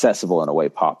it's accessible in a way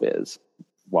pop is,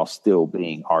 while still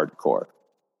being hardcore.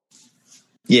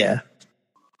 Yeah.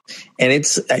 And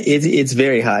it's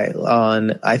very high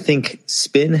on, I think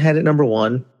Spin had it number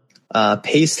 1.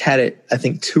 Paste had it, I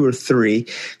think 2 or 3.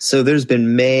 So there's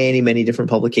been many, many different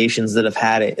publications that have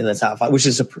had it in the top 5, which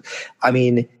is,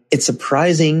 it's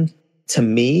surprising to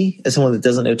me as someone that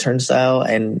doesn't know Turnstile,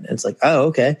 and it's like, oh,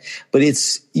 okay. But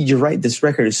you're right. This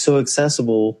record is so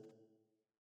accessible.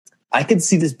 I could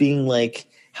see this being like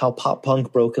how pop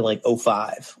punk broke in like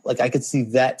 2005. Like I could see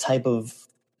that type of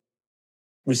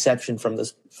reception from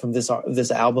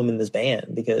this album and this band,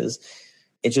 because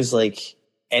it's just like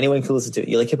anyone can listen to it.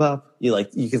 You like hip hop, you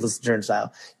can listen to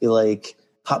Turnstile. You like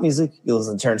pop music, you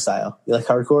listen to Turnstile. You like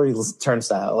hardcore, you listen to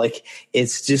Turnstile. Like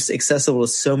it's just accessible to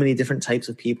so many different types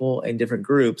of people and different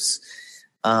groups.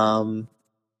 And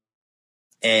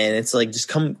it's like, just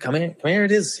come here.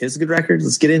 It is. Here's a good record.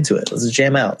 Let's get into it. Let's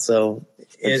jam out. So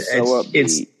it's so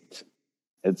upbeat.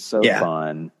 It's so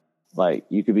fun. Like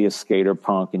you could be a skater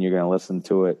punk and you're going to listen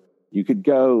to it. You could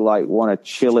go like want to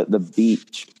chill at the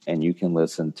beach and you can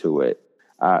listen to it.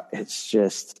 It's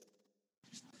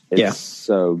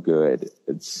so good.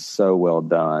 It's so well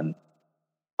done.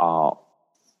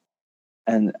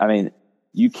 And I mean,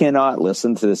 you cannot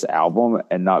listen to this album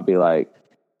and not be like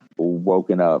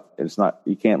woken up.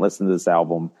 You can't listen to this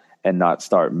album and not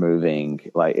start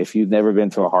moving. Like if you've never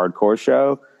been to a hardcore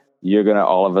show, you're going to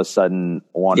all of a sudden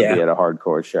want to be at a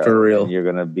hardcore show. For real. And you're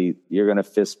going to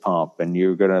fist pump and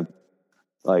you're going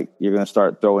to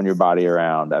start throwing your body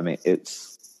around. I mean,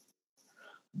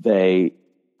 they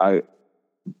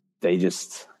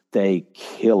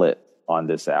kill it on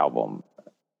this album.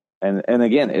 And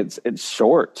again, it's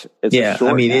short. It's a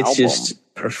short album. It's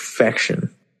just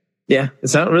perfection. Yeah,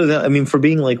 it's not really that. I mean, for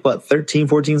being like, 13,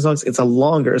 14 songs, it's a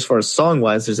longer, as far as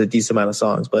song-wise, there's a decent amount of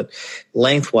songs, but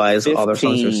length-wise, all their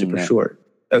songs are super short.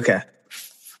 Okay.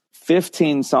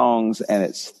 15 songs, and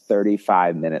it's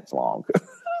 35 minutes long.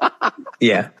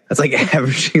 Yeah, it's like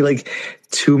averaging like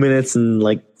 2 minutes and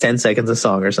like 10 seconds a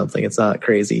song or something. It's not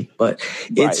crazy, but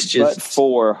it's just... But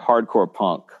for hardcore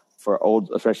punk, for old,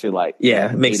 especially like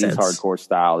it makes 80s sense. hardcore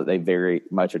style that they very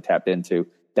much are tapped into,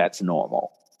 that's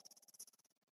normal.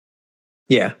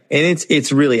 Yeah, and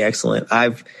it's really excellent.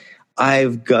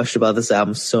 I've gushed about this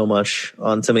album so much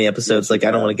on so many episodes. Like,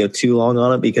 I don't want to go too long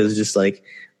on it because just like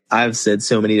I've said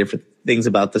so many different things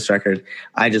about this record.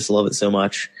 I just love it so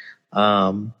much.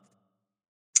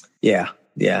 Yeah.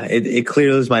 It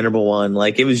clearly was my number one.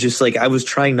 Like, it was just like I was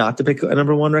trying not to pick a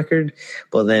number one record,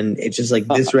 but then it's just like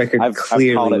this record I've called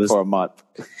it for a month.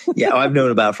 Yeah, I've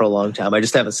known about it for a long time. I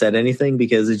just haven't said anything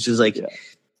because it's just like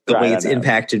the way it's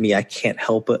impacted me. I can't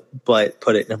help it but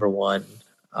put it number one.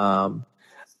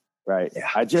 Right. Yeah.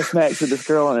 I just matched with this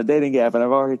girl on a dating app, and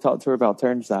I've already talked to her about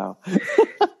Turnstile.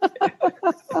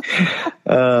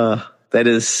 That's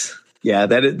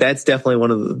definitely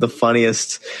one of the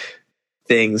funniest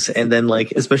things. And then,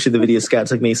 like, especially the video Scott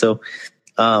took me. So,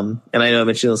 and I know I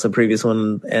mentioned this in the previous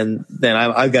one, and then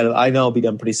I know I'll be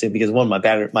done pretty soon because my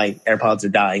AirPods are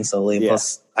dying slowly. Yeah.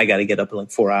 Plus, I got to get up in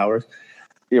like 4 hours.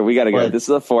 Yeah, we got to go. This is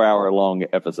a 4 hour long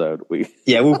episode.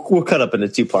 We'll cut up into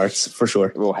two parts for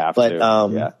sure. We'll have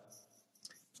to.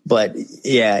 But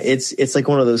yeah, it's like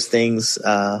one of those things.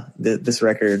 This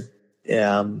record,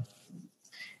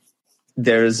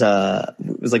 there's it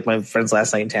was like my friends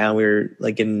last night in town. We were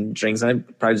like getting drinks, and I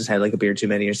probably just had like a beer too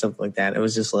many or something like that. It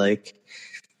was just like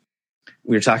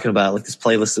we were talking about like this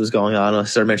playlist that was going on. I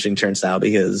started mentioning Turnstile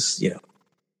because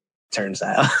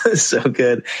Turnstile is so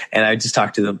good, and I just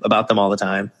talk to them about them all the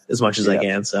time as much as I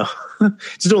can. So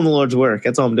just doing the Lord's work.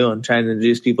 That's all I'm doing. Trying to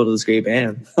introduce people to this great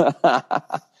band.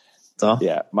 So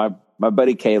yeah, my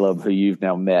buddy Caleb, who you've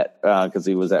now met because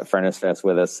he was at Furnace Fest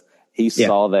with us, he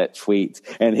saw that tweet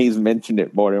and he's mentioned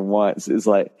it more than once. He's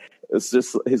like,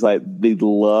 the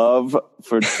love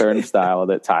for Turnstile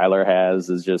that Tyler has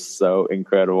is just so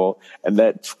incredible. And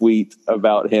that tweet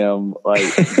about him,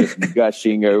 like, just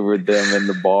gushing over them in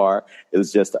the bar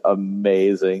is just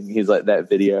amazing. He's like, that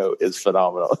video is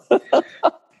phenomenal.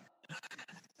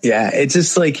 Yeah, it's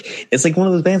just like, it's like one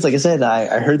of those bands. Like I said,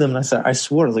 I heard them and I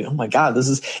swore, I was like, oh my God,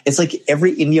 it's like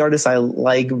every indie artist I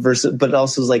like versus, but it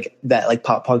also is like that like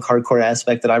pop punk hardcore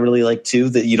aspect that I really like too,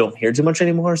 that you don't hear too much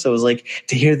anymore. So it was like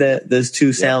to hear that those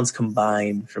two sounds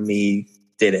combined for me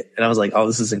did it. And I was like, oh,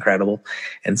 this is incredible.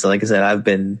 And so, like I said, I've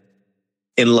been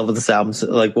in love with this album. So,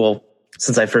 like, well,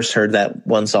 since I first heard that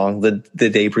one song, the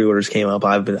day pre-orders came up,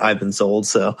 I've been sold.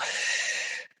 So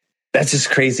that's just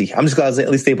crazy. I'm just glad I was at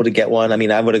least able to get one. I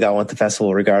mean, I would have got one at the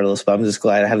festival regardless, but I'm just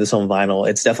glad I have this on vinyl.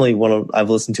 It's definitely one I've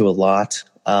listened to a lot.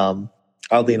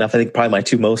 Oddly enough, I think probably my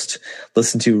two most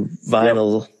listened to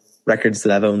vinyl records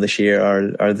that I've owned this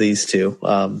year are these two,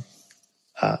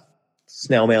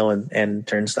 Snail Mail and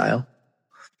Turnstile.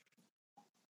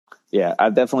 Yeah,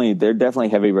 they're definitely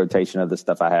heavy rotation of the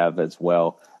stuff I have as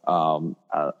well.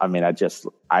 I mean, I just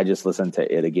listened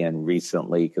to it again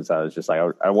recently because I was just like,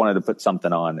 I wanted to put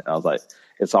something on, and I was like,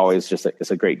 it's always just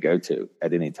it's a great go-to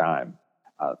at any time.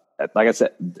 Like I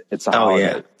said, it's a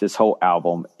holiday. Yeah. This whole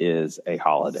album is a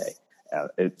holiday.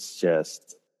 It's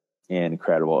just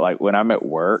incredible. Like when I'm at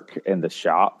work in the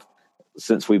shop,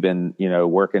 since we've been,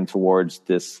 working towards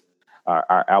this,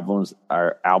 our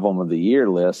album of the year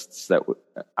lists that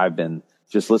I've been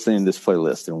just listening to this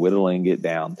playlist and whittling it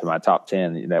down to my top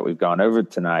 10 that we've gone over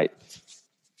tonight.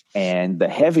 And the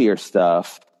heavier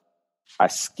stuff, I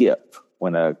skip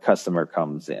when a customer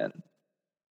comes in.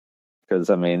 Because,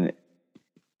 I mean,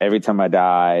 Every Time I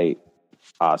Die,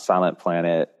 Silent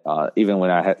Planet, even when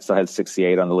I still had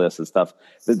 68 on the list and stuff,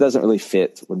 that doesn't really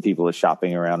fit when people are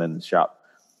shopping around in the shop.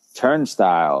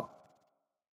 Turnstile,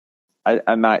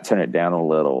 I might turn it down a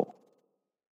little.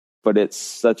 But it's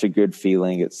such a good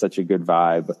feeling. It's such a good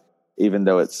vibe, even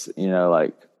though it's,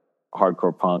 like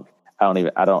hardcore punk. I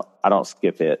don't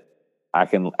skip it.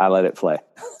 I let it play.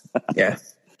 Yeah.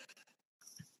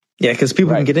 Yeah. Cause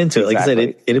people can get into it. Like I said,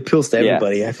 it appeals to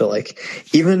everybody. Yeah. I feel like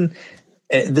even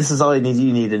this is all you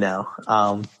need to know.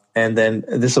 And then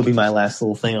this will be my last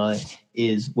little thing on it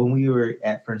is when we were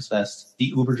at Furnace Fest, the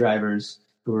Uber drivers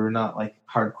who were not like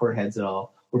hardcore heads at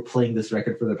all were playing this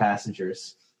record for their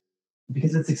passengers.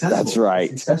 Because it's accessible. That's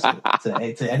right. It's accessible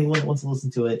to anyone that wants to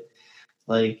listen to it.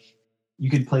 Like, you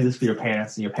could play this for your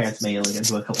parents, and your parents may like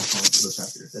into a couple songs of those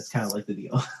records. That's kind of like the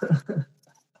deal.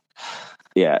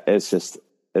 Yeah, it's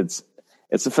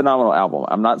a phenomenal album.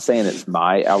 I'm not saying it's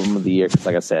my album of the year because,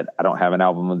 like I said, I don't have an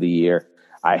album of the year.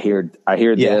 I hear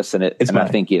this, and I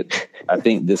think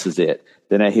this is it.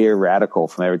 Then I hear Radical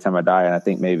from Every Time I Die, and I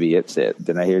think maybe it's it.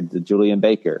 Then I hear the Julien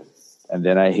Baker, and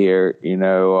then I hear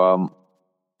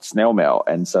Snail Mail.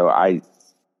 And so I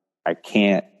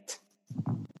can't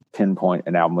pinpoint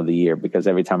an album of the year because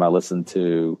every time I listen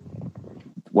to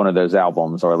one of those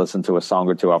albums or I listen to a song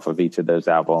or two off of each of those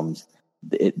albums,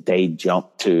 they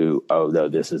jump to, oh no,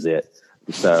 this is it.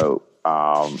 So,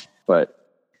 but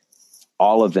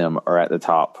all of them are at the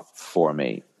top for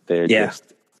me. They're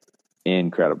just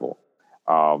incredible.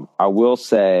 I will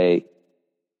say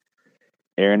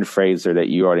Aaron Fraser, that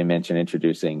you already mentioned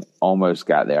introducing, almost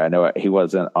got there. I know he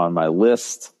wasn't on my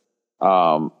list,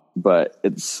 but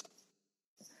it's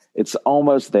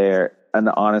almost there. And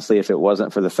honestly, if it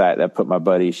wasn't for the fact that I put my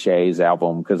buddy Shay's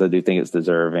album, because I do think it's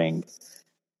deserving,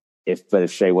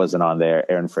 if Shay wasn't on there,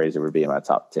 Aaron Fraser would be in my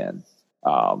top 10.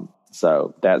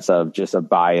 So that's just a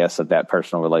bias of that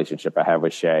personal relationship I have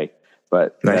with Shay.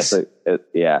 But nice.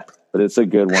 but it's a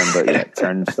good one. But yeah,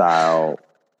 Turnstile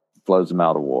blows them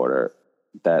out of water.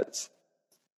 That's,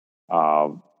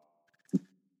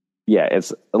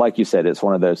 it's like you said, it's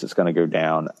one of those that's going to go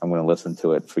down. I'm going to listen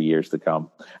to it for years to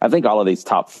come. I think all of these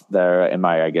that are in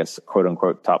my, I guess, quote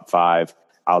unquote, top 5,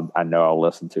 I know I'll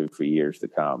listen to for years to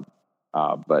come.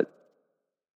 But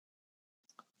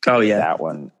that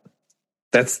one.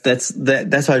 That's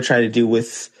what I try to do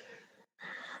with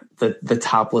the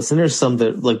top list. And there's some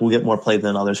that like will get more play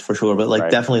than others for sure,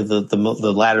 but definitely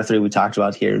the latter 3 we talked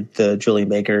about here, the Julien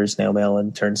Baker, Snail Mail,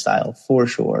 and Turnstile for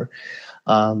sure,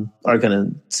 are going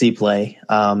to see play.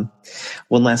 One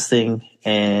last thing,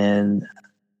 and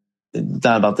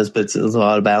not about this, but it was a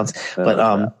lot of bounds. But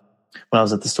when I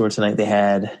was at the store tonight, they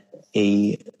had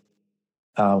a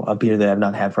beer that I've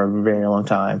not had for a very long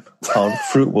time called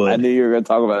Fruitwood. I knew you were going to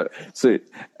talk about it. So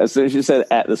as soon as you said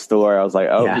at the store, I was like,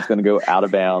 I'm just going to go out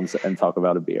of bounds and talk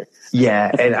about a beer.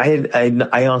 Yeah. And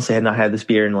I honestly had not had this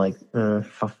beer in like 4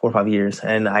 or 5 years,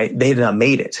 and they had not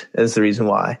made it. That's the reason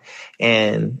why.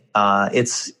 And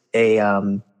it's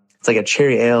like a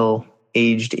cherry ale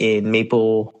aged in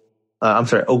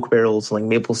oak barrels, like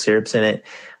maple syrups in it.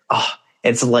 Oh,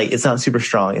 it's light. It's not super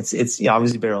strong. It's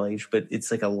obviously barrel aged, but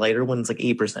it's like a lighter one. It's like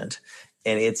 8%,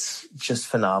 and it's just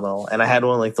phenomenal. And I had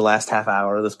one like the last half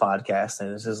hour of this podcast,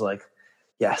 and it's just like,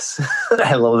 yes,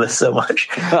 I love this so much.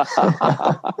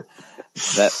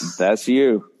 That's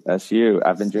you. That's you.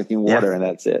 I've been drinking water, and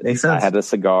that's it. Makes sense. I had a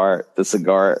cigar. The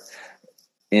cigar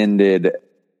ended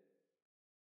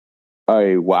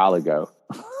a while ago.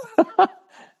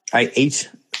 I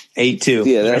ate too.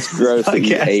 Yeah, that's gross. That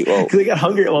you ate. Well, because I got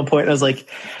hungry at one point, and I was like,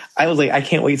 I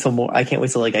can't wait till I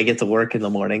I get to work in the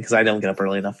morning, because I don't get up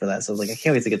early enough for that. So I was like, I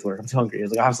can't wait to get to work. I'm too hungry. I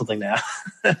was like, I'll have something now.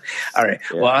 All right.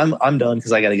 Yeah. Well, I'm done,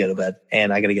 because I got to go to bed,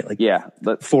 and I got to get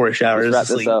 4-ish hours. Let's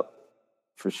wrap this up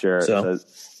for sure. So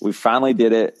we finally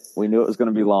did it. We knew it was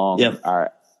going to be long. Yep. All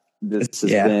right. This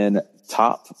has been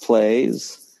Top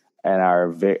Plays.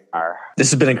 And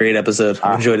this has been a great episode.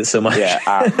 I enjoyed it so much. Yeah,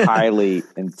 our highly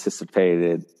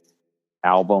anticipated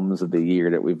albums of the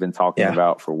year that we've been talking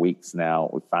about for weeks now.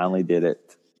 We finally did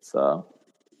it. So,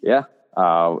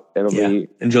 it'll be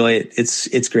enjoy it.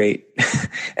 It's great.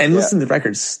 And listen to the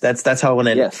records. That's how I want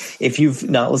to end. Yes. If you've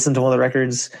not listened to one of the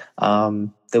records that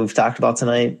we've talked about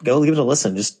tonight, go give it a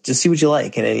listen. Just see what you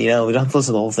like. And we don't have to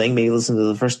listen to the whole thing. Maybe listen to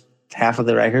the first half of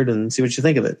the record and see what you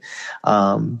think of it.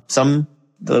 Some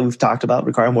that we've talked about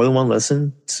require more than one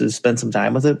listen to spend some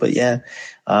time with it. But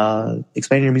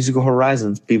expand your musical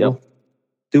horizons, people. Yep.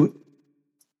 Do it.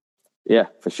 Yeah,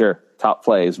 for sure. Top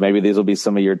plays. Maybe these will be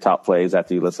some of your top plays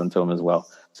after you listen to them as well.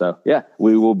 So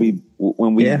we will be,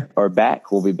 when we are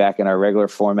back, we'll be back in our regular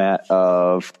format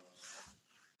of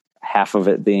half of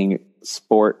it being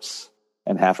sports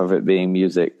and half of it being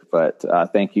music. But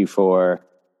thank you for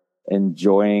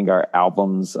enjoying our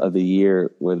albums of the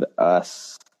year with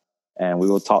us. And we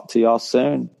will talk to y'all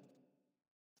soon.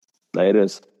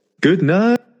 Laters. Good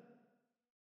night.